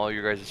dump on all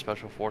your guys'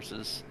 special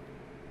forces,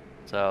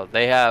 so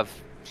they have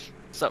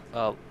some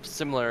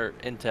similar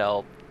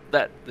intel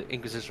that the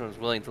Inquisition was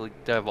willing to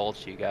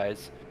divulge to you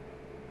guys.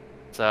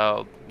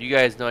 So you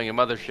guys knowing a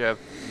mothership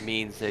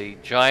means a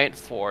giant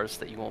force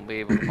that you won't be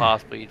able to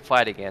possibly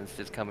fight against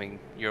is coming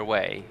your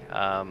way.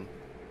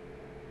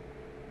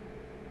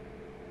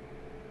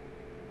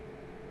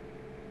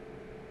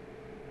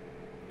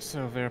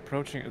 So they're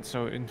approaching.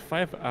 So in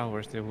 5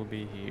 hours they will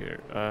be here.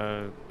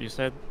 You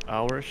said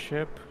our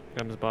ship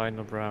comes by in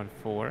around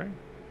 4.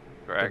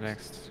 Correct. The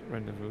next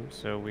rendezvous.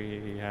 So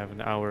we have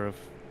an hour of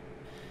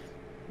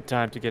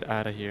time to get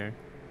out of here.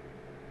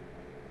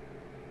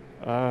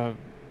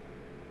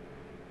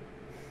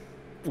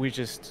 We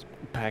just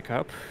pack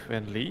up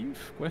and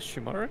leave?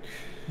 Question mark.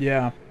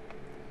 Yeah.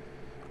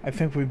 I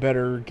think we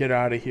better get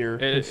out of here.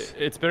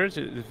 It's better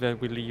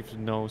that we leave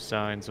no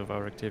signs of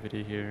our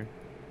activity here.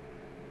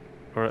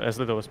 Or as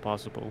little as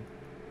possible.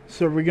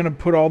 So are we going to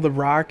put all the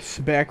rocks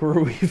back where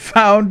we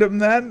found them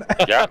then?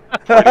 Yeah,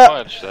 pretty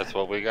much. That's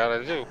what we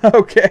gotta do.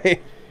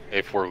 Okay.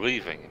 If we're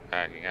leaving,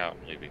 packing out,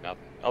 and leaving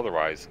nothing.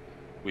 Otherwise,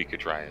 we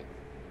could try and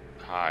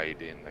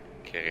hide in the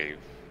cave.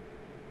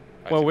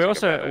 Well, we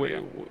also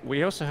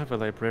have a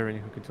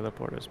librarian who can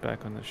teleport us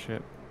back on the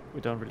ship. We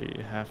don't really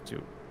have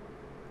to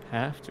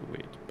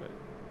wait, but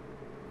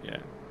yeah.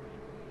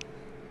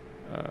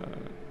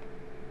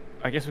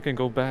 I guess we can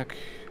go back,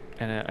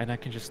 and I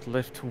can just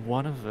lift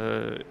one of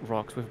the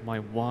rocks with my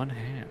one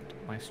hand,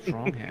 my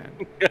strong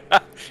hand.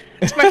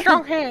 It's my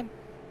strong hand.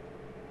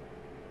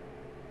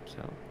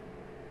 So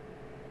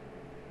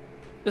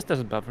this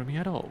doesn't bother me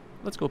at all.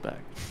 Let's go back.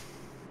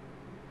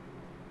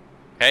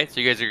 Okay, so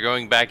you guys are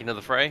going back into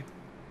the fray?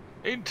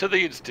 Into the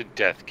instant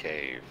death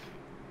cave.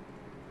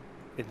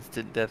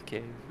 Instant death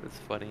cave. That's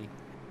funny.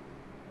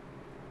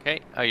 Okay,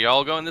 are you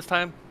all going this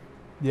time?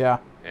 Yeah.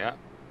 Yeah.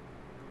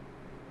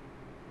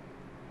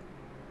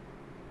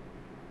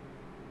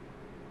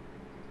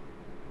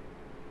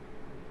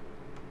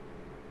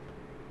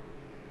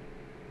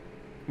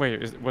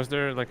 Wait, was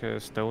there like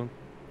a stone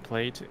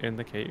plate in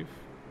the cave?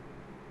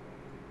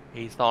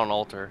 He saw an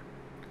altar.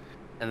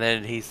 And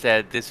then he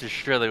said, "This is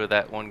surely where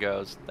that one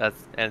goes."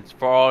 And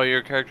for all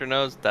your character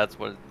knows, that is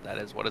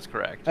what is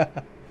correct. I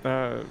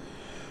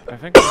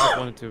think we just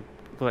wanted to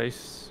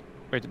place.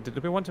 Wait,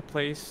 did we want to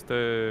place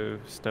the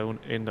stone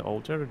in the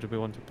altar, or do we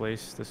want to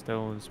place the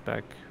stones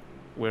back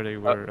where they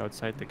were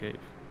outside the cave?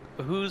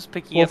 Who's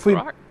picking up the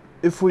rock?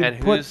 If we And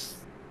put who's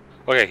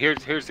Okay,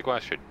 here's the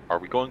question. Are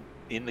we going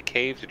in the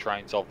cave to try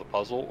and solve the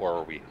puzzle, or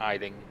are we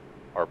hiding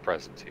our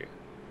presence here?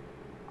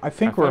 I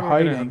think I we're thought we were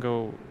hiding.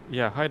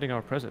 hiding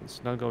our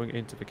presence, not going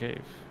into the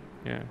cave.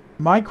 Yeah.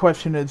 My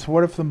question is,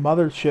 what if the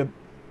mothership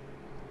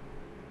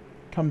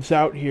comes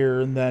out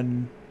here and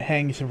then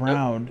hangs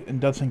around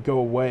and doesn't go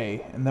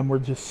away, and then we're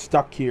just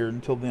stuck here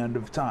until the end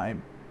of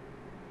time?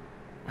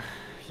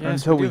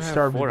 Yes, Until we we do have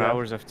starve to 4 death.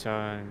 hours of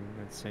time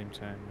at the same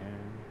time. Yeah.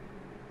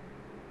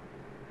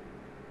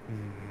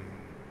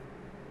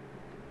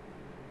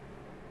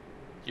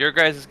 your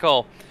guys'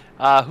 call?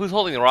 Who's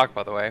holding the rock,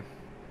 by the way?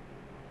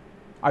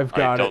 I've I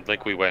got don't it.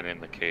 think we went in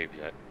the cave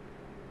yet.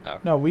 Oh.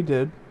 No, we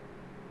did.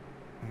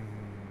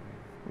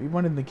 We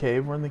went in the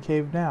cave. We're in the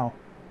cave now.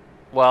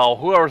 Well,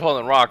 whoever's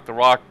holding the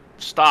rock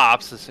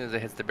stops as soon as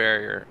it hits the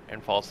barrier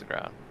and falls to the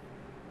ground.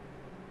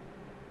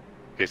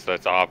 Okay, so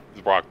that's off.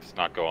 The rock does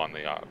not go on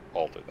the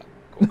altar then.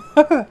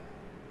 Cool.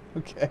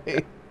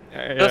 Okay.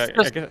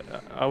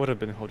 I would have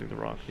been holding the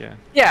rock, yeah.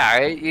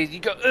 Yeah, you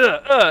go,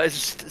 it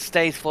just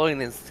stays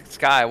floating in the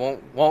sky.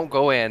 Won't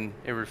go in.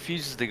 It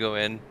refuses to go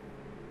in.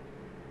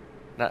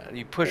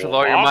 You push with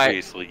all your might.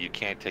 Obviously, you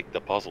can't take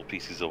the puzzle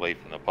pieces away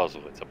from the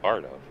puzzle it's a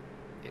part of.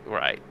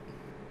 Right.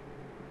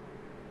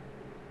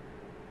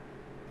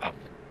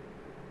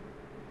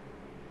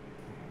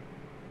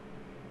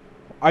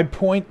 I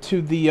point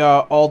to the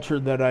altar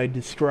that I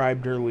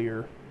described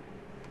earlier.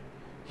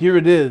 Here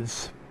it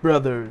is,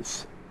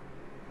 brothers.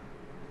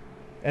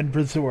 And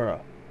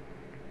Brazora.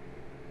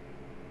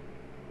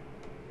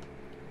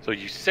 So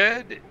you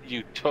said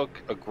you took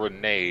a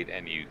grenade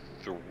and you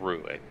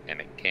threw it,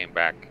 and it came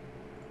back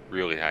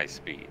really high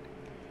speed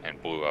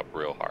and blew up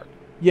real hard.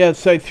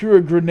 Yes, I threw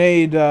a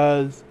grenade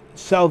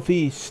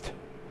southeast,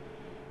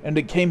 and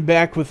it came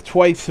back with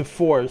twice the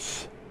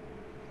force.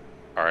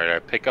 Alright, I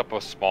pick up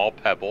a small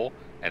pebble,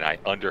 and I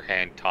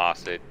underhand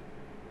toss it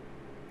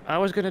I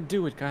was gonna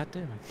do it,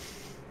 goddammit.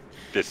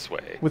 this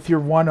way. With your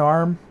one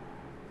arm?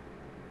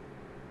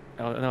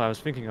 Oh, no, I was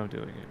thinking of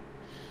doing it.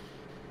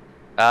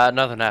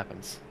 Nothing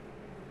happens.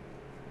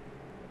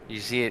 You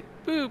see it,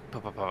 boop,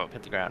 pop, pop, pop,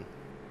 hit the ground.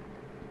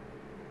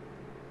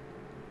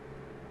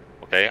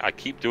 Okay, I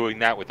keep doing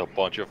that with a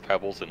bunch of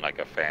pebbles in like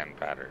a fan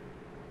pattern.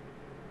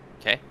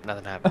 Okay,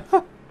 nothing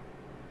happens.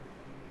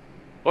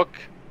 Look,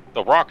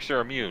 the rocks are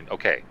immune.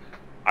 Okay,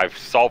 I've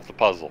solved the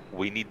puzzle.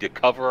 We need to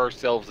cover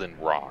ourselves in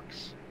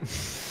rocks.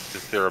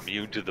 Since they're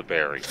immune to the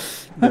berry.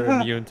 They're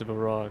immune to the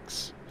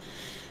rocks.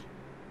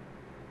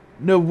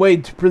 No,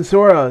 wait,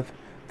 Brazora.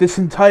 This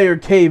entire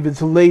cave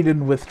is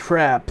laden with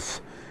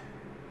traps.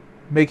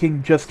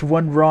 Making just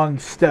one wrong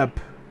step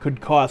could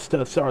cost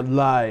us our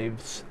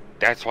lives.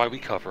 That's why we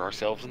cover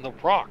ourselves in the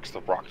rocks.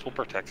 The rocks will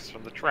protect us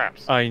from the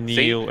traps. I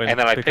kneel and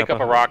then I pick up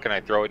a rock and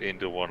I throw it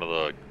into one of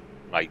the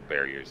night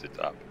barriers that's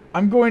up.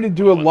 I'm going to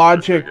do a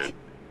logic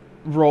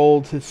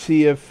roll to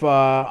see if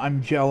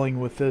I'm gelling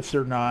with this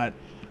or not.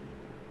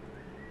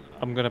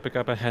 I'm gonna pick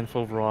up a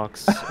handful of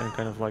rocks and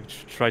kind of like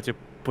try to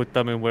put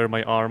them in where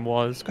my arm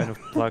was, kind of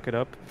pluck it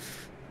up.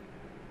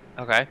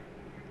 Okay.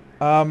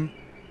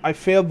 I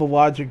failed the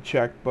logic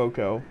check,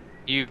 Boko.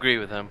 You agree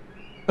with him.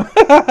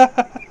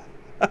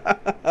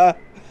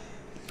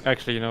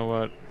 Actually, you know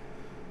what?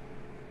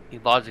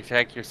 You logic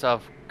check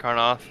yourself,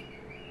 Karnoth.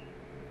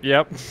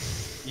 Yep.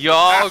 You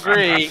all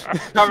agree.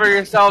 Cover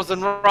yourselves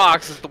in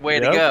rocks is the way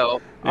to go.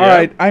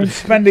 Alright, I'm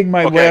spending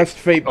my last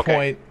fate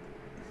point.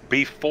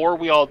 Before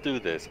we all do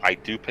this, I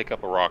do pick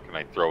up a rock and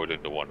I throw it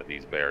into one of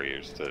these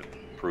barriers to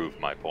prove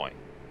my point.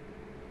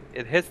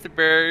 It hits the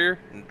barrier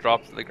and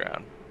drops to the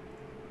ground.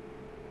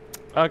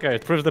 Okay,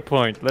 it proves the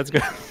point. Let's go.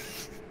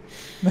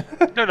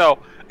 No.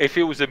 If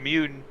it was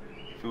immune,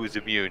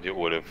 it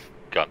would have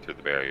gone through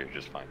the barrier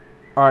just fine.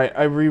 Alright,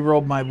 I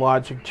re-rolled my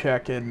logic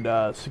check and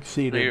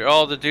succeeded. So you're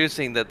all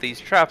deducing that these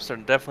traps are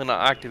definitely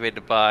not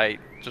activated by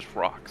just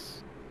rocks.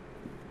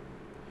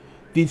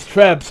 These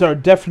traps are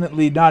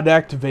definitely not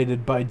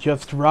activated by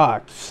just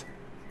rocks.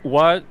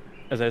 What?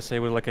 As I say,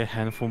 with like a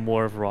handful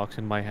more of rocks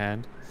in my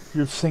hand.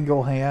 Your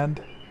single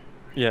hand?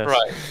 Yes.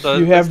 Right. So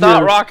You have it's not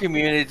your- rock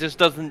immune, it just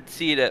doesn't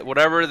see it,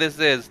 whatever this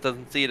is,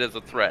 doesn't see it as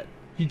a threat.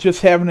 You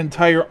just have an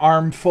entire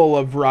armful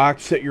of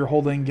rocks that you're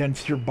holding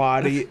against your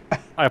body.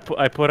 I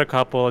put a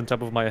couple on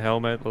top of my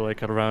helmet,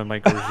 like around my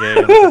crochet,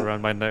 and like,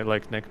 around my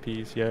neck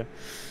piece. Yeah.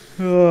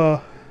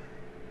 Ugh.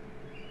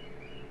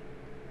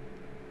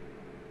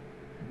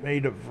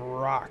 Made of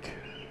rock.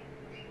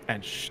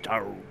 And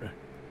stone.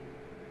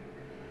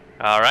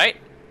 Alright.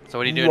 So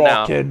what are you doing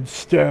now? Rock and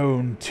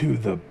stone to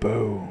the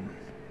bone.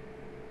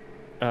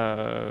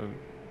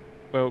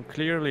 Well,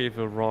 clearly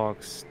the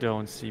rocks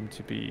don't seem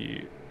to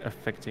be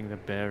affecting the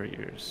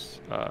barriers.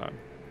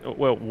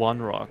 Well,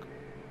 one rock.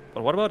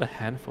 But what about a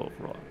handful of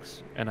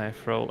rocks? And I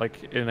throw,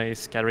 like, in a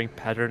scattering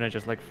pattern, I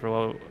just, like,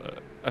 throw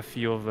a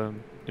few of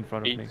them in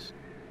front of me.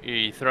 Are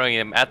you throwing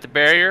them at the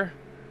barrier?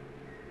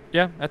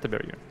 Yeah, at the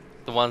barrier.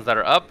 The ones that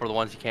are up or the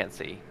ones you can't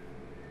see?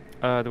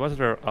 The ones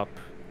that are up.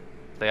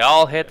 They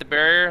all hit the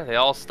barrier, they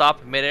all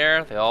stop in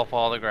midair, they all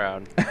fall to the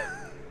ground.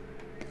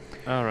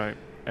 Alright.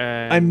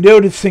 I'm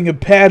noticing a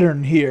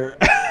pattern here.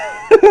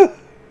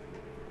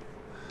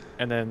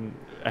 And then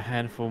a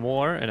handful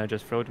more, and I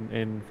just throw them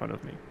in front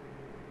of me.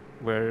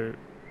 Where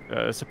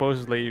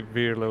supposedly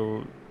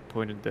Virlo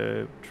pointed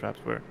the traps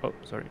were. Oh,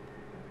 sorry.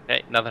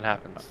 Hey, nothing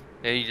happens.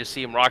 Yeah, you just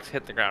see them rocks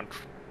hit the ground.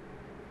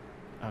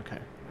 Okay.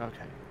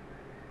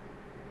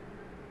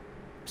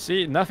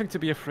 See, nothing to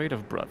be afraid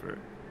of, brother.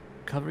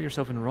 Cover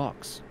yourself in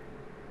rocks.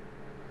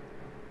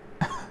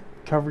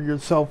 Cover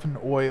yourself in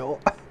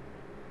oil.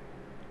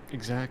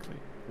 Exactly.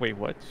 Wait,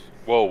 what?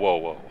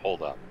 Whoa.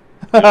 Hold up.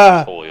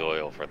 There's holy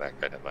oil for that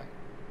kind of thing.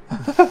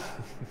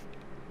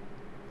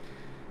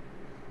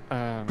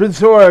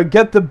 Brazora,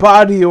 get the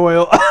body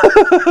oil.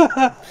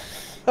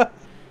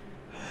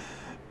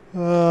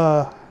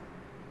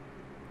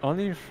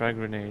 Only frag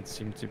grenades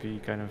seem to be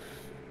kind of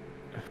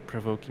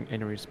provoking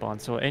any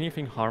response. So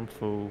anything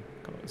harmful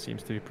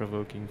seems to be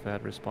provoking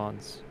that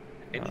response.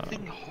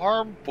 Anything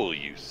harmful,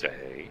 you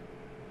say?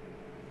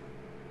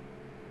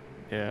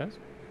 Yes.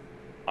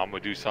 I'm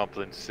gonna do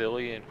something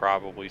silly and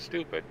probably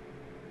stupid.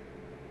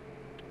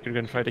 You're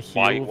gonna try to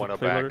heal Might the want to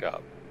pillar? back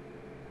up.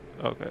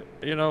 Okay.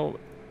 You know,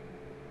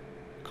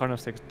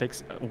 Carnos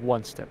takes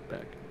one step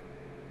back.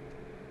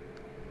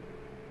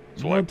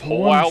 So I Not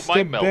pull one out my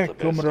step melt back,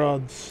 pistol,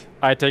 comrades.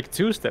 I take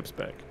 2 steps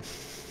back.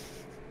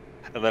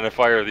 and then I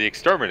fire the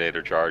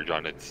exterminator charge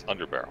on its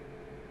underbarrel,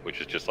 which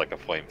is just like a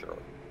flamethrower.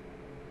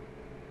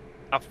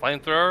 A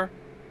flamethrower?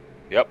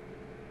 Yep.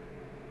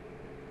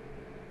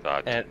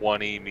 It's a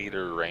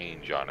 20-meter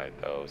range on it,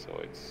 though, so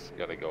it's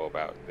got to go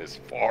about this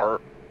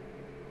far.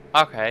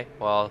 Okay,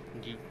 well,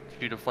 you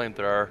shoot a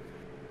flamethrower.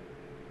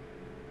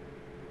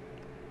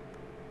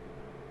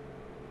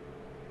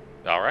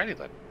 Alrighty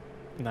then.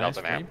 Nice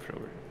Nothing happened.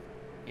 flamethrower.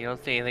 You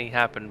don't see anything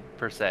happen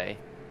per se.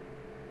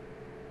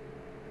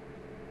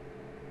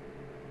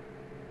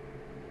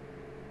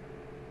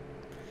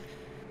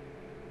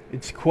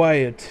 It's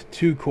quiet.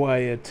 Too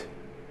quiet.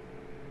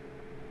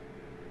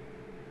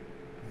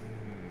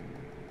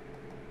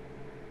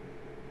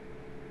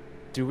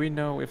 Do we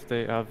know if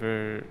they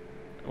ever...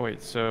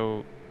 Wait,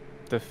 so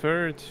the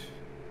third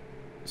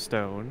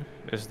stone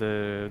is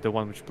the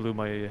one which blew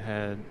my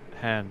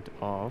hand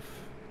off.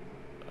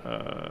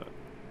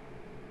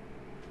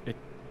 It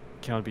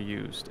cannot be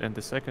used. And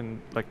the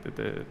second, like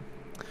the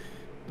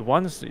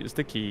one is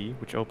the key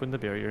which opened the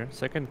barrier.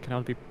 Second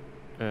cannot be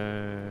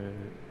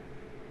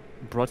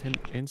brought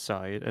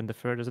inside, and the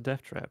third is a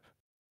death trap.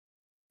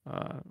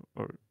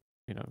 Or,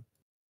 you know,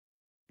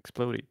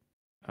 exploding.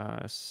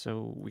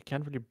 So we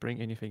can't really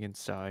bring anything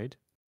inside.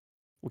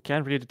 We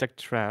can't really detect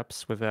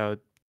traps without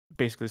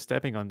basically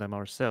stepping on them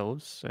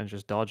ourselves and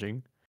just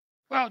dodging.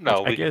 Well,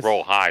 no, we can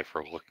roll high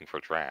for looking for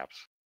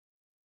traps.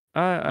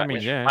 I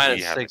mean, yeah.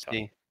 Minus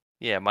 60.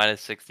 Yeah,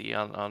 minus 60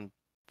 on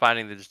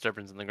finding the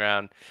disturbance in the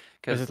ground.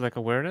 Is it like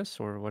awareness,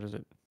 or what is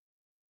it?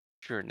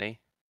 Scrutiny.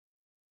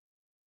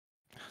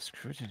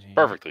 Scrutiny.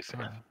 Perfectly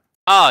safe.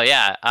 Oh,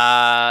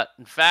 yeah.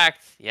 In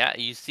fact, yeah,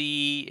 you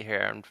see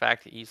here. In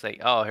fact, you say,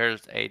 oh,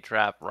 here's a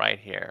trap right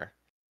here.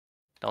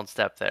 Don't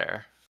step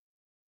there.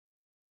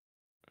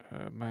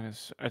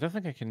 Minus... I don't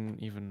think I can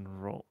even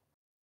roll.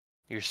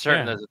 You're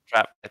certain there's a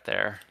trap right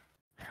there.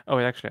 Oh,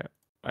 actually,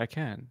 I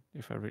can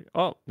if I read.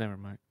 Oh, never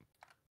mind.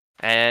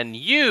 And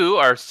you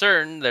are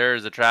certain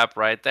there's a trap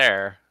right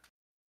there.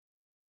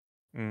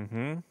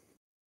 Mm-hmm.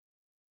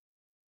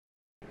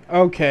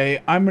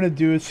 Okay, I'm gonna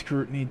do a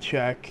scrutiny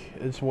check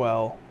as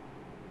well.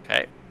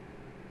 Okay.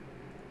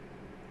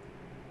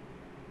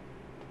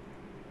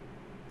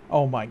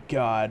 Oh my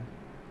god.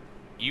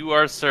 You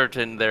are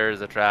certain there's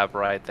a trap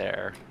right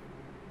there.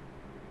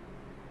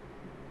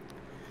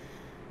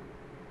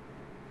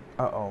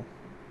 Uh-oh.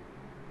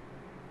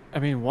 I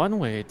mean, one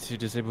way to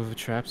disable the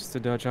traps is to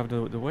dodge out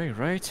the way,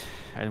 right?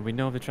 And we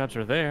know the traps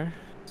are there,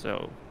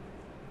 so,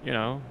 you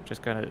know,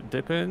 just kind of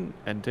dip in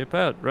and dip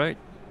out, right?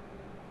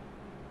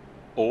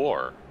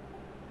 Or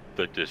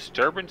the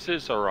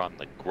disturbances are on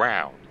the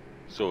ground,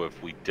 so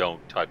if we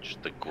don't touch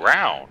the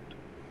ground...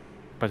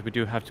 But we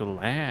do have to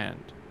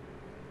land.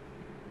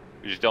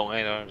 We just don't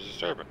land on a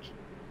disturbance.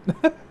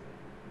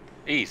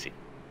 Easy.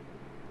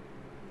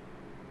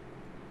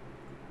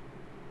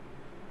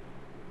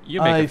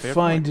 I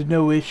find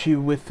no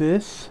issue with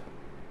this.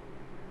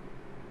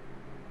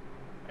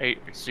 Hey,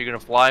 so you're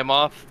gonna fly him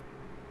off?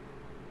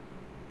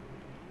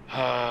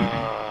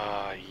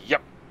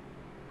 Yep.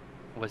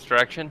 Which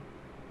direction?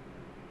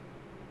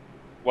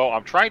 Well,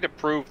 I'm trying to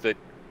prove that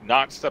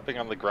not stepping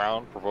on the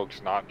ground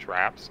provokes not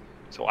traps,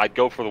 so I'd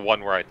go for the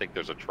one where I think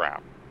there's a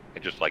trap,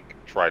 and just, like,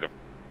 try to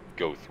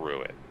go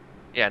through it.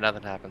 Yeah,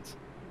 nothing happens.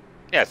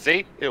 Yeah,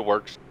 see? It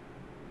works.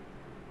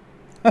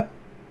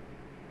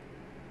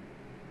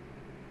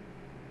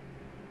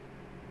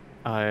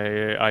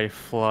 I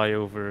fly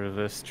over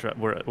this trap.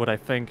 What I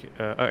think...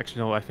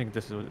 actually, no, I think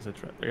this is a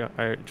trap. Yeah,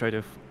 I try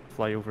to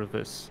fly over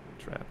this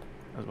trap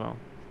as well.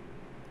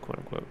 Quote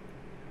unquote.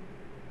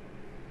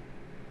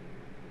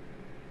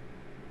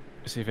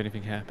 See if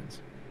anything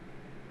happens.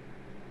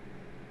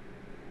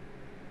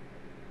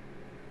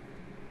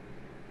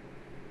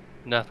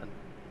 Nothing.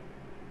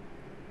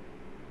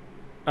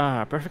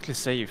 Ah, perfectly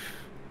safe.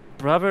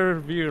 Brother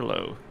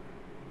Virlo.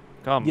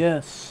 Come.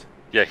 Yes.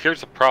 Yeah,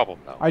 here's the problem,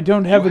 though. I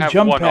don't have a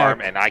jump one pack.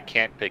 arm, and I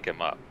can't pick him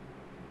up.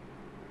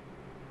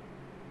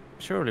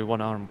 Surely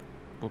one arm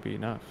will be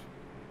enough.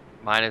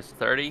 Minus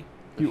 30?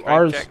 You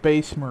are a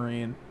Space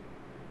Marine.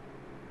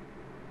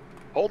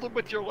 Hold him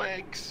with your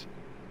legs.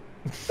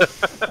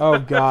 Oh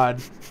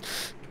god.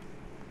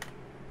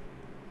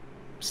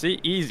 See,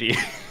 easy.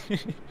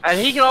 And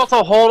he can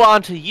also hold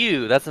on to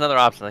you. That's another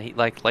option. He,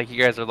 like you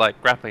guys are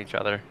like grappling each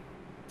other.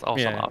 It's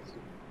also an option.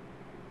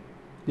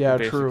 Yeah,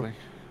 Basically. true.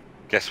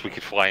 Guess we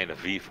could fly in a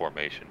V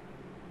formation.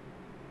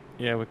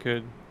 Yeah, we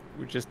could.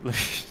 We just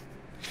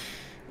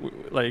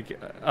like,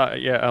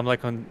 yeah, I'm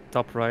like on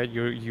top right,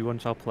 you on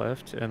top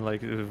left, and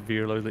like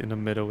Virlo in the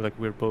middle. Like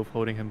we're both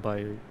holding him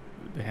by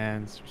the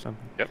hands or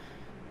something. Yep.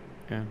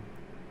 Yeah.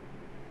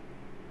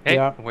 Hey,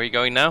 Yeah. where are you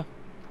going now?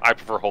 I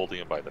prefer holding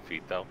him by the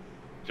feet, though.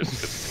 Just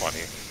 'cause it's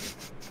funny.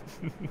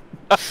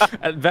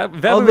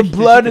 All the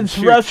blood is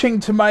rushing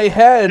to my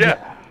head.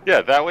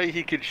 Yeah, that way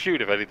he can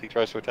shoot if anything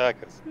tries to attack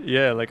us.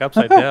 Yeah, like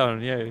upside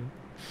down, yeah.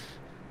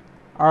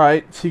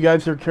 Alright, so you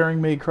guys are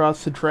carrying me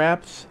across the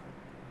traps?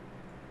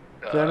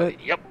 Is that it?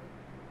 Yep.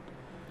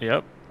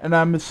 Yep. And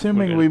I'm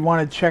assuming we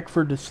want to check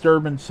for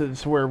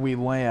disturbances where we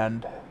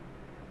land.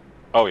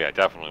 Oh yeah,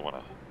 definitely want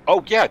to.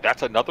 Oh yeah,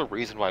 that's another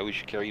reason why we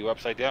should carry you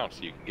upside down,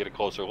 so you can get a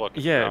closer look.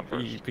 Yeah,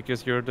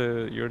 because you're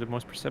the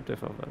most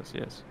perceptive of us.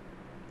 Yes.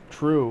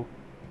 True.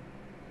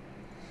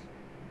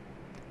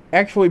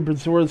 Actually,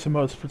 Brazora's the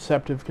most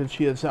perceptive because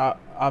she has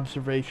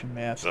observation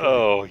mastery.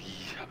 Oh,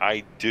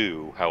 I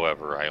do.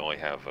 However, I only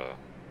have a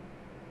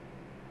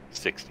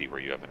 60 where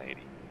you have an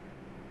 80.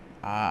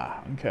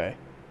 Ah, okay.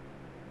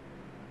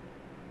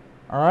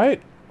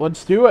 Alright,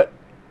 let's do it.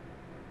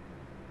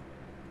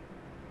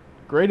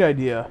 Great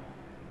idea.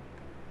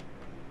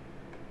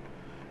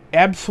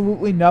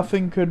 Absolutely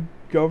nothing could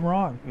go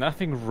wrong.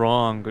 Nothing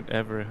wrong could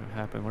ever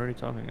happen. What are you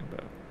talking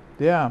about?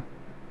 Yeah.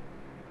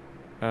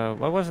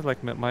 What was it,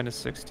 like minus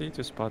 60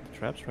 to spot the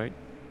traps, right?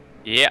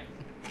 Yeah.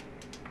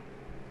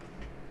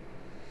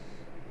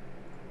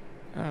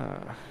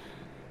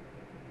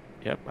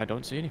 Yep, I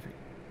don't see anything.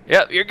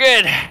 Yep, you're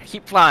good.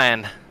 Keep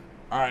flying.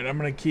 Alright, I'm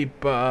gonna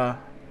keep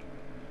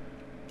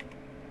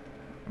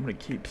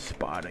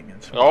spotting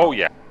as well. Oh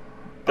yeah,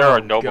 there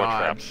are no more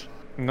traps.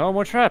 No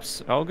more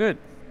traps. All good.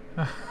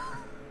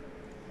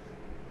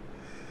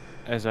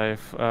 As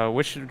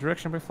which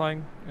direction are we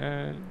flying?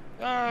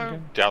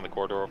 Down the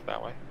corridor over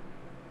that way.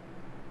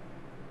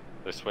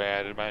 This way,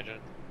 I'd imagine.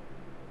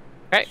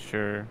 Okay.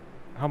 Sure.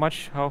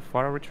 How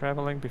far are we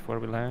traveling before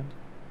we land?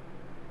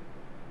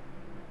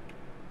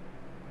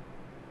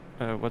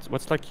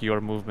 What's like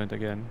your movement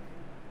again?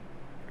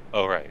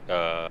 Oh right.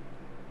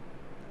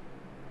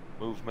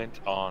 Movement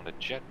on a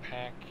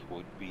jetpack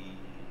would be.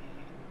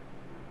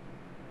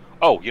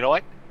 Oh, you know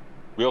what?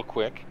 Real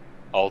quick,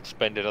 I'll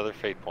spend another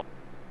fate point.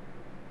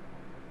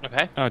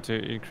 Okay. Oh, to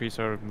increase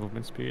our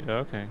movement speed. Oh,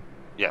 okay.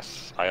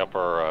 Yes, I up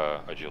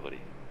our agility.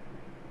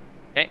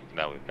 Okay.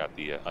 Now we've got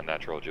the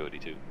unnatural agility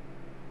too.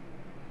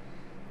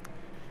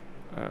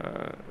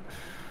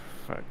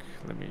 Fuck.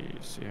 Let me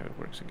see how it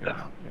works again.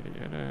 Yada,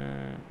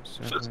 yada,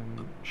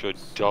 7. Should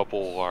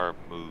double our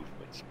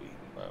movement speed,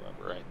 if I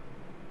remember right.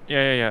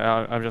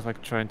 Yeah. I'm just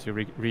like trying to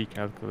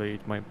recalculate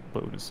my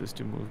bonuses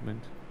to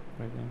movement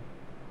right now.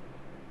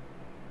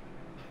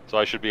 So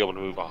I should be able to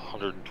move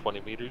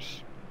 120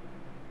 meters.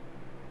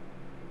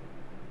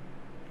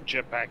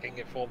 Jetpacking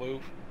at full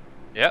move.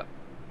 Yep.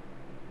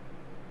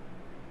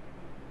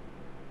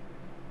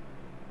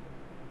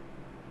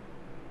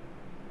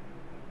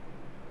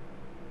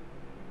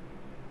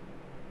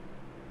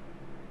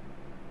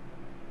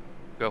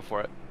 Go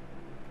for it.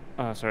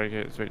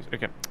 Sorry,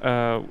 okay.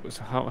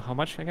 So how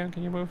much again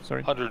can you move?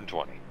 Sorry.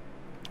 120.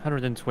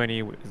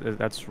 120.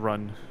 That's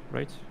run,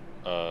 right?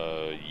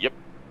 Yep.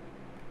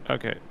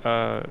 Okay.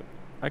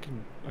 I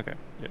can. Okay.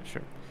 Yeah,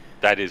 sure.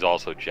 That is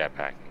also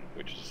jetpacking,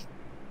 which is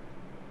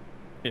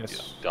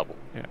yes, double.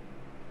 Yeah.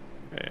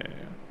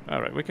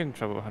 All right, we can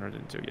travel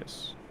 102.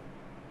 Yes.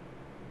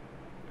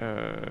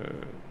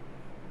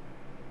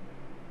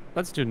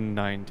 Let's do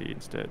 90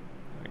 instead.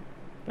 Like,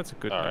 that's a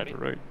good number,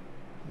 right?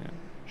 Yeah.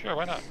 Sure,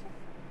 why not?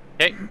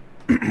 Okay.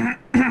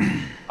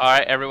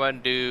 Alright, everyone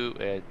do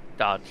a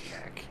dodge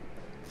check.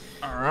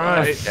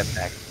 Alright.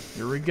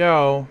 Here we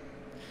go.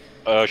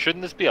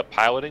 Shouldn't this be a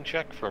piloting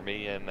check for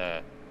me and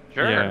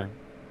Sure. Yeah.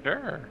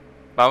 Sure.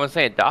 But I was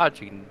saying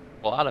dodge, you can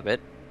pull out of it.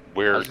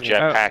 We're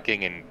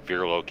jetpacking and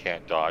Virlo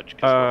can't dodge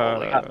because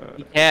we're holding.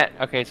 You can't.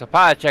 Okay, so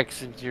pilot check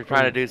since you're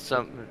trying to do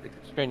something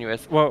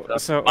strenuous. Well,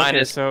 so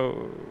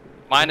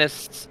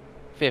minus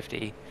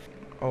 50.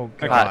 Oh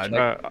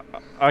god.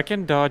 I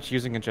can dodge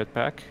using a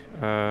jetpack.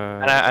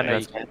 I know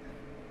you can.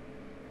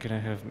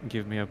 Gonna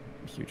give me a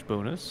huge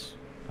bonus.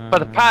 But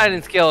the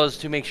piloting skill is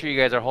to make sure you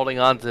guys are holding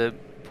on to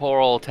poor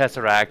old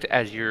Tesseract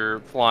as you're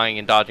flying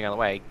and dodging on the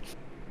way.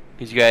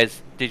 Because you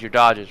guys did your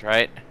dodges,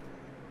 right?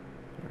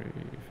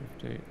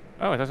 358.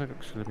 Oh, it doesn't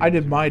actually. I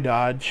did my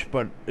dodge,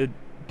 but it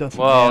doesn't.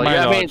 Well, matter.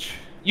 yeah, I mean,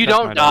 you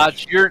don't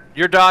dodge.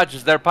 Your dodge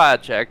is their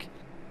pilot check.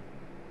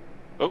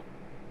 Oh.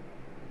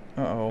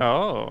 Uh-oh.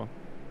 Oh.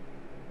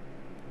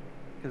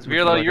 Because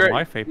Virlo, you're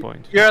my fate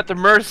point. You're at the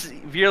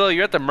mercy, Virlo.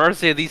 You're at the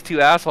mercy of these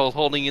two assholes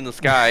holding you in the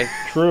sky.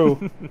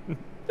 True.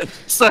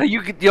 So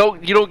you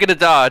don't get a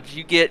dodge.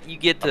 You get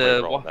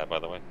to. Roll that, by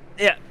the way.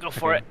 Yeah, go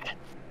for it.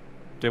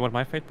 Do you want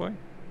my fate point?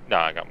 No,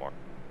 I got more.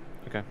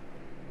 Okay.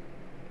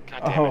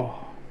 God damn it.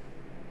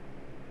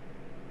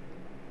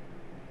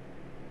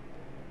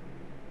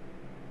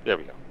 There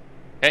we go.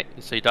 Okay,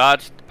 so you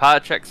dodge,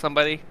 pilot check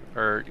somebody,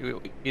 or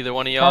either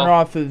one of y'all.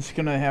 Karnoth is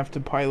gonna have to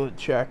pilot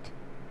check.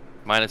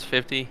 Minus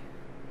 50.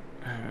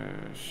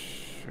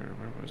 Sure.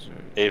 Where was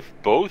it? If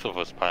both of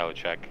us pilot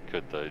check,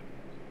 could the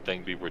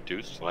thing be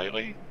reduced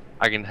slightly?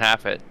 I can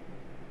half it.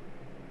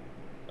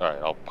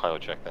 Alright, I'll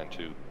pilot check then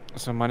too.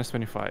 So minus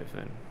 25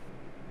 then.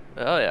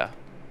 Oh yeah.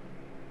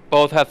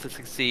 Both have to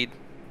succeed.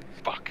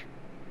 Fuck.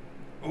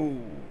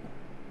 Ooh.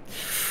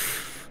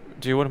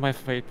 Do you want my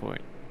fate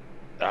point?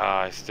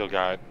 I still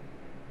got...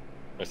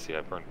 Let's see,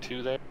 I burned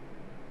 2 there.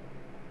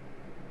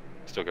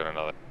 Still got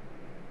another.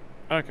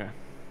 Okay.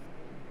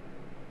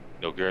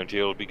 No guarantee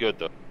it'll be good,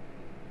 though.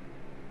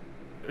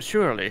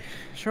 Surely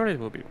it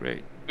will be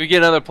great. We get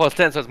another plus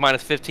 10, so it's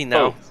minus 15 now.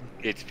 Oh,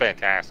 it's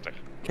fantastic.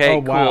 Okay,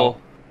 Oh, cool. wow.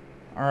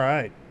 All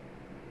right.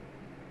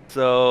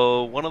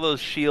 So one of those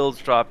shields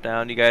drop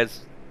down. You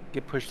guys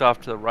get pushed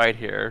off to the right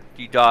here.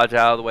 You dodge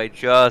out of the way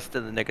just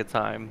in the nick of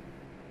time.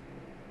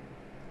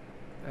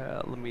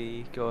 Let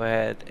me go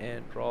ahead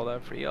and draw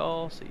that for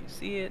y'all so you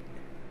see it.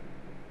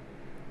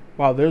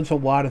 Wow, there's a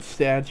lot of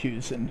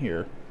statues in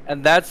here.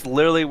 And that's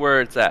literally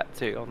where it's at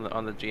too,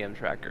 on the GM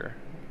tracker.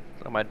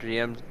 On my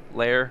GM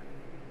layer.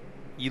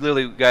 You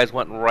literally guys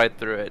went right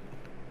through it.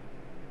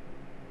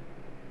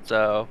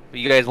 So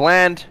you guys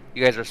land,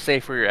 you guys are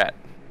safe where you're at,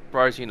 as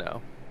far as you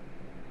know.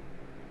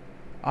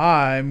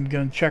 I'm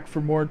gonna check for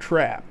more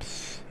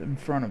traps in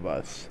front of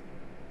us.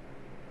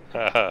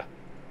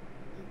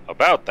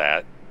 About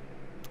that,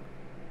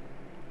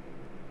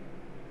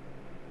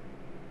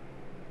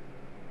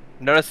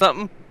 Notice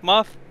something,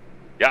 Moth?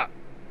 yeah.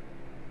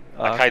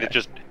 I kind Okay. of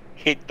just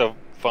hit the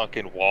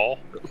fucking wall.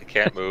 I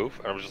can't move.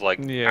 I'm just like,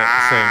 Yeah,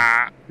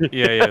 ah! same.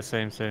 Yeah,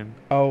 same.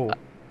 Oh,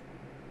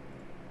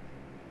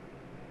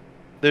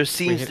 There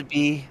seems hit- to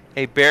be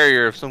a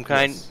barrier of some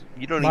kind. Yes.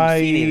 You don't even see my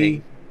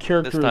anything.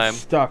 character this time. is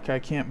stuck. I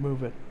can't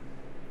move it.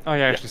 Oh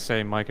yeah, actually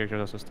same. My character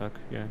is also stuck.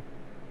 Yeah.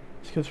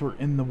 It's because we're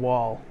in the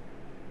wall.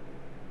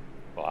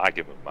 Well, I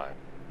give him mine.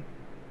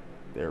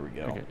 There we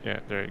go. Okay. Yeah,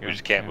 there you go. We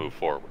just can't Yeah. move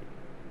forward.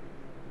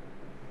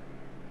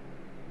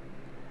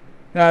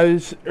 Now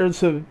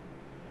there's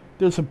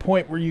a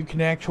point where you can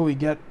actually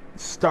get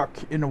stuck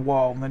in a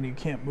wall, and then you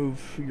can't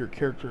move your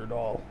character at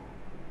all.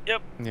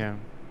 Yeah.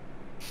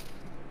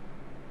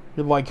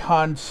 You're like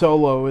Han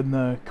Solo in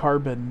the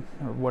carbon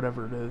or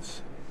whatever it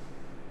is.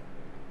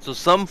 So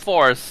some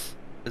force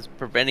is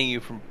preventing you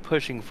from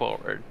pushing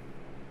forward.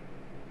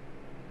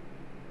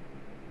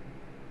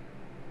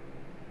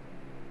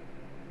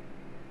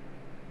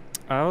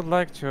 I would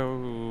like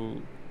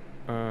to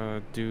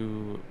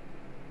do.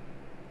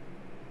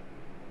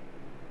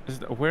 Is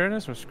it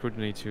awareness or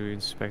scrutiny to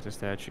inspect the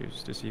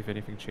statues to see if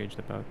anything changed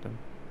about them?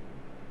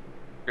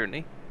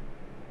 Scrutiny.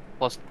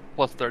 Plus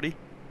 30.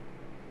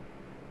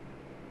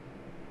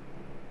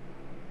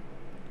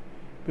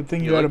 Good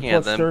thing you You're had a looking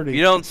at plus them. 30.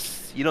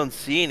 You don't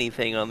see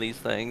anything on these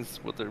things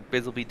with they're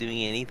visibly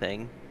doing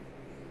anything.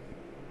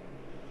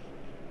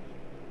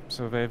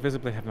 So they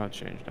visibly have not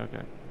changed.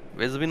 Okay.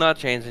 Visibly not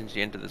changed since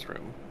you entered this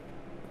room.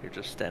 You're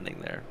just standing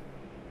there.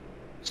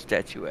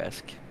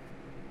 Statuesque.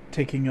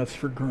 Taking us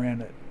for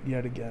granted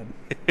yet again.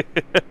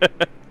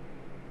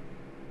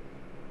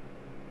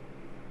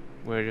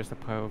 We're just a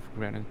pile of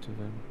granite to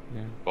them.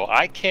 Yeah. Well,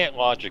 I can't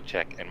logic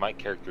check, and my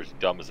character's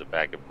dumb as a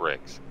bag of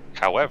bricks.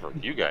 However,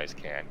 you guys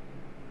can.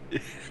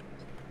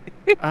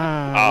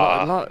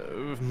 How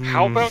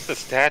about the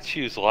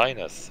statue's line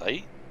of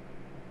sight?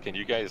 Can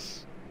you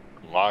guys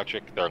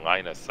logic their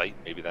line of sight?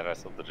 Maybe that has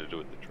something to do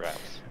with the traps.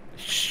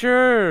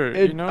 Sure.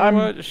 You know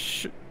what?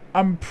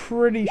 I'm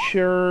pretty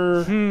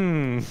sure.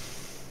 Hmm.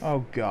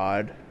 Oh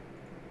God.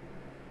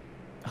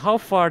 How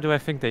far do I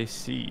think they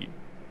see?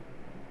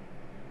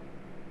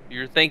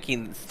 You're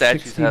thinking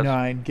statues have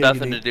 69,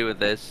 nothing giggity. to do with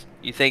this.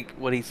 You think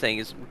what he's saying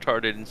is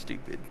retarded and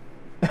stupid.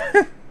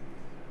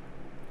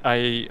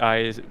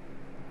 I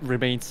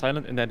remain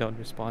silent and I don't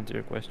respond to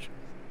your question.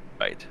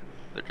 Right.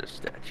 They're just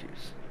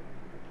statues.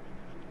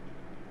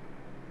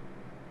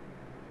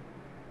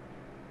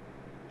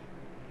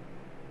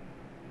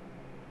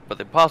 But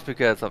they possibly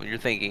could have something. You're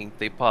thinking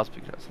they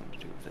possibly could have something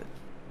to do with it.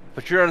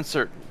 But you're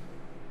uncertain.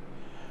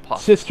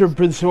 Possibly. Sister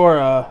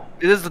Brazora,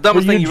 This is the were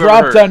dumbest you thing you've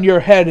dropped ever heard. on your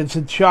head as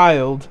a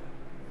child?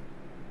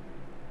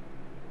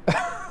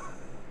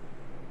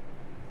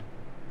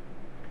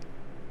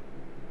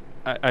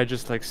 I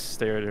just like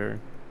stare at her.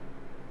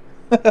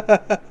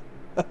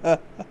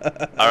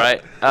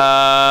 Alright.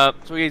 So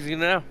what are you guys gonna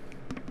know?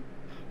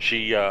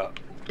 She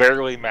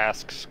barely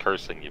masks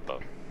cursing you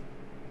both.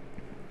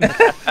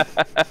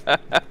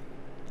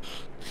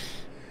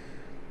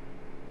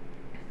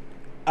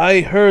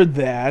 I heard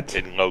that.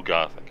 In low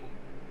gothic.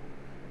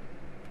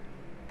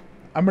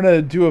 I'm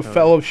gonna do a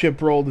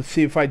fellowship roll to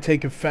see if I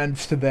take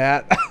offense to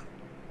that.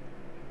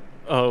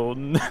 Oh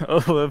no,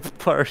 the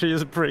party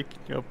is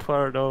breaking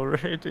apart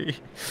already.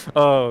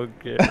 Oh,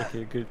 okay,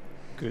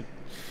 good.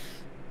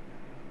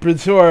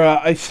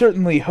 Brazora, I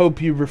certainly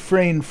hope you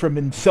refrain from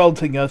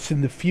insulting us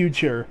in the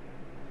future.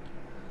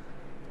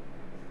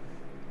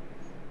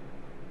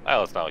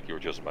 Well, it's not like you were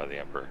chosen by the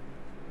Emperor.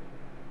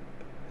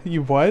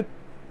 You what?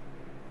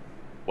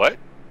 What?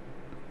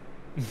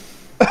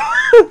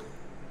 Who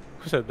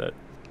said that?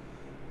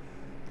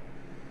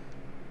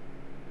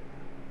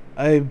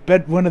 I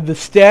bet one of the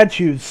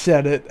statues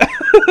said it.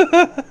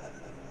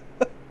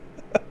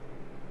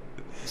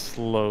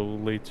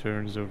 Slowly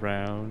turns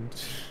around.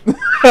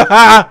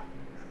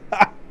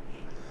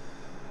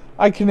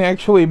 I can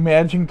actually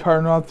imagine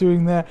Carnoth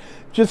doing that.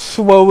 Just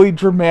slowly,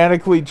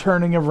 dramatically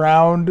turning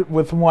around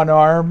with one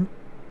arm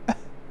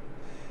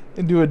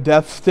into a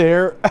death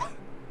stare.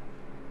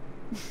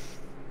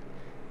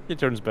 He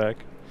turns back.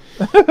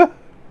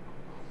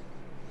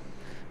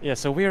 Yeah,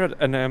 so we're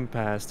at an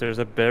impasse. There's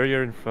a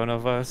barrier in front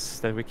of us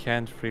that we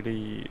can't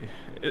really...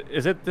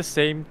 Is it the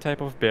same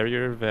type of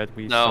barrier that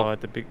we No. saw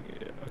at the big...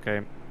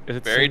 Okay. Is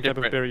it the Very same type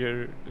of different.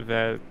 barrier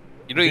that...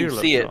 You don't even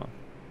Virlo see it. saw?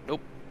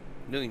 Nope.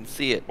 You don't even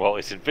see it. Well,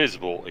 it's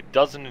invisible. It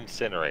doesn't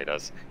incinerate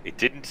us. It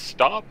didn't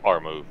stop our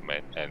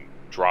movement and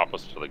drop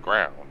us to the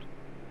ground.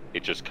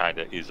 It just kind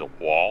of is a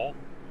wall.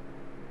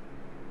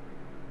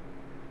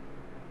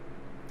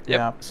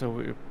 Yeah. So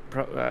we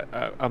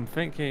I'm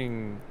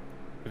thinking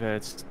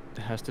that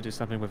it has to do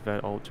something with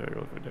that altar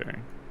over there.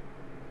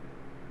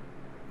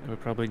 And we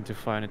probably need to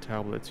find a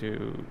tablet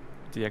to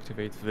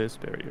deactivate this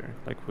barrier,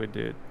 like we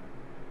did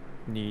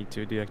need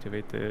to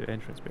deactivate the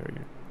entrance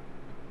barrier.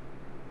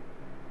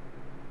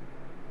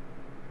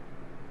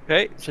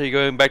 Okay, so you're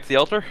going back to the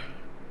altar?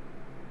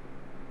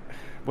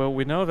 Well,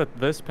 we know that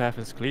this path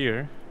is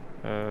clear,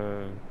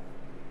 so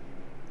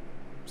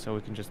we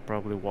can just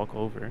probably walk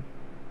over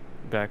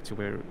back to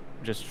where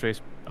just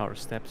trace our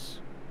steps.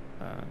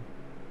 I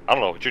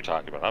don't know what you're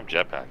talking about. I'm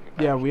jetpacking.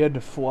 Yeah, we had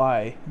to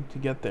fly to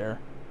get there.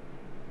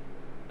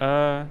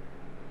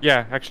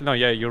 Yeah, actually, no,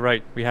 yeah, you're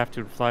right. We have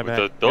to fly back.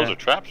 Those yeah. are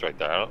traps right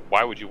there.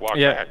 Why would you walk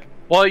Yeah. back?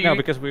 Well, you No,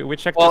 because we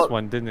checked well- this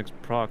one didn't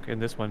proc,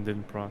 and this one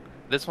didn't proc.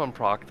 this one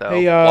proc though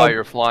Hey, while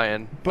you're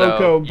flying.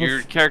 Boko, so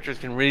your characters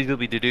can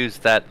reasonably deduce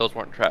that those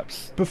weren't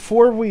traps.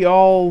 Before we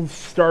all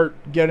start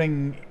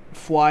getting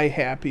fly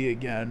happy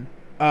again,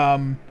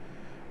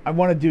 I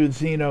want to do a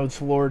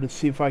Xeno's lore to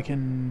see if I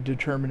can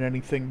determine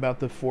anything about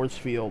the force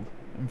field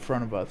in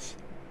front of us.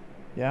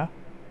 Yeah?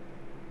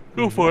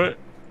 Go for it.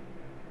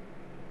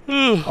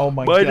 Oh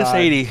my god. Minus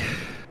 80.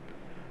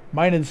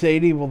 Minus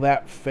 80? Well,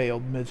 that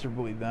failed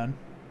miserably then.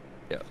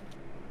 Yeah.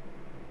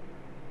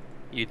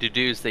 You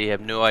deduce that you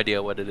have no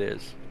idea what it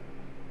is.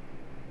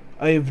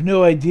 I have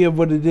no idea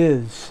what it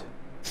is.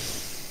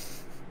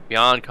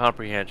 Beyond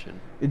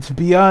comprehension. It's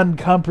beyond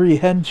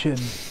comprehension.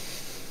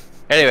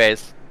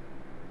 Anyways,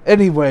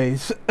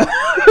 Anyways.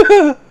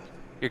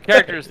 your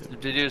characters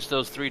deduce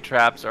those 3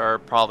 traps are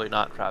probably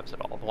not traps at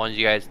all. The ones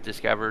you guys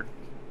discovered.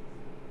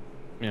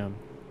 Yeah.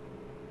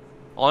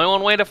 Only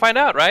one way to find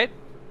out, right?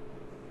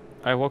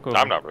 I walk over.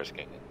 I'm not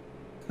risking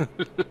it.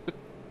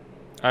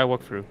 I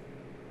walk through.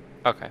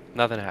 Okay,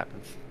 nothing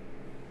happens.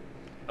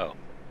 Oh.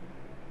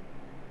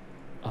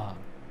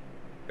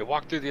 They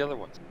walked through the other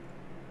ones.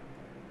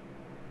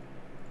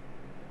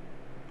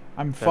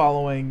 I'm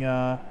following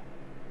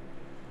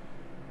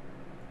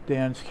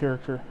Dan's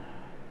character.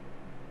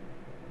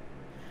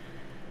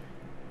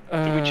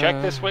 Did we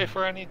check this way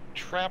for any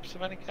traps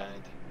of any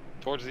kind?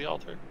 Towards the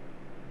altar?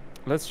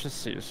 Let's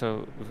just see.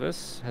 So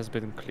this has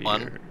been clear.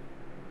 One.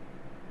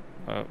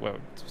 Well,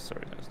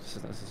 sorry, this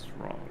is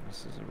wrong.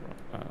 This is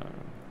wrong.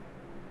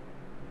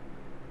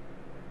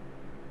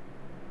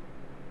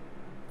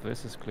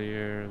 This is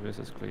clear. This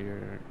is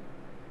clear.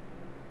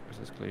 This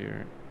is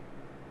clear.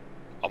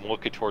 I'm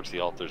looking towards the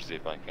altar to see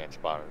if I can't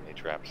spot any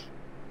traps.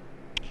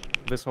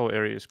 This whole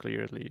area is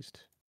clear at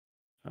least.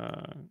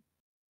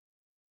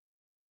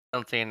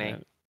 Don't see any.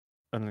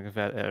 And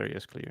that area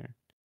is clear.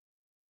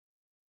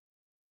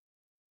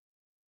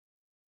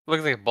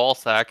 Looks like a ball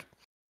sack.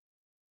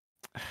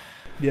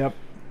 Yep.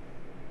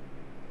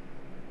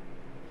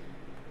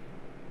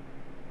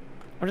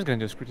 I'm just gonna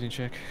do a scrutiny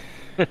check.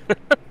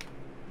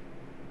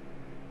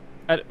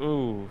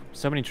 Ooh,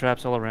 so many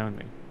traps all around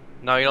me.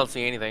 No, you don't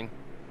see anything.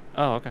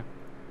 Oh, okay.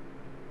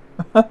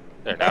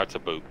 There, now it's a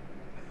boot.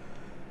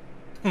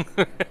 You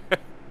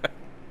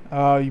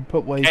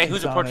put laces Okay,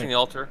 who's on approaching it. the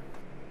altar?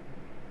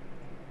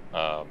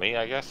 Me,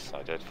 I guess.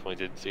 I definitely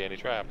didn't see any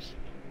traps.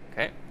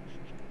 Okay.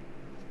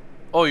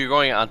 Oh, you're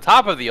going on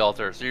top of the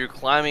altar, so you're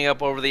climbing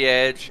up over the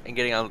edge and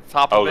getting on the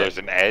top Oh, of it. there's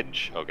an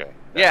edge? Okay.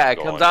 Yeah, Now it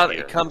go comes on out.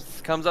 here. It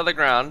comes out of the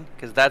ground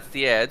because that's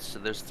the edge. So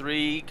there's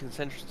 3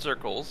 concentric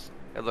circles.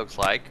 It looks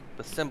like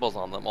with symbols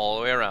on them all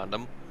the way around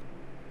them.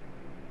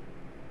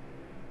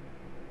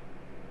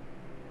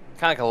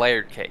 Kind of like a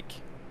layered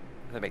cake.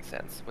 If that makes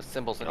sense, with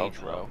symbols in Oh,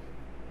 each no. row.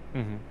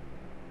 Mm-hmm.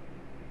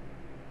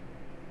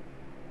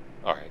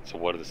 Alright, so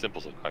what do the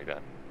symbols look like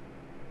then?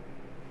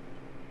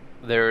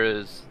 There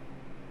is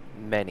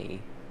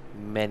many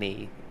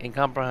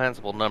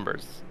incomprehensible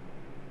numbers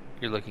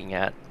you're looking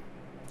at.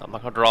 I'm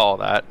not gonna draw all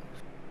that,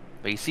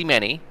 but you see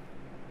many.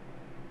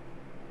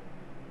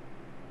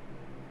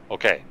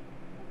 Okay.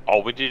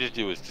 All we need to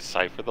do is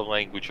decipher the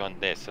language on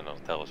this and it'll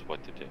tell us what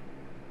to do.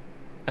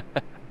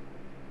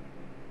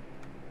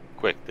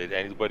 Quick, did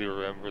anybody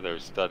remember their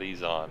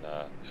studies on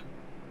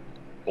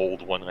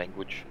Old One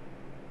language?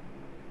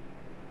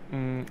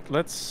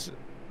 Let's...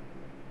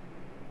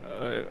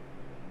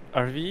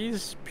 are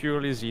these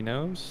purely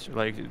Xenos?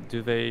 Like,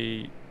 do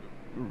they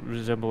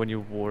resemble any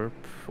warp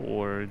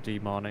or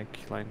demonic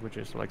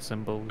languages, like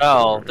symbols?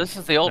 Oh, or... this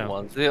is the old No.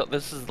 ones.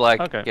 This is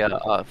like, Okay.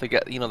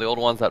 the old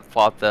ones that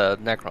fought the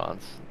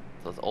Necrons.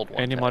 Those old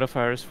ones. Any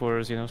modifiers for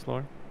Xenos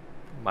lore?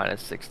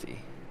 Minus 60.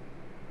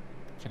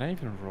 Can I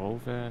even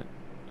roll that?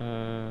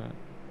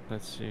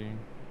 Let's see.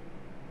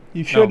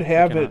 You should No, I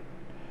have cannot. it.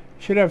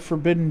 Should have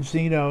Forbidden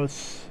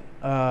Xenos.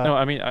 No,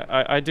 I mean,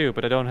 I do,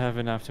 but I don't have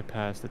enough to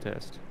pass the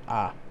test.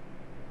 Ah.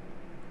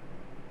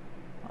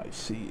 I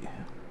see.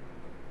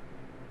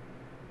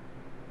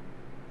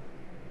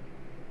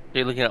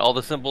 You're looking at all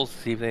the symbols to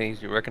see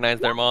if you recognize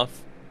their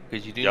moth?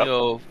 Because you do Yep.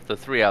 know the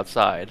 3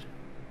 outside.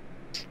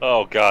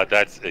 Oh god,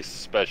 that's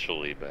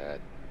especially bad.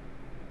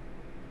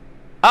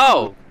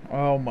 Oh!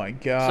 Oh my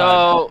god.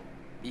 So,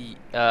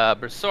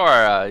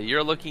 Bersora,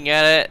 you're looking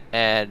at it,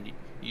 and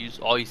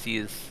all you see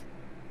is,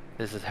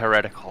 this is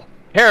heretical.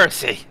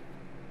 Heresy!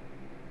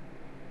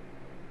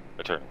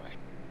 I turn away.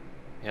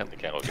 Yep. I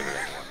can't look at it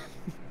anymore.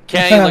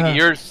 Can't even look at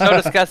you're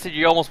so disgusted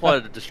you almost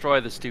wanted to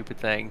destroy the stupid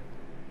thing.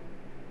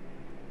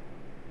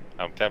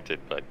 I'm tempted,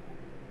 but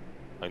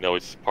I know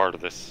it's part of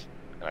this,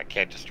 and I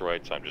can't destroy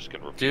it, so I'm just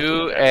gonna refuse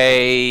Do to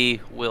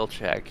a will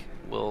check.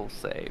 Will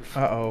save.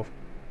 Uh-oh.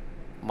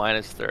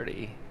 Minus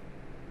 30.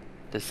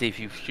 To see if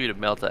you shoot a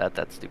melta at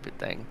that stupid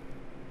thing.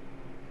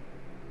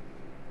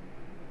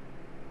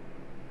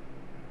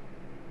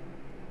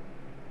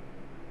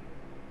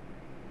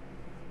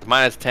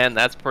 Minus 10,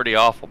 that's pretty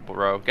awful,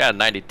 bro. Got a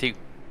 92.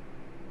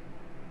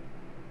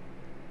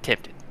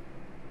 Tempted.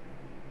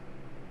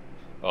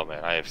 Oh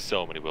man, I have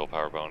so many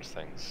willpower bonus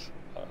things.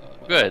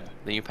 Good.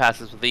 Then you pass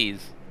this with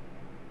ease.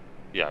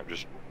 Yeah, I'm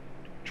just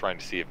trying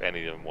to see if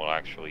any of them will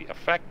actually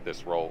affect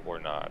this roll or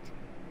not.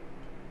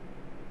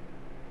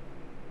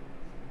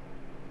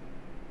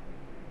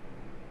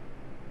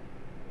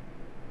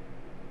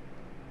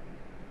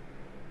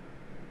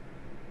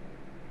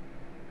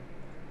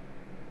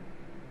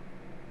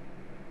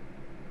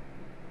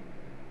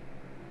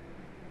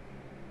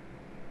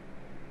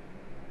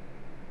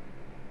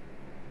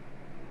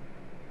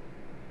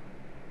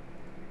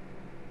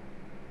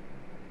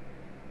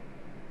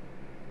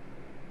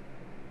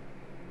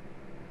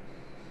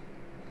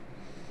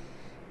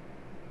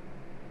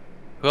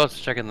 Who else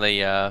is checking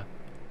the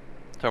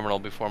terminal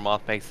before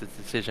Moth makes its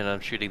decision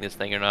on shooting this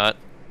thing or not?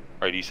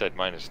 Alright, you said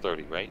minus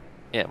 30, right?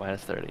 Yeah,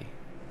 minus 30.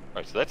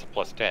 Alright, so that's a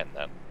plus 10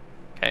 then.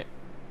 Okay.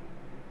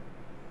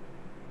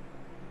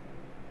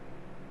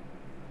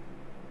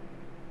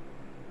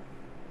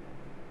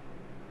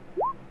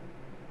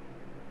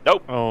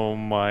 Nope. Oh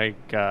my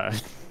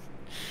god.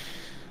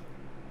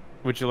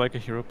 Would you like a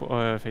hero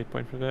fate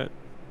point for that?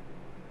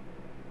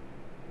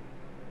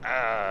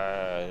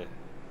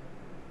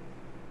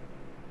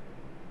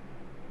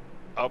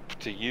 Up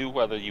to you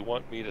whether you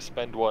want me to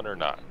spend one or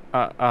not.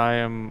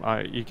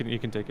 You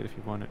can take it if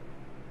you want it.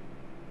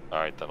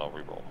 Alright, then I'll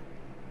reroll.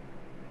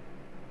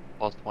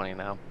 Plus 20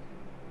 now.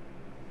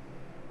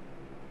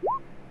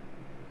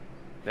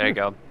 There you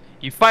go.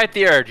 You fight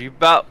the urge. You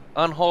about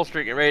unholster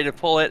it, get ready to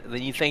pull it, and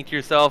then you think to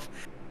yourself,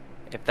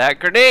 if that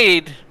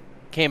grenade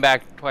came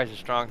back twice as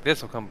strong,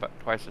 this will come back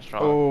twice as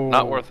strong. Oh.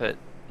 Not worth it.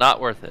 Not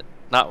worth it.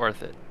 Not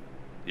worth it.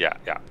 Yeah,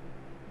 yeah.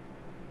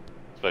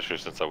 Especially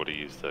since I would have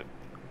used the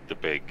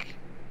big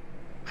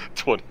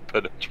 20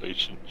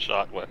 penetration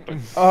shot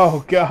weapon.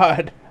 Oh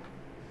god.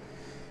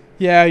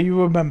 Yeah, you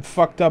would have been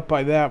fucked up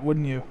by that,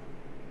 wouldn't you?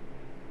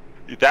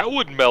 That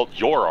would melt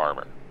your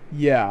armor.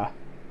 Yeah.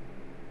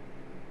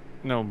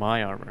 No,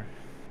 my armor.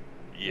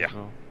 Yeah.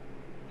 Oh.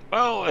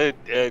 Well,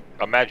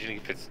 imagining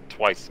if it's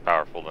twice as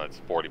powerful, then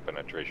it's 40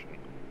 penetration.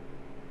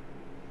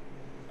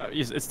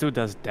 It still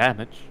does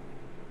damage.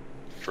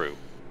 True.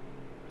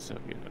 So,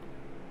 you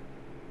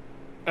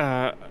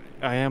know.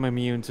 I am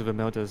immune to the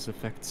melta's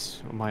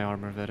effects on my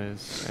armor, that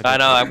is. I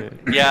know.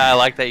 Yeah, I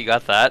like that you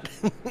got that.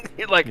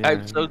 You're like, Yeah.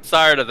 I'm so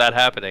tired of that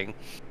happening.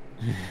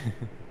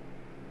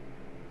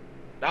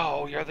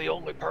 No, you're the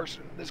only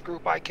person in this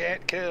group I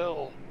can't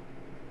kill.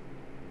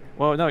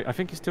 Well, no, I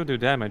think you still do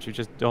damage, you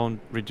just don't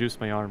reduce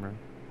my armor.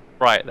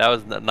 Right.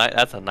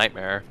 That's a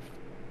nightmare.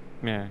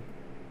 Yeah.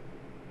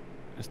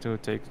 I still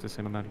take the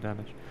same amount of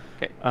damage.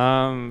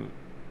 Okay.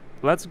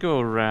 Let's go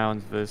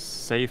around this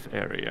safe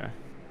area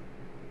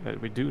that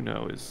we do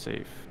know is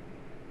safe.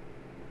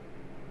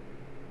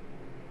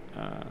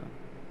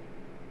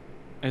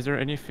 Is there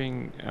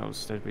anything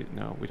else that we...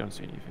 No, we don't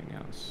see anything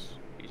else.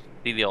 You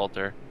see the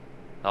altar.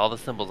 All the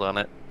symbols on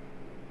it.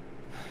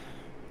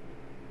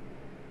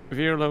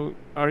 Virlo,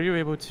 are you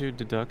able to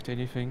deduct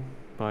anything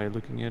by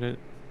looking at it?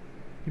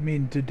 You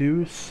mean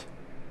deduce?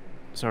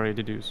 Sorry,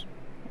 deduce.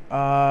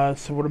 So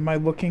what am I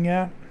looking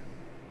at?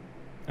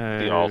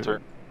 The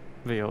altar.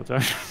 The altar.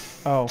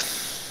 Oh.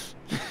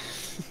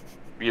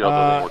 You know,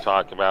 the thing we're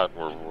talking about,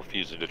 we're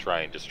refusing to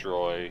try and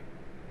destroy.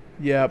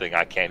 Yep. The thing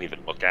I can't even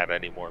look at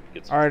anymore.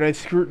 Alright, I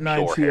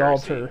scrutinize Pure the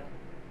heresy. altar.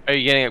 Are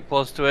you getting it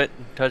close to it,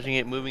 touching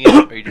it, moving it,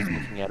 or are you just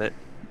looking at it?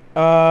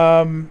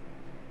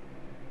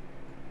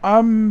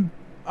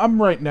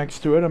 I'm right next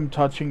to it. I'm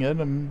touching it.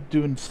 I'm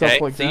doing stuff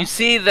like so that. you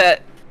see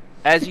that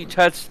as you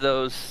touch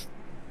those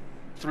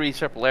 3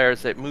 separate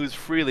layers, it moves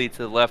freely to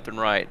the left and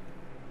right.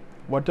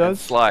 What And does?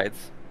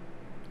 slides.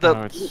 No,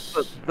 The it's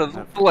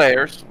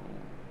layers.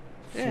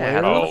 Yeah.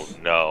 Flares? Oh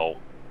no.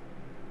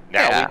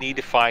 Now we need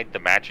to find the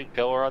matching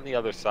pillar on the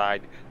other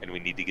side, and we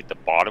need to get the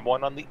bottom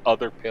one on the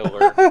other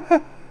pillar.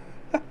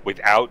 we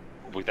got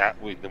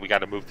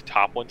to move the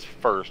top ones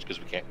first because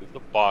we can't move the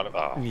bottom.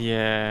 Oh.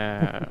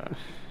 Yeah.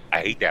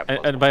 I hate that.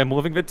 And by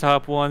moving the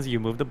top ones, you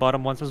move the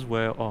bottom ones as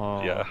well.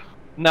 Oh. Yeah.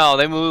 No,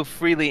 they move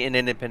freely and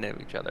independent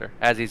of each other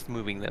as he's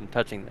moving them,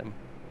 touching them.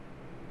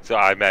 So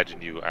I imagine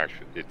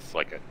it's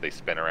like they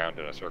spin around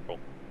in a circle.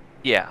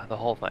 Yeah, the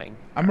whole thing.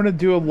 I'm gonna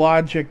do a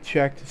logic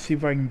check to see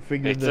if I can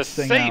figure this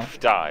thing out. It's a safe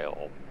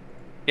dial.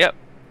 Yep,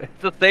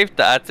 it's a safe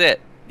dial. That's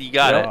it. You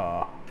got it.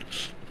 All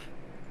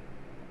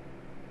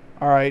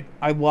right,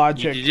 I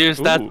logic. That's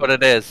what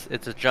it is.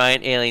 It's a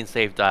giant alien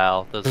safe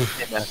dial. Those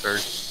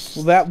MFers.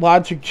 Well, that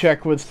logic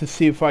check was to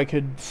see if I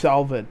could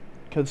solve it,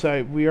 because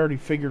we already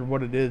figured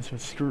what it is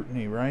with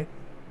scrutiny, right?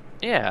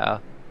 Yeah.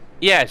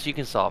 Yes, you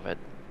can solve it.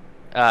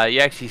 You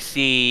actually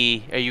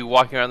see. Are you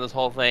walking around this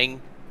whole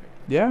thing?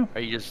 Yeah.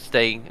 Are you just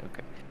staying?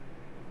 Okay.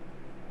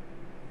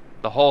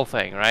 The whole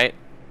thing, right?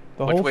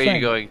 Which way are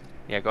you going?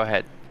 Yeah, go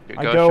ahead.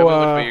 I show me which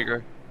way you're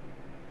going.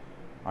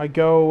 I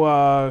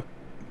go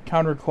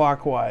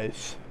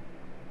counterclockwise.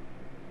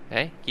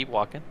 Okay, keep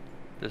walking.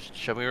 Just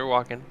show me where you're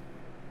walking.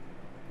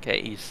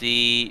 Okay, you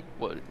see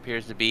what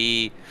appears to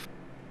be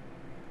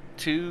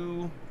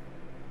 2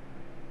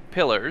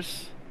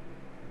 pillars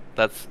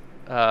that's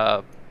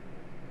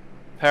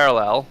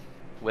parallel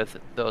with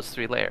those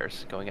 3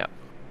 layers going up.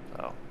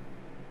 So,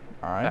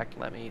 all right. In fact,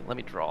 let me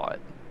draw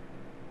it.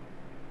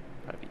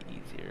 Probably be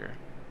easier.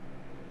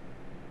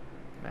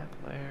 Map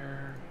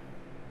layer.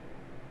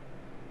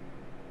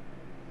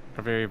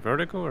 Are they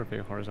vertical or are they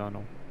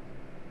horizontal?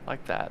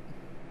 Like that.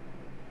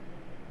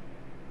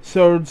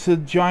 So it's a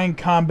giant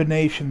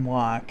combination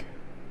lock.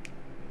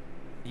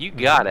 You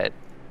got it.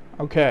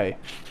 Okay.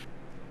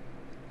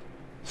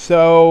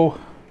 So,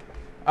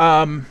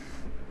 I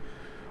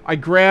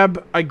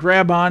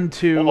grab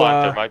onto. Hold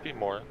on, there might be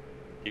more.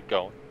 Keep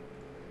going.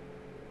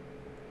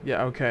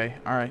 Yeah. Okay.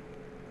 All right.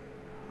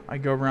 I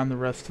go around the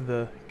rest of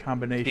the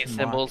combination. You see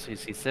symbols. You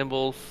see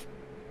symbols.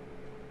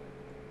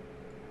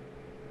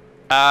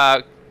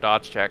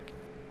 Dodge check.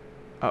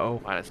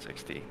 Uh-oh. Minus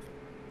 60.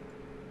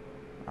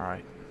 All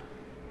right.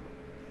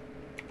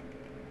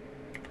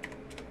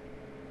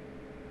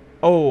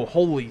 Oh,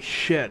 holy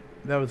shit!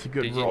 That was a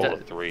good roll. Roll a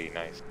 3,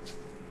 nice.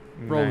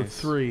 Roll a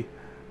 3.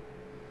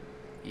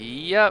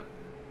 Yep.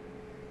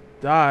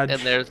 Dodge.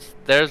 And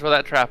there's where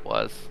that trap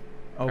was.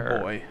 Oh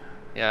boy.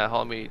 Yeah,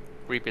 let me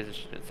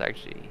reposition. It's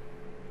actually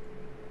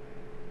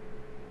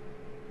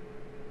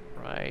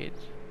right.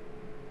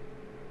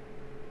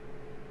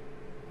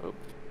 Oops.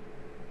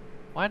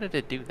 Why did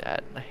it do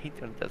that? I hate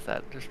when it does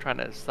that. Just trying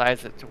to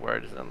size it to where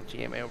it is on the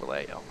GMA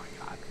overlay. Oh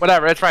my god.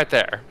 Whatever, it's right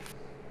there.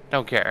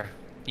 Don't care.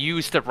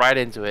 You step right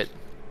into it.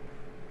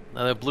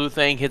 Now the blue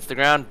thing hits the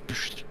ground.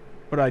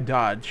 But I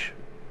dodge.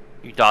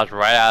 You dodge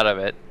right out of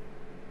it.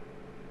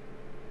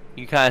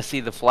 You kind of see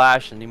the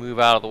flash and you move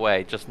out of the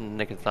way just in the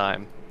nick of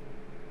time.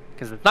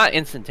 Because it's not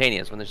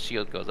instantaneous when the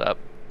shield goes up.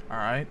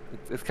 Alright.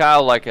 It's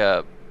kind of like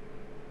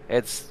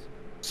it's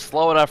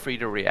slow enough for you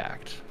to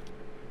react.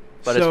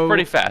 But it's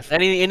pretty fast.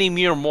 Any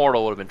mere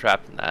mortal would have been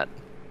trapped in that.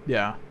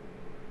 Yeah.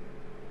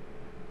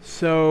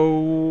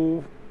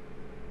 So,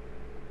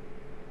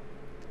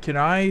 can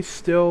I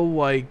still,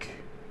 like,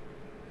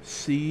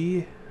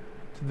 see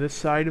to this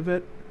side of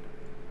it?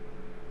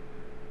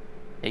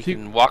 You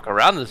can walk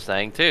around this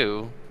thing,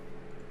 too.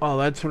 Well,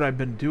 that's what I've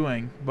been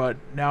doing, but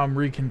now I'm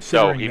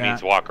reconsidering No, he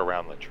means walk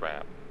around the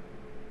trap.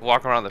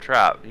 Walk around the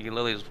trap. You can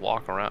literally just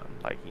walk around.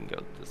 Like, you can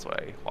go this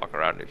way. Walk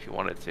around if you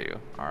wanted to.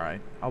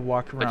 Alright, I'll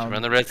walk around. But you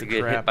run the risk to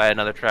get hit by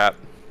another trap.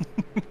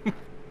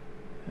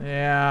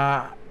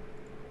 Yeah.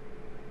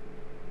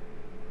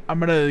 I'm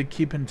gonna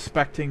keep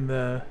inspecting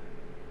the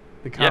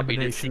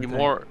combination.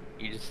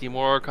 You just see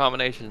more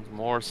combinations,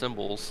 more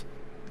symbols.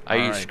 Are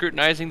you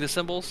scrutinizing the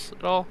symbols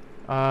at all?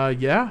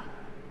 Yeah.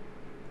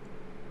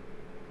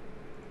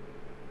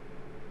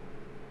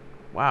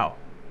 Wow.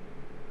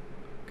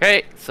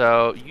 Okay,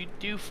 so you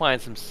do find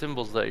some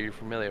symbols that you're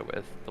familiar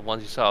with. The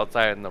ones you saw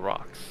outside in the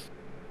rocks.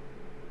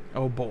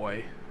 Oh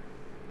boy.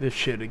 This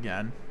shit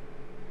again.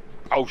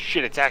 Oh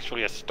shit, it's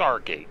actually a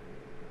Stargate.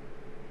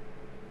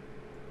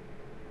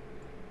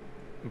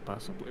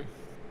 Possibly.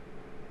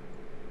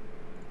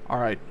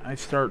 Alright, I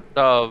start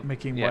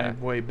making my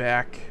way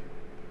back.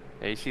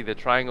 Yeah, you see the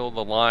triangle,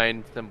 the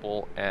line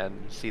symbol,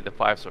 and you see the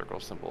 5 circle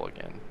symbol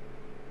again.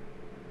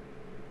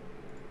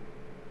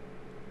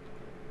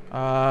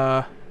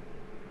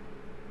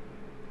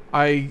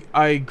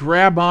 I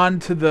grab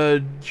onto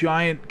the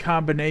giant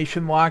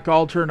combination lock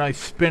altar and I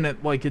spin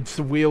it like it's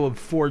the Wheel of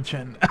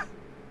Fortune.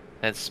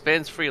 And it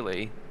spins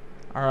freely.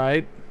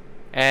 Alright.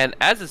 And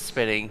as it's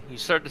spinning, you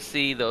start to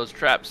see those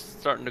traps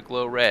starting to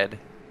glow red.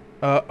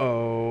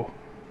 Uh-oh.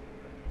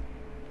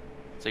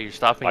 So you're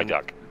stopping. My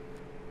duck.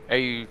 Are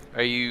you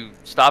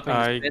stopping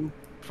to spin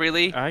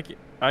freely? I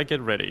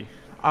get ready.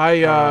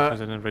 I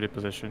was in a ready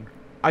position.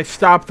 I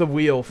stop the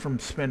wheel from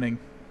spinning.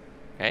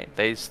 Okay,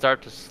 they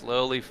start to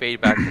slowly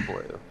fade back to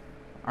blue.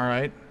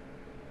 Alright.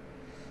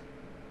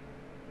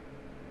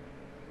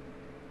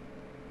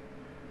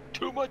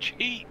 too much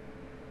heat.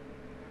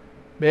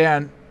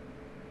 Man,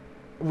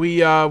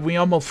 we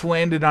almost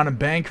landed on a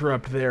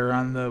bankrupt there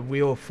on the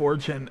Wheel of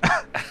Fortune.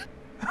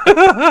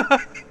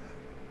 Karnam's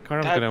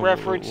That gonna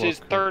reference is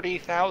walk-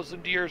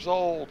 30,000 years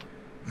old.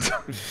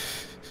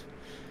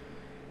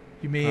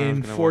 You mean gonna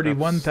walk up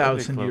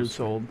 41,000 slightly years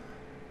closer. old?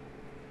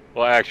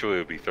 Well, actually, it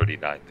would be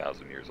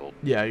 39,000 years old.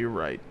 Yeah, you're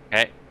right.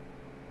 Okay.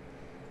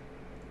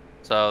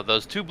 So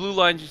those two blue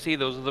lines you see,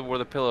 those are where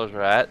the pillars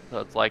are at. So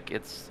it's like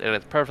it's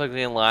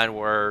perfectly in line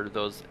where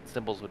those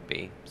symbols would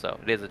be. So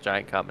it is a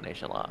giant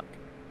combination lock.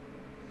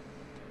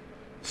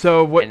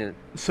 So what? And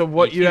So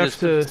what you see have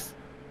to this-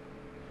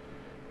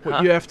 what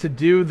Huh? you have to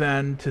do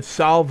then to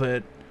solve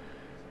it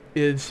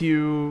is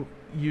you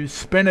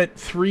spin it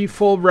 3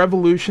 full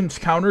revolutions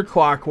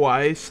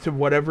counterclockwise to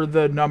whatever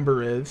the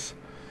number is.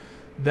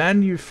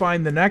 Then you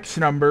find the next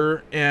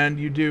number and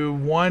you do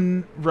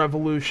 1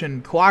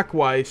 revolution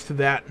clockwise to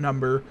that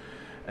number,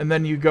 and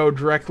then you go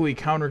directly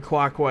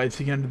counterclockwise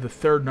again to the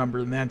 3rd number,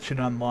 and that should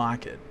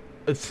unlock it,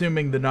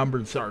 assuming the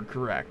numbers are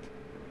correct.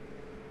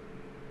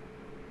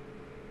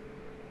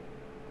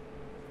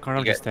 Karnam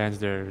You just get- stands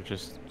there,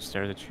 just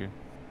stares at you.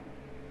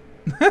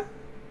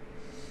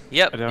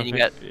 Yep, I don't and you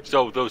think got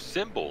So those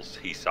symbols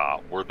he saw,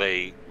 were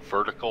they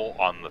vertical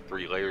on the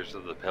 3 layers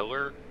of the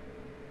pillar?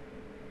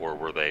 Or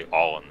were they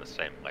all in the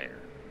same layer?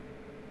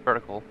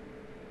 vertical.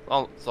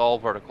 It's all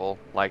vertical.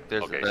 Like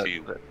there's Okay, the- so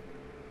you-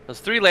 those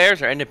 3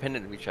 layers are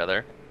independent of each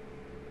other.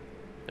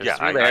 There's Yeah,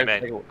 3 I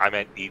layers.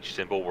 meant each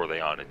symbol, were they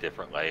on a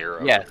different layer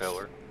of Yes. the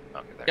pillar?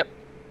 Okay, there. Yep.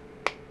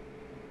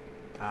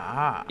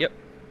 Ah. Yep.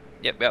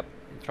 Yep.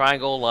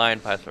 Triangle, line,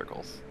 5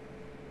 circles.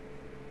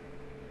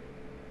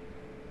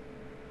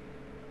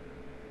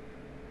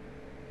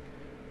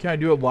 Can I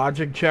do a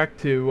logic check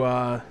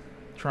to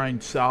try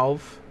and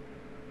solve?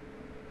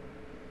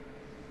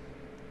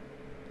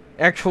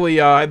 Actually,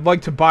 I'd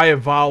like to buy a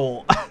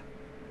vowel.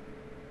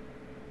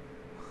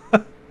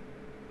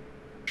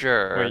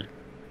 Sure. Wait.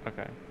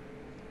 Okay.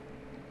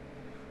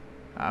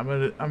 I'm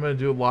gonna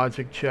do a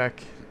logic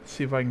check,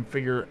 see if I can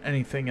figure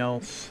anything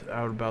else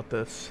out about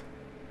this.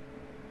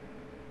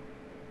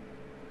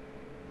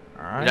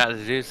 All You're right. not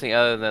deducing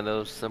other than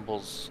those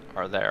symbols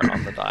are there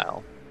on the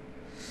dial.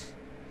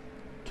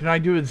 Can I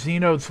do a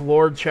Xeno's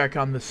lore check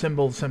on the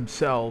symbols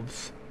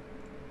themselves?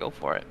 Go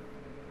for it.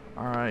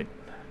 All right.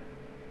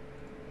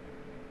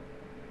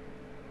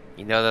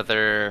 You know that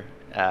they're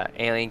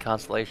alien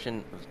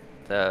constellation,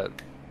 the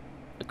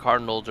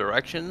cardinal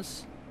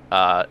directions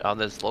on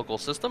this local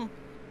system.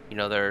 You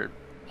know they're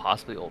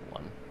possibly old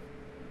one.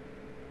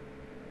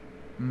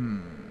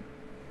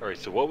 Alright,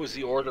 so what was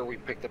the order we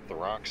picked up the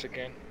rocks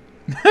again?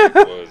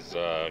 It was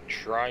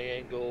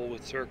triangle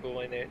with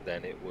circle in it,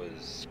 then it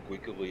was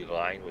squiggly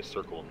line with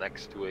circle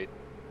next to it,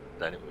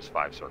 then it was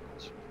 5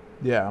 circles.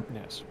 Yeah.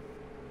 Yes.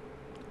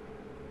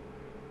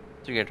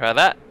 So you're gonna try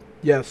that?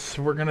 Yes,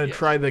 we're gonna Yes.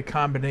 try the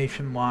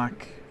combination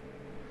lock.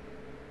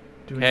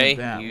 Doing Okay, it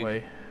that you-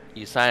 way.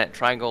 You sign it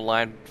triangle,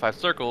 line, 5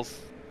 circles,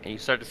 and you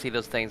start to see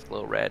those things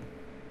glow red.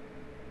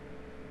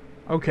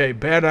 Okay,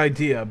 bad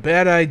idea.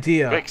 Bad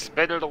idea. Quick,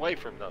 spin it away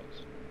from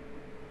those.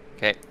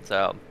 Okay,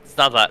 so it's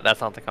not that.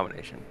 That's not the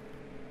combination.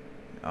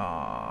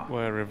 Aw.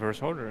 Well,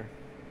 reverse order.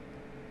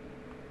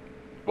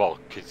 Well,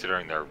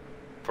 considering they're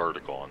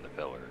vertical on the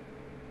pillar.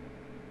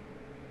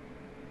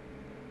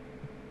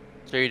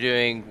 So you're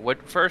doing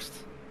what first?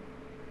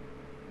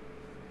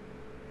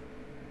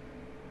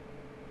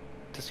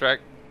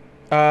 Distract.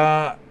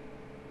 Well,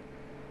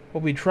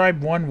 we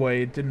tried one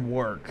way, it didn't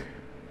work.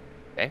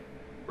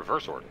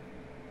 Reverse order.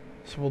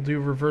 So we'll do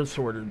reverse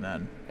order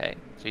then. Okay,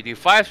 so you do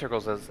 5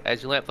 circles.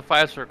 As you lay up the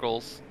 5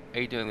 circles,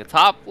 are you doing the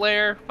top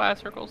layer 5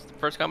 circles? The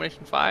first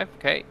combination 5.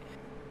 Okay.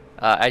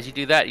 As you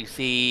do that, you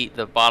see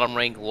the bottom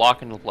ring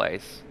lock into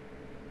place.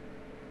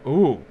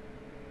 Ooh.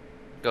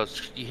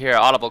 Goes. You hear an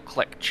audible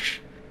click.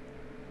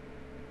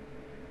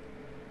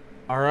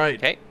 All right.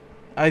 Okay.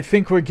 I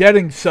think we're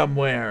getting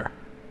somewhere.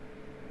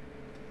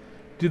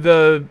 Do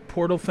the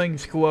portal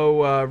things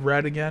glow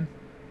red again?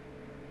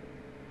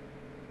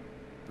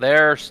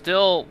 They're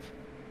still.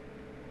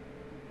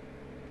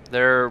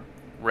 They're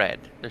red.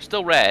 They're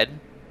still red.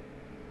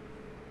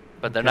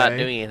 But they're not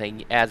Okay. doing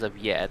anything as of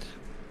yet.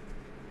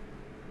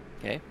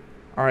 Okay.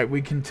 All right,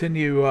 we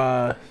continue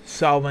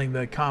solving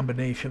the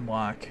combination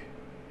lock.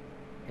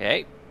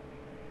 Okay.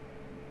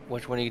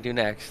 Which one do you do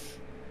next?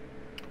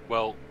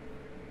 Well,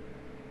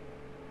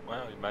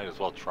 you might as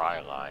well try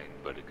a line,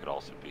 but it could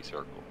also be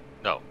circle.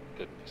 No, it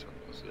couldn't be circle.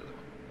 It's the other one.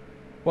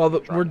 Well,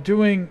 Try.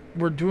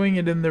 we're doing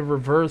it in the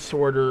reverse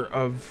order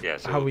of Yeah,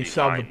 so how it'll we be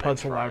solve the line, then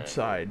puzzle triangle.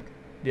 outside.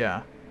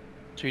 Yeah.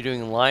 So you're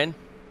doing line?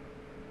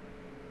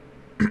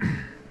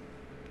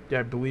 Yeah,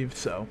 I believe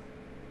so.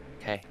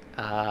 Okay.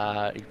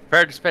 You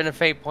prepared to spend a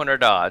fate point or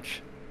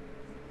dodge.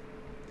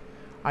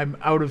 I'm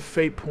out of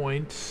fate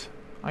points.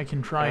 I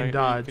can try and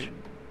dodge.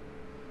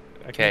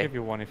 I Okay. can give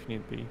you one if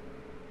need be.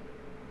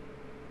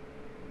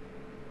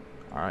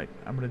 All right,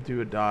 I'm gonna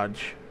do a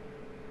dodge.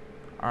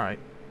 All right.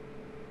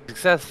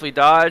 Successfully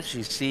dodge.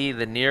 You see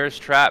the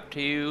nearest trap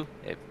to you.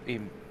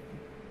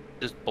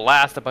 just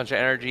blast a bunch of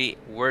energy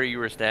where you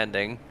were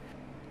standing.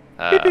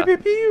 Pew, pew, pew,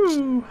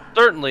 pew.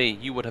 Certainly,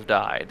 you would have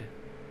died.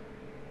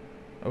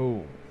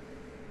 Oh.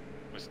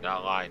 It's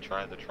not lying.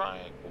 Try the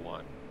triangle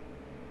one.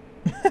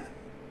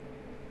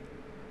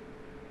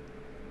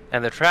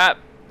 And the trap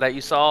that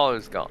you saw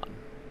is gone.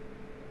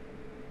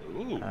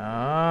 Ooh.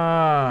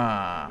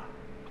 Ah.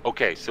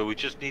 Okay, so we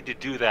just need to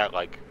do that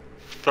like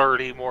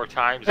 30 more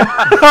times. And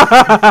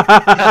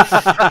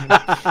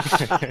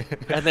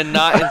then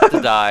not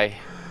insta-die.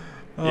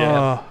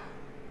 Yeah.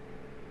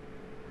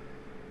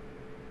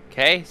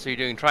 Okay, so you're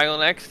doing triangle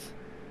next.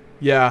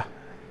 Yeah.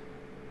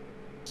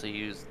 So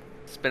you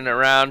spin it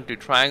around, do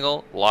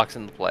triangle, locks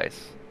into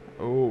place.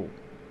 Oh.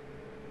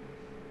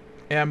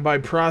 And by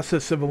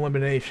process of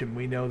elimination,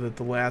 we know that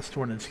the last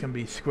one is going to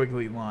be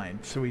squiggly line,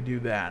 so we do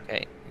that.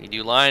 Okay, you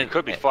do line. It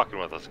could be fucking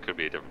with us. It could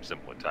be a different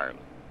symbol entirely.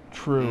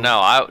 True. No,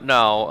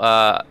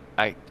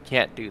 I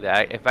can't do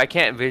that. If I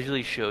can't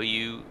visually show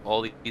you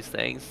all these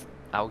things,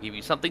 I'll give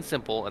you something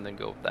simple and then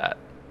go with that.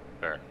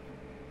 Fair.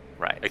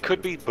 Right. It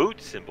could be boot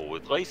symbol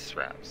with lace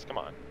straps. Come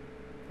on.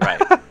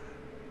 Right.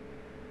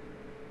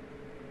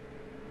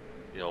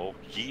 You know,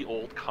 ye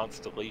old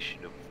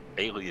constellation of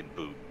alien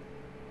boot.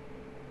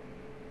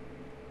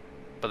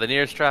 But the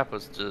nearest trap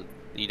was just,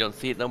 you don't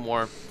see it no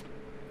more.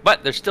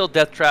 But there's still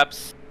death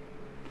traps.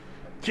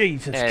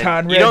 Jesus, And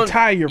Conrad,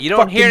 tie your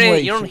fucking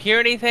laces. You don't hear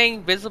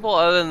anything visible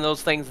other than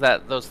those things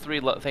those three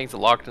things that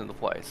locked into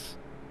place.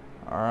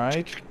 All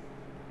right.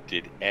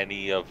 Did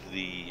any of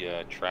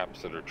the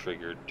traps that are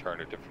triggered turn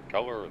a different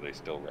color, or are they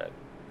still red?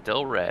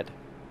 Still red.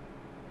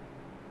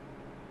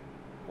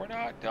 We're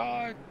not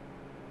done.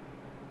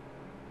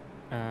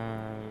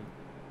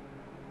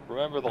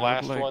 Remember the I would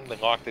last like- one? They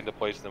locked into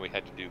place, and then we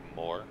had to do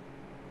more.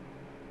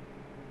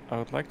 I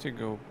would like to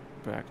go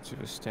back to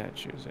the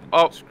statues and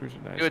Oh,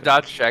 scrutinize Do a them.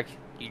 dodge check.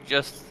 You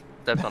just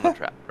stepped on the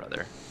trap,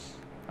 brother.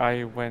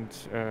 I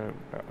went around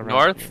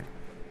North? here.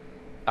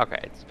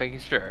 Okay, just making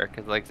sure,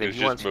 because like He if was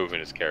you just want. moving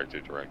his character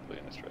directly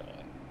in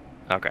Australia.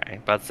 Okay,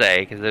 about to say,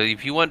 because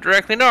if you went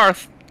directly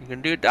north, you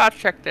can do a dodge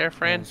check there, And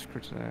friend.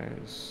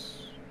 scrutinize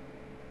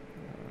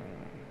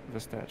the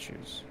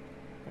statues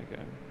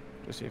again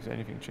to see if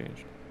anything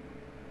changed.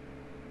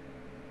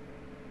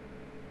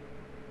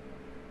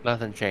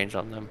 Nothing changed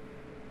on them.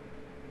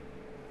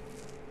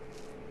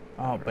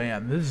 Oh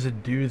man, this is a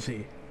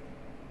doozy.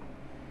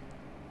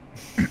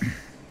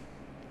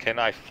 Can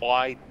I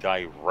fly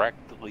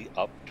directly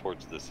up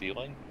towards the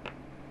ceiling,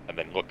 and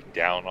then look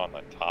down on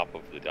the top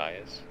of the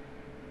dais?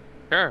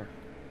 Sure.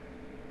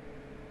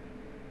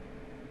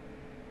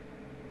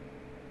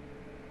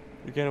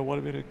 You get a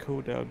 1 minute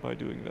cooldown by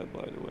doing that,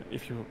 by the way.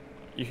 If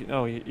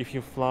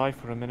you fly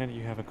for a minute,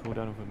 you have a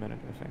cooldown of a minute,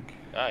 I think.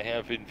 I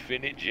have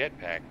infinite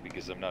jetpack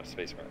because I'm not a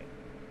space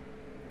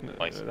marine.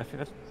 Nice. I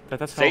think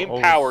that's Same how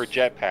all power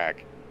jetpack.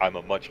 I'm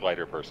a much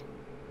lighter person.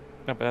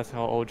 No, but that's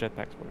how all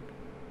jetpacks work.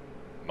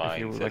 Mine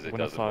you, says like, it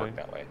wanna doesn't fly. work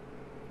that way.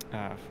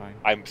 Ah, fine.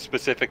 I'm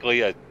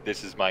specifically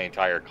this is my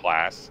entire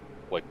class.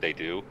 What they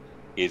do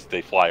is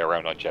they fly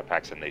around on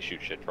jetpacks and they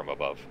shoot shit from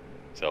above.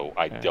 So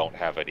I Yeah. don't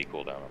have any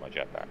cooldown on my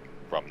jetpack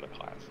from the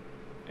class.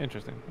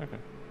 Interesting. Okay.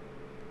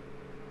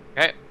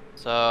 Okay,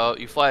 so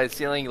you fly to the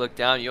ceiling, you look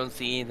down, you don't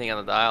see anything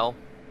on the dial.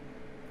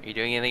 Are you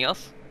doing anything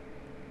else?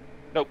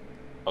 Nope.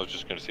 I was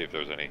just going to see if there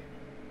was any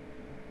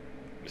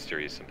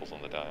mysterious symbols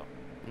on the dial.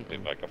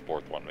 Maybe like a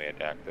fourth one we had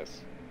to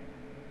access.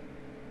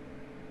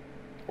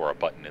 Or a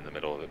button in the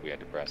middle of it we had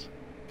to press.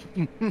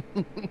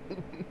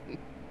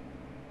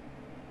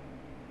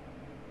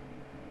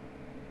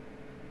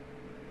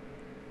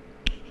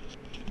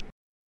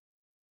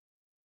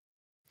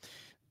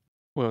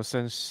 Well,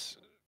 since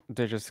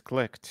they just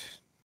clicked,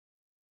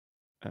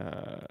 we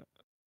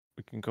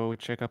can go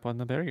check up on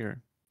the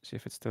barrier, see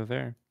if it's still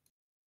there.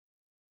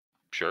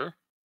 Sure.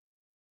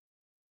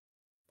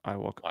 I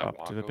walk I up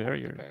walk to the over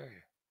barrier,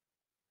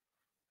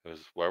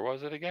 Where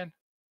was it again?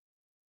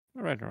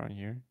 right around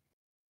here,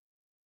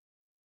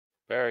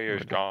 Barrier's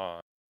Where the-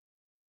 gone.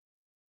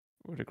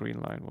 where the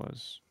green line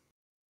was.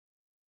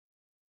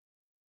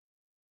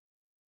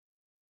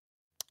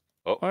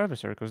 Oh. I have a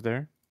circus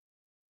there.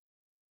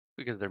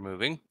 Because they're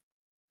moving.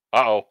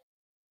 Uh-oh.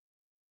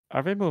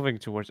 Are they moving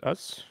towards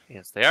us?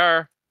 Yes, they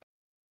are.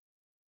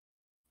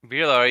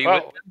 Vila, are you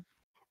Oh. with them?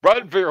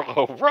 Run,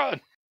 Virlo,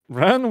 run!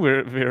 Run,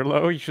 we're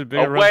low. You should be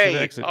around to the Away!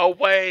 exit.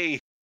 Away!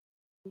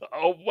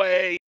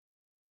 Away!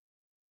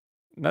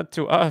 Not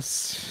to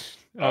us.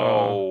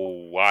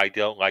 Oh, I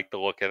don't like the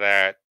look of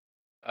that.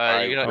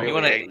 I You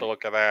really hate the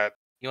look of that.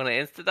 wanna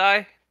insta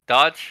die?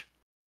 Dodge?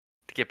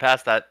 To get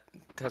past that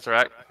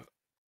Tesseract.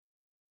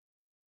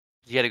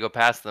 You gotta go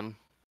past them.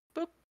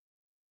 Boop.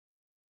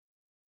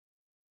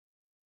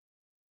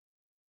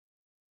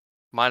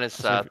 Minus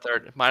So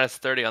if- minus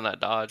 30 on that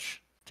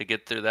dodge to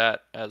get through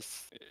that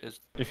as is.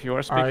 If you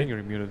are speaking, Alright.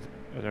 you're muted.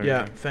 There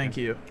Yeah, you go. thank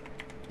you.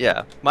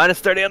 Yeah, minus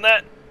 30 on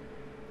that.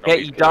 Oh, Okay,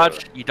 he's you below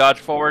dodge. You dodge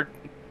forward.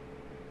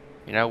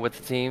 You know, with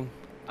the team.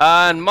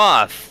 And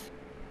Moth.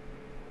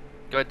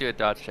 Go ahead, do a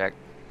dodge check.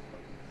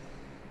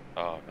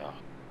 Oh, no.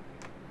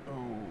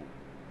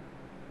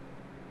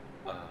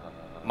 Oh.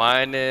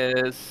 Mine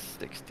is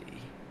 60.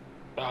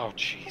 Oh,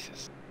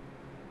 Jesus.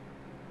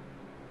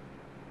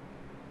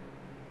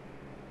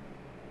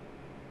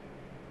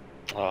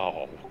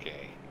 Oh,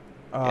 okay.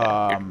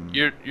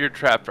 Yeah, you're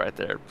trapped right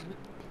there.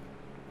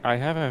 I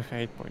have a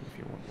fate point if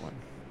you want one.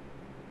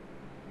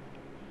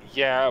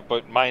 Yeah,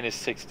 but minus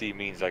 60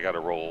 means I gotta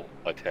roll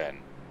a 10.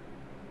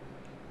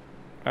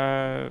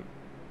 A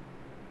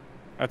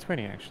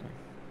 20 actually.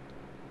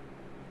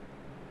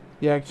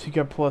 Yeah, 'cause you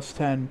got plus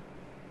 10.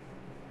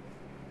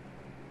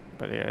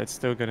 But yeah, it's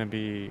still gonna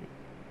be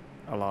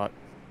a lot.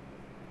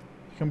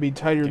 It's gonna be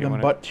tighter than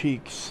wanna- butt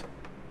cheeks.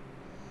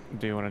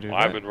 Do you want to do Well,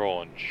 that? I've been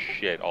rolling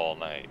shit all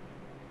night.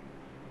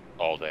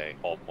 All day,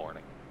 all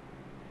morning.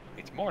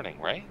 It's morning,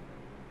 right?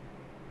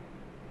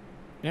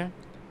 Yeah.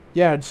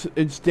 Yeah,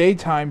 it's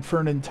daytime for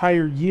an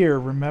entire year,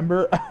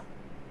 remember?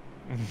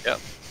 Yep.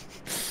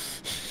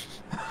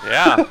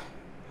 Yeah.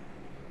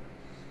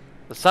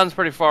 The sun's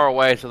pretty far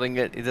away, so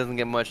it doesn't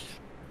get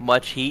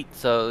much heat,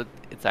 so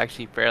it's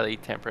actually fairly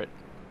temperate.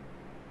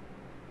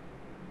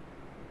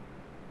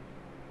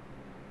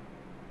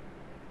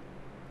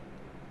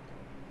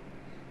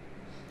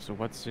 So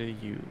what's a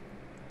U?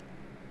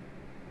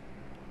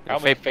 How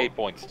many fate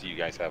points do you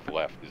guys have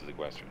left is the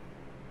question.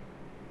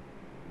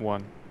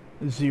 1.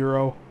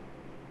 0.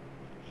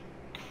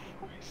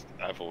 Christ,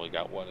 I've only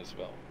got one as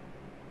well.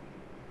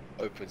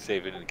 I've been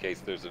saving in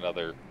case there's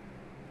another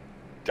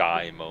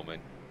die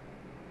moment.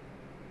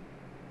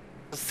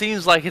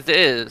 Seems like it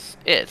is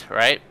it,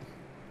 right?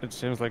 It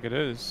seems like it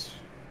is.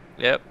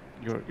 Yep.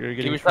 You're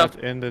getting yourself-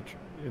 trapped in the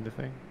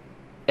thing.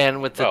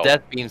 And with the Oh.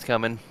 death beams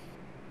coming,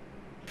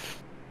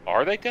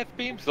 Are they death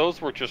beams?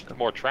 Those were just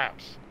more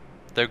traps.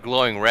 they're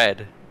glowing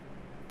red.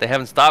 They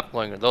haven't stopped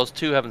glowing. Those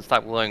two haven't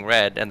stopped glowing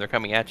red, and they're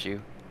coming at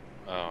you.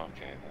 Oh,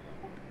 okay.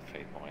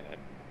 Fate point it.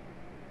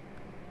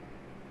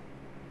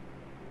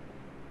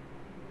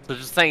 So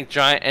just think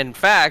giant. In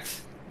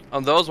fact,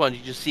 on those ones,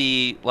 you just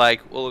see like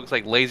what looks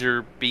like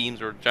laser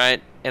beams or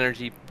giant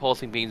energy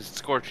pulsing beams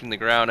scorching the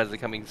ground as they're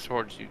coming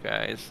towards you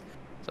guys.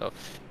 So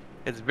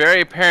it's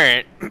very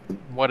apparent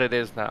what it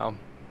is now.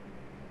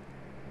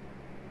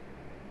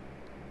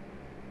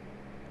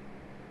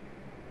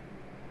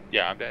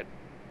 Yeah, I'm dead.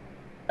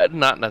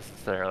 Not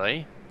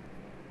necessarily.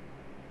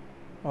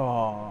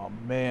 Oh,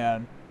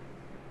 man.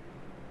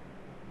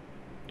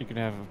 You can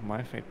have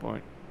my fate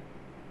point.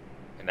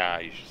 Nah,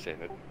 you should say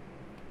that.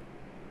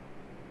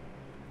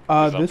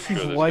 'Cause I'm This sure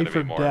is there's life gonna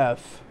or be more.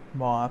 death,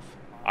 Moth.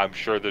 I'm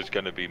sure there's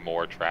going to be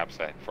more traps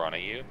in front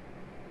of you.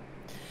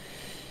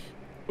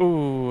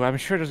 Ooh, I'm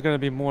sure there's gonna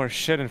be more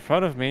shit in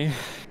front of me.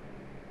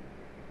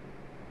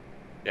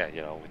 Yeah,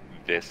 you know, with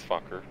this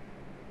fucker.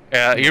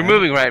 You're Yeah.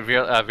 moving, right,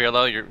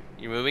 Virlo?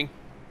 You're moving.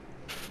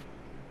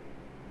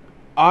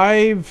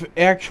 I've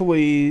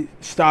actually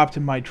stopped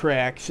in my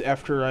tracks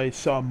after I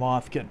saw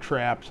Moth get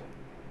trapped.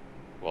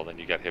 Well, then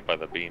you got hit by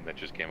the beam that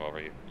just came over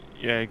you.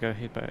 Yeah, you got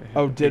hit by.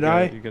 Oh, did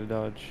I? You got a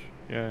dodge.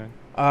 Yeah.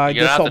 I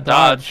You're guess gonna I'll have to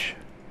dodge. dodge.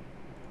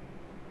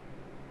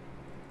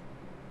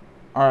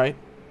 Alright.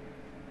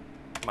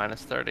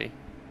 Minus 30.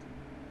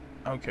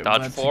 Okay,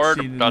 Dodge that's forward,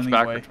 succeeded dodge anyway.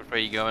 backwards. Which way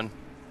are you going?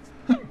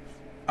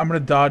 I'm gonna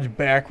dodge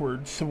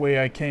backwards the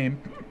way I came.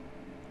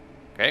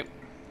 Okay.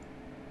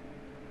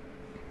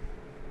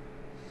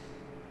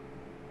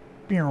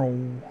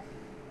 Pew.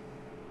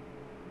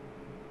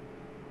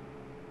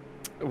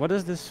 What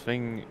does this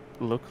thing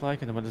look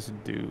like, and what does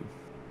it do?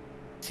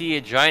 See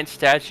a giant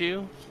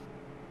statue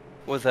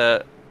with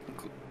a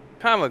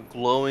kind of a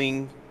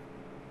glowing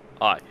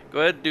eye. Go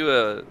ahead and do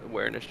a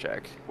awareness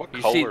check. What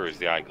You color is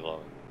the eye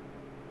glowing?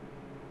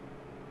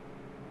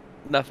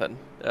 Nothing.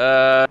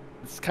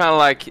 It's kind of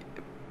like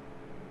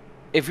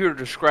if you were to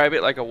describe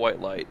it like a white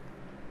light,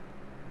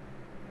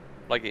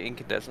 like an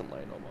incandescent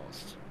light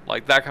almost,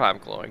 like that kind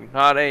of glowing,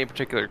 not any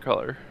particular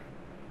color.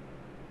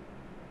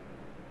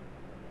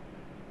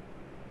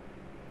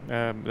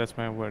 That's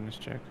my awareness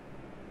check.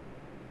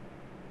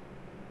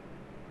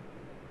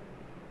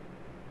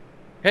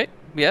 Okay,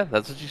 yeah,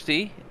 that's what you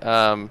see.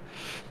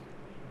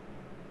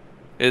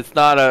 It's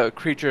not a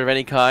creature of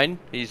any kind.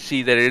 You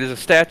see that it is a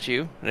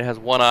statue, and it has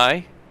one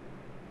eye.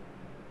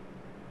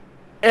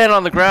 And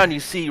on the ground, you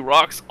see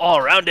rocks all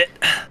around it,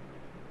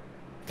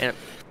 and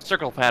a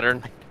circle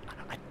pattern.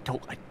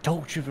 I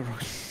told you the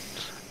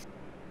rocks.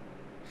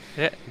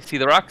 Yeah, you see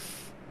the rocks?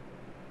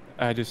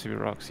 I do see the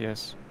rocks.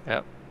 Yes.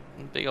 Yep.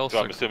 Big old So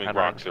I'm circle assuming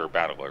pattern. rocks are a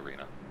battle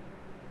arena.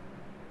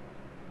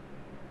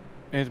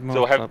 It So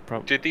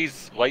most did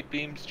these light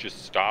beams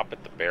just stop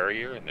at the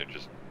barrier and they're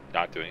just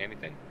not doing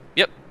anything?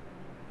 Yep.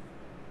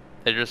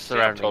 They're just See, I'm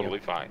surrounding totally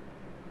fine.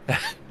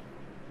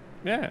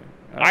 Yeah.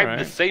 I'm alright.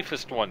 the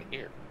safest one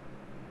here.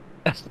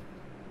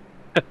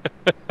 you.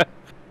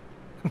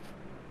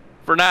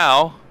 For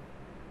now.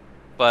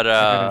 But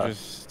I'm gonna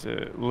just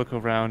look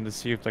around to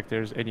see if like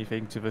there's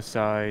anything to the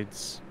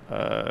sides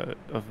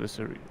of this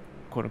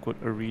quote-unquote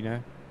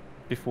arena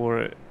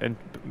before and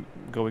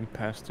going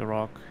past the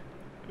rock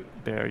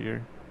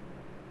barrier.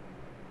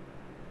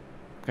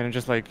 Kind of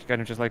just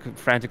like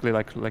frantically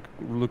like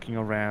looking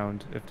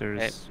around if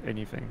there's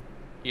anything.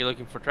 you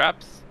looking for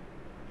traps?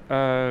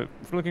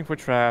 If looking for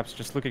traps,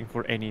 just looking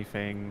for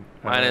anything.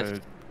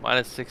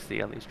 Minus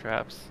 60 on these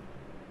traps.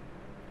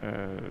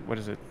 What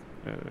is it?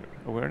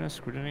 Awareness,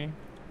 scrutiny?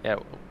 Yeah,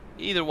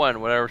 either one,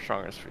 whatever's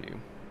strongest for you.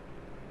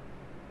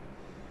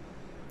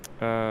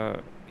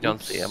 You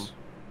don't see him.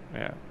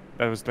 Yeah,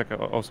 that was like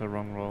also a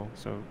wrong roll,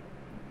 so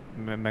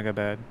mega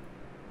bad.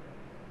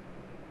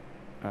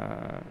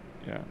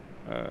 Yeah.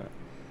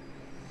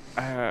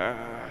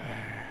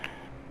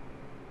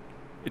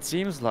 It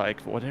seems like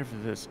whatever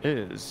this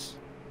is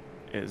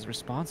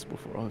responsible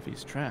for all of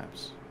these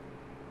traps.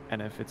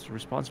 And if it's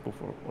responsible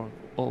for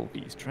all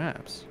these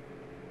traps,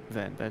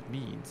 then that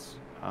means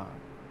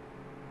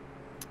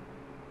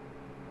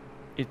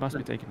it must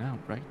be taken out,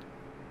 right?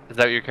 Is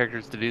that what your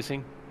character's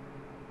deducing?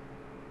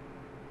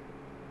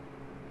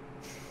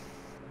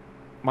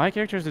 My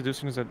character is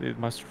deducing that it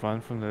must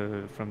run from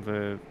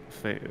the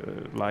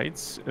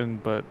lights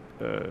but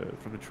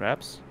from the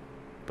traps.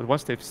 But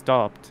once they've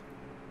stopped,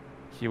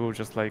 he will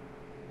just like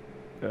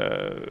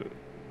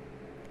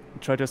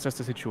try to assess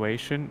the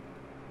situation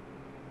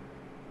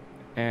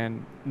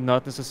and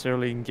not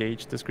necessarily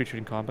engage this creature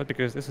in combat,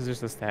 because this is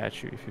just a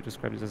statue. If you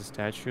describe it as a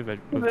statue that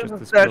with just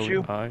this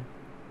glowing eye,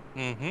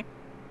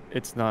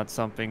 it's not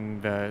something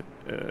that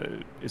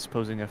is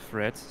posing a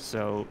threat.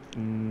 So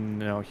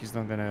no, he's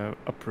not gonna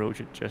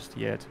approach it just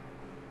yet.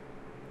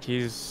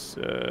 He's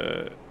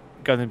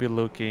gonna be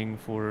looking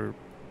for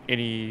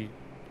any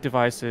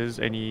devices,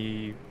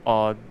 any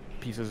odd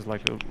pieces,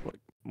 like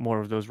more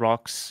of those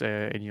rocks,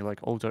 any like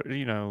altar,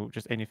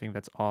 just anything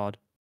that's odd.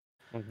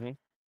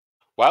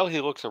 While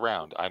he looks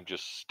around, I'm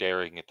just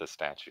staring at the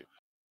statue.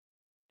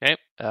 Okay.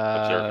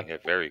 Observing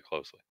it very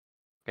closely.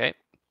 Okay.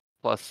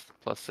 Plus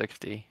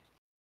 60.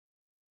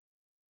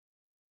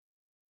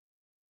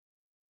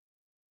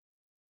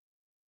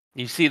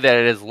 You see that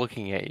it is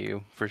looking at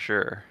you, for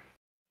sure.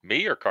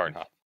 Me or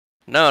Karnov?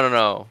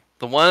 No.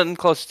 The one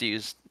close to you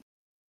is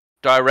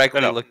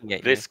directly looking at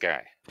you. This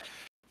guy.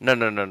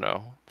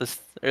 No.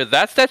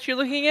 That statue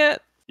looking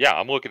at? Yeah,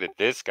 I'm looking at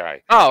this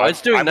guy. Oh,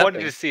 it's doing nothing. I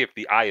wanted to see if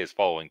the eye is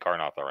following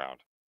Karnov around.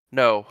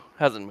 No,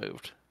 hasn't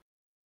moved.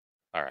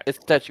 All right. It's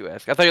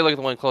statuesque. I thought you were looking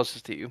at the one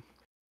closest to you.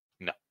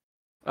 No.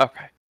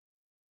 Okay.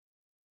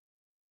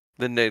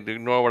 Then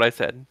ignore what I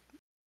said.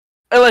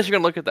 Unless you're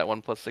going to look at that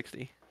one plus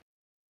 60.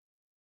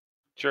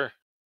 Sure.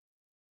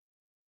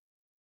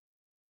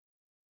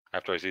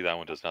 After I see that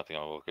one does nothing,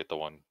 I'll look at the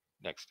one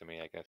next to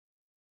me, I guess.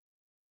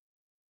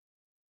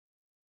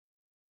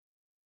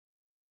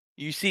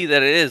 You see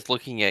that it is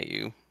looking at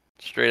you.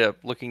 Straight up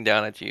looking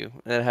down at you.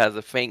 And it has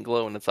a faint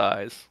glow in its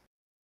eyes.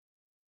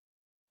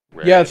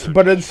 Red yes,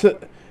 but it's...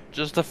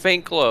 Just a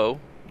faint glow.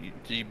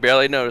 You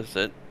barely notice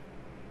it.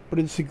 But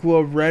it's a glow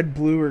of red,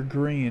 blue, or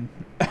green.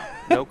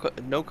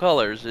 No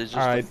colors. It's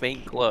just right. a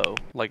faint glow.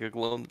 Like a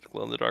glow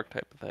in the dark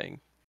type of thing.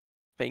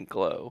 Faint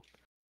glow.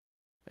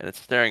 And it's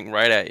staring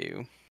right at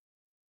you.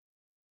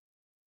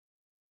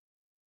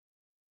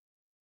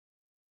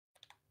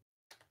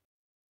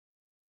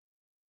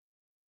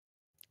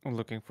 I'm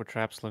looking for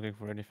traps, looking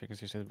for anything,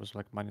 because you said it was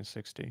like minus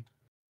 60.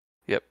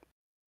 Yep.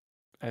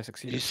 I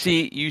succeeded.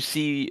 You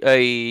see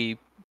a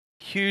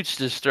huge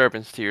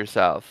disturbance to your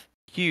south.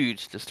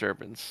 Huge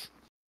disturbance.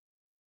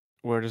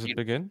 Where does it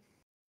begin?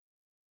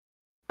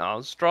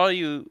 I'll just draw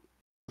you,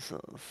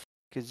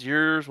 because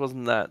yours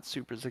wasn't that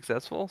super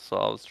successful, so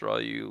I'll just draw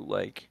you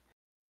like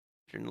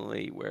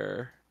generally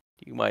where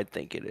you might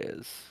think it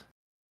is.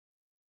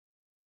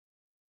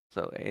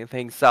 So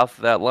anything south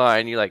of that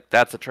line, you're like,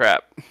 that's a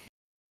trap.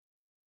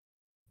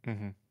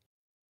 Mm-hmm.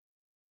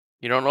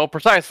 You don't know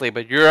precisely,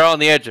 but you're on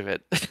the edge of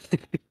it.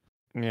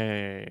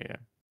 Yeah.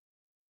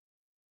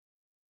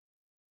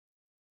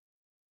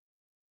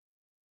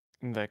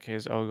 In that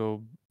case, I'll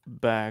go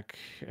back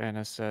and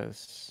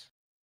assess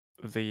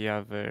the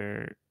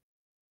other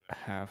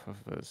half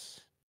of this.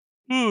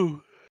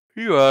 Ooh,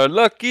 you are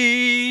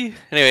lucky.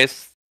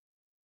 Anyways,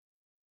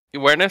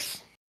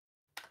 awareness?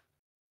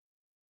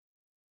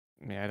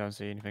 Yeah, I don't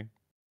see anything.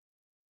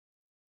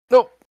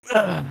 Nope.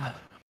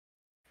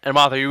 And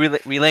Moth, are you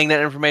relaying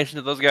that information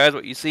to those guys,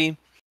 what you see?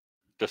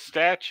 The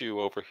statue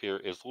over here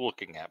is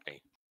looking at me.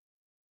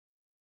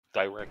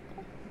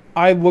 Directly.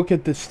 I look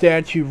at the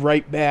statue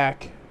right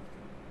back.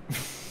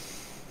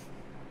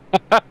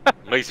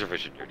 Laser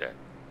vision, you're dead.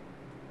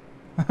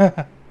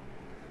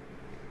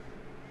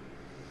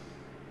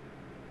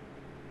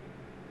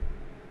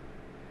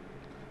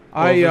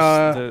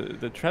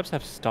 The traps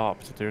have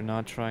stopped. They're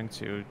not trying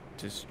to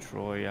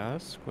destroy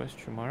us?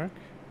 Question mark.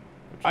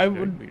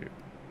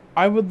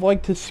 I would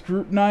like to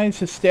scrutinize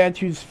the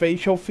statue's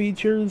facial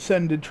features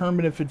and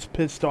determine if it's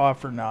pissed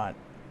off or not.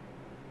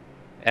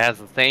 It has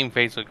the same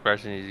facial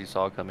expression as you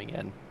saw coming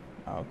in.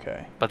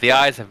 Okay. But the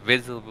eyes have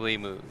visibly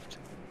moved.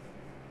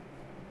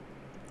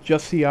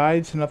 Just the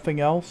eyes, nothing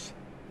else?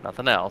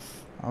 Nothing else.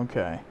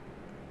 Okay.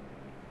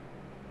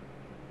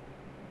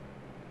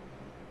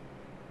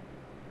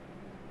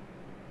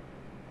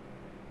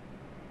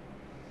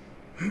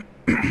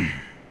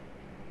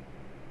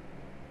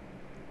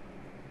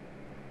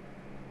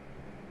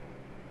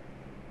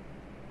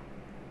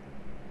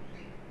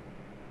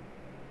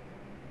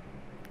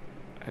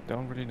 I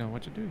don't really know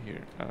what to do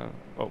here.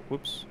 Oh,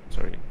 whoops.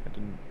 Sorry, I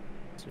didn't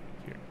see it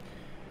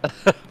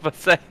here. But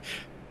say,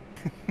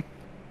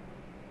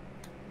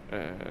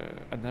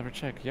 Another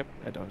check. Yep,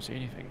 I don't see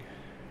anything.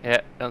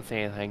 yeah, don't see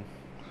anything.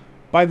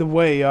 By the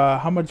way,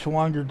 how much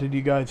longer did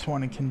you guys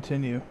want to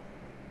continue?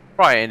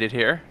 Probably end it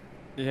here.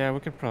 Yeah, we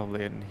could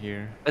probably end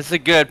here. It's a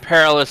good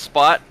perilous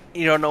spot.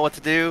 You don't know what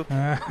to do.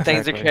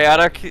 Things are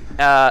chaotic.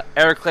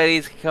 Eric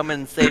Ladies can come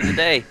and save the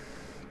day.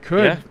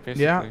 Could. Yeah,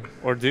 basically. Yeah.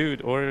 Or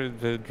dude, or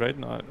the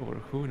Dreadnought, or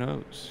who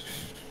knows.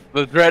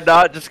 The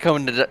Dreadnought just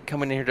coming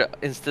here to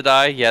insta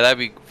die. Yeah, that'd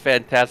be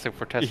fantastic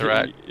for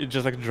Tesseract. It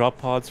just like drop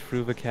pods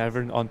through the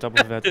cavern on top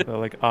of that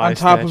like eye On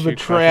top of statue a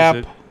trap.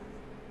 crushes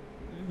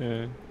it.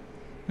 Yeah.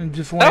 And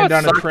just land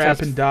on a suck trap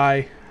to- and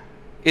die.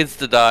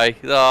 Insta die.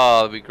 Oh,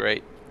 that'd be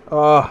great.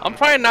 Uh, I'm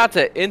trying not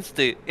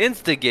to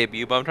instigate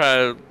you, but I'm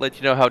trying to let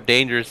you know how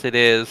dangerous it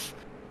is.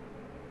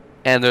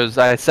 And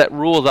I set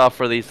rules out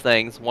for these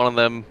things. One of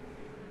them,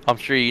 I'm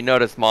sure you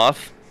noticed,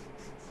 Moth.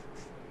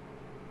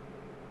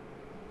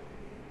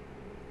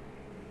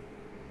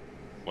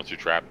 Once you're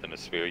trapped in a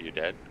sphere, you're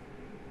dead.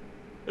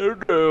 Oh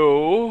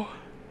no.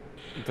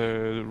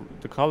 The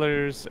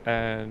colors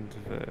and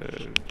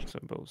the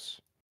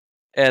symbols.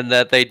 And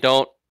that they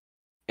don't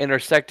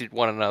intersect with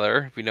one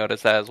another, if you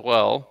notice that as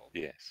well.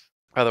 Yes.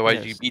 Otherwise,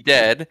 Yes. you'd be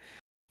dead.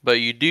 But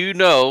you do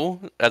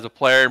know, as a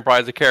player and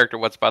probably as a character,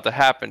 what's about to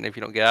happen if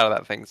you don't get out of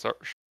that thing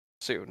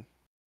soon.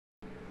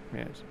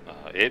 Yes.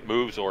 It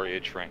moves or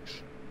it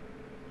shrinks.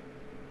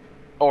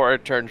 Or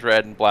it turns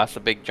red and blasts a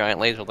big giant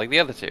laser like the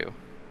other two.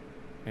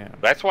 Yeah.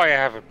 That's why I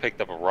haven't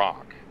picked up a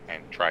rock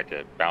and tried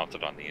to bounce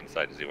it on the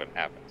inside to see what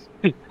happens.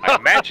 I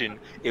imagine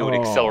it would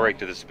Oh. accelerate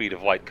to the speed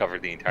of light, cover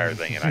the entire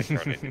thing, and I'd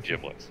turn it into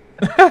giblets.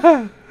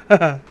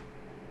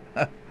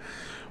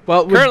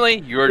 well, it would, Currently,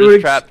 you're it would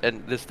just trapped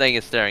and this thing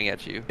is staring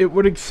at you. it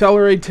would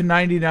accelerate to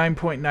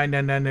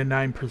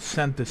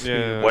 99.9999% the speed.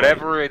 Yeah.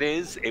 Whatever it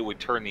is, it would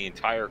turn the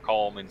entire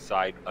column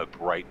inside a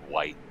bright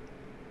white.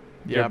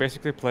 You're Yeah.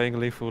 basically playing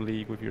Lethal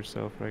League with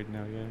yourself right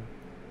now, yeah.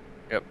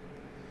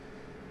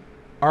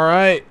 All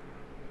right.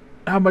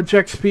 How much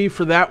XP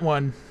for that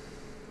one?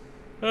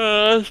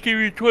 Let's give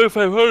you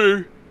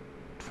 2,500.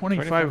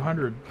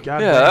 2,500.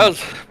 God Yeah, damn.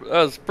 that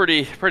was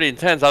pretty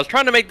intense. I was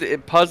trying to make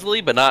it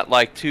puzzly, but not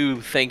like too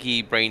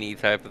thinky, brainy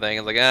type of thing.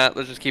 I was like,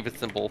 let's just keep it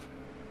simple.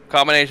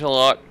 Combination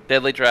lock,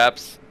 deadly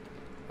traps,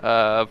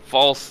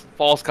 false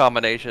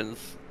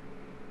combinations.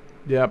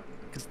 Yep.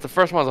 Because the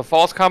first one was a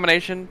false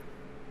combination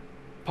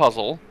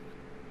puzzle,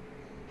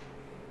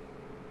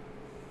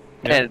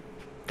 and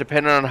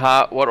depending on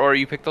what order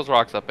you pick those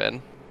rocks up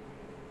in.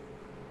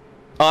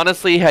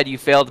 Honestly, had you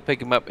failed to pick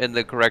them up in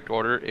the correct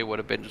order, it would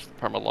have been just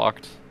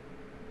perma-locked.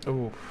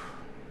 Ooh.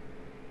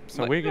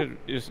 So we got,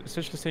 is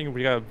essentially saying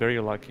we got very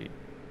lucky.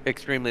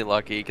 Extremely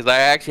lucky, because I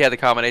actually had the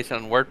combination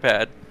on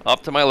WordPad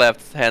up to my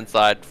left hand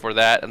side for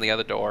that and the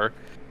other door.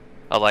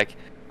 I was like,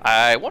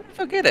 I wonder if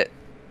I'll get it.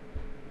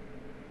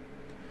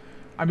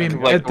 I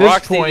mean, Like, at this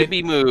rocks need to point,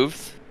 be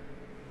moved.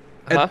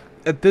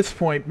 at this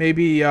point,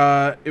 maybe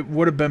it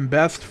would have been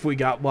best if we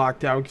got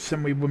locked out, because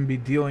then we wouldn't be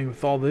dealing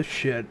with all this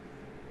shit.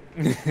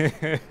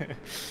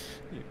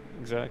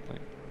 Exactly.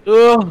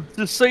 Oh,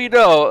 just so you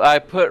know, I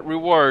put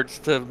rewards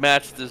to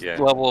match this Yeah.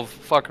 level of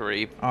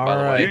fuckery. All by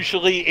the way. right.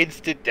 Usually,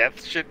 instant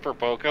death shit for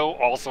Poco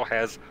also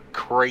has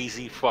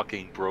crazy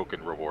fucking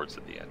broken rewards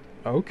at the end.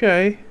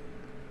 Okay.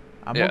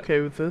 I'm Yeah. okay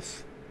with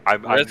this.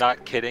 I'm Risk-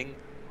 not kidding.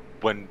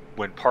 When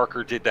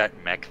Parker did that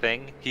mech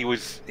thing,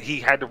 he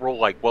had to roll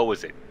like, what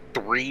was it,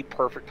 3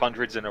 perfect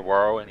hundreds in a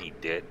row, and he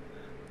did.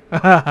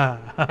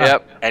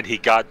 Yep. And he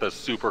got the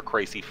super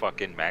crazy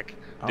fucking mech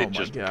Oh that my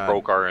just God.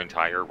 broke our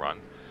entire run.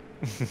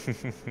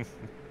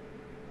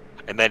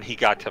 And then he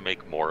got to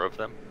make more of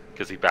them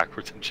because he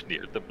backwards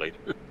engineered them later.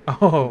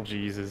 Oh.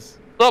 Jesus.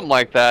 Something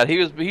like that.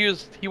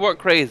 He went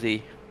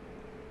crazy.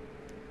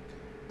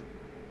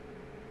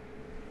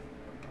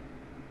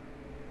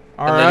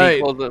 All and then he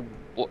right. closed the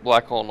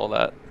black hole and all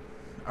that.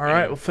 All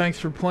right. Well, thanks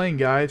for playing,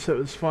 guys. That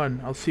was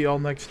fun. I'll see you all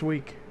next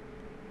week.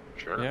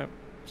 Sure. Yep.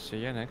 See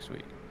ya next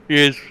week.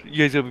 You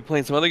guys gonna be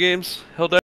playing some other games? Hell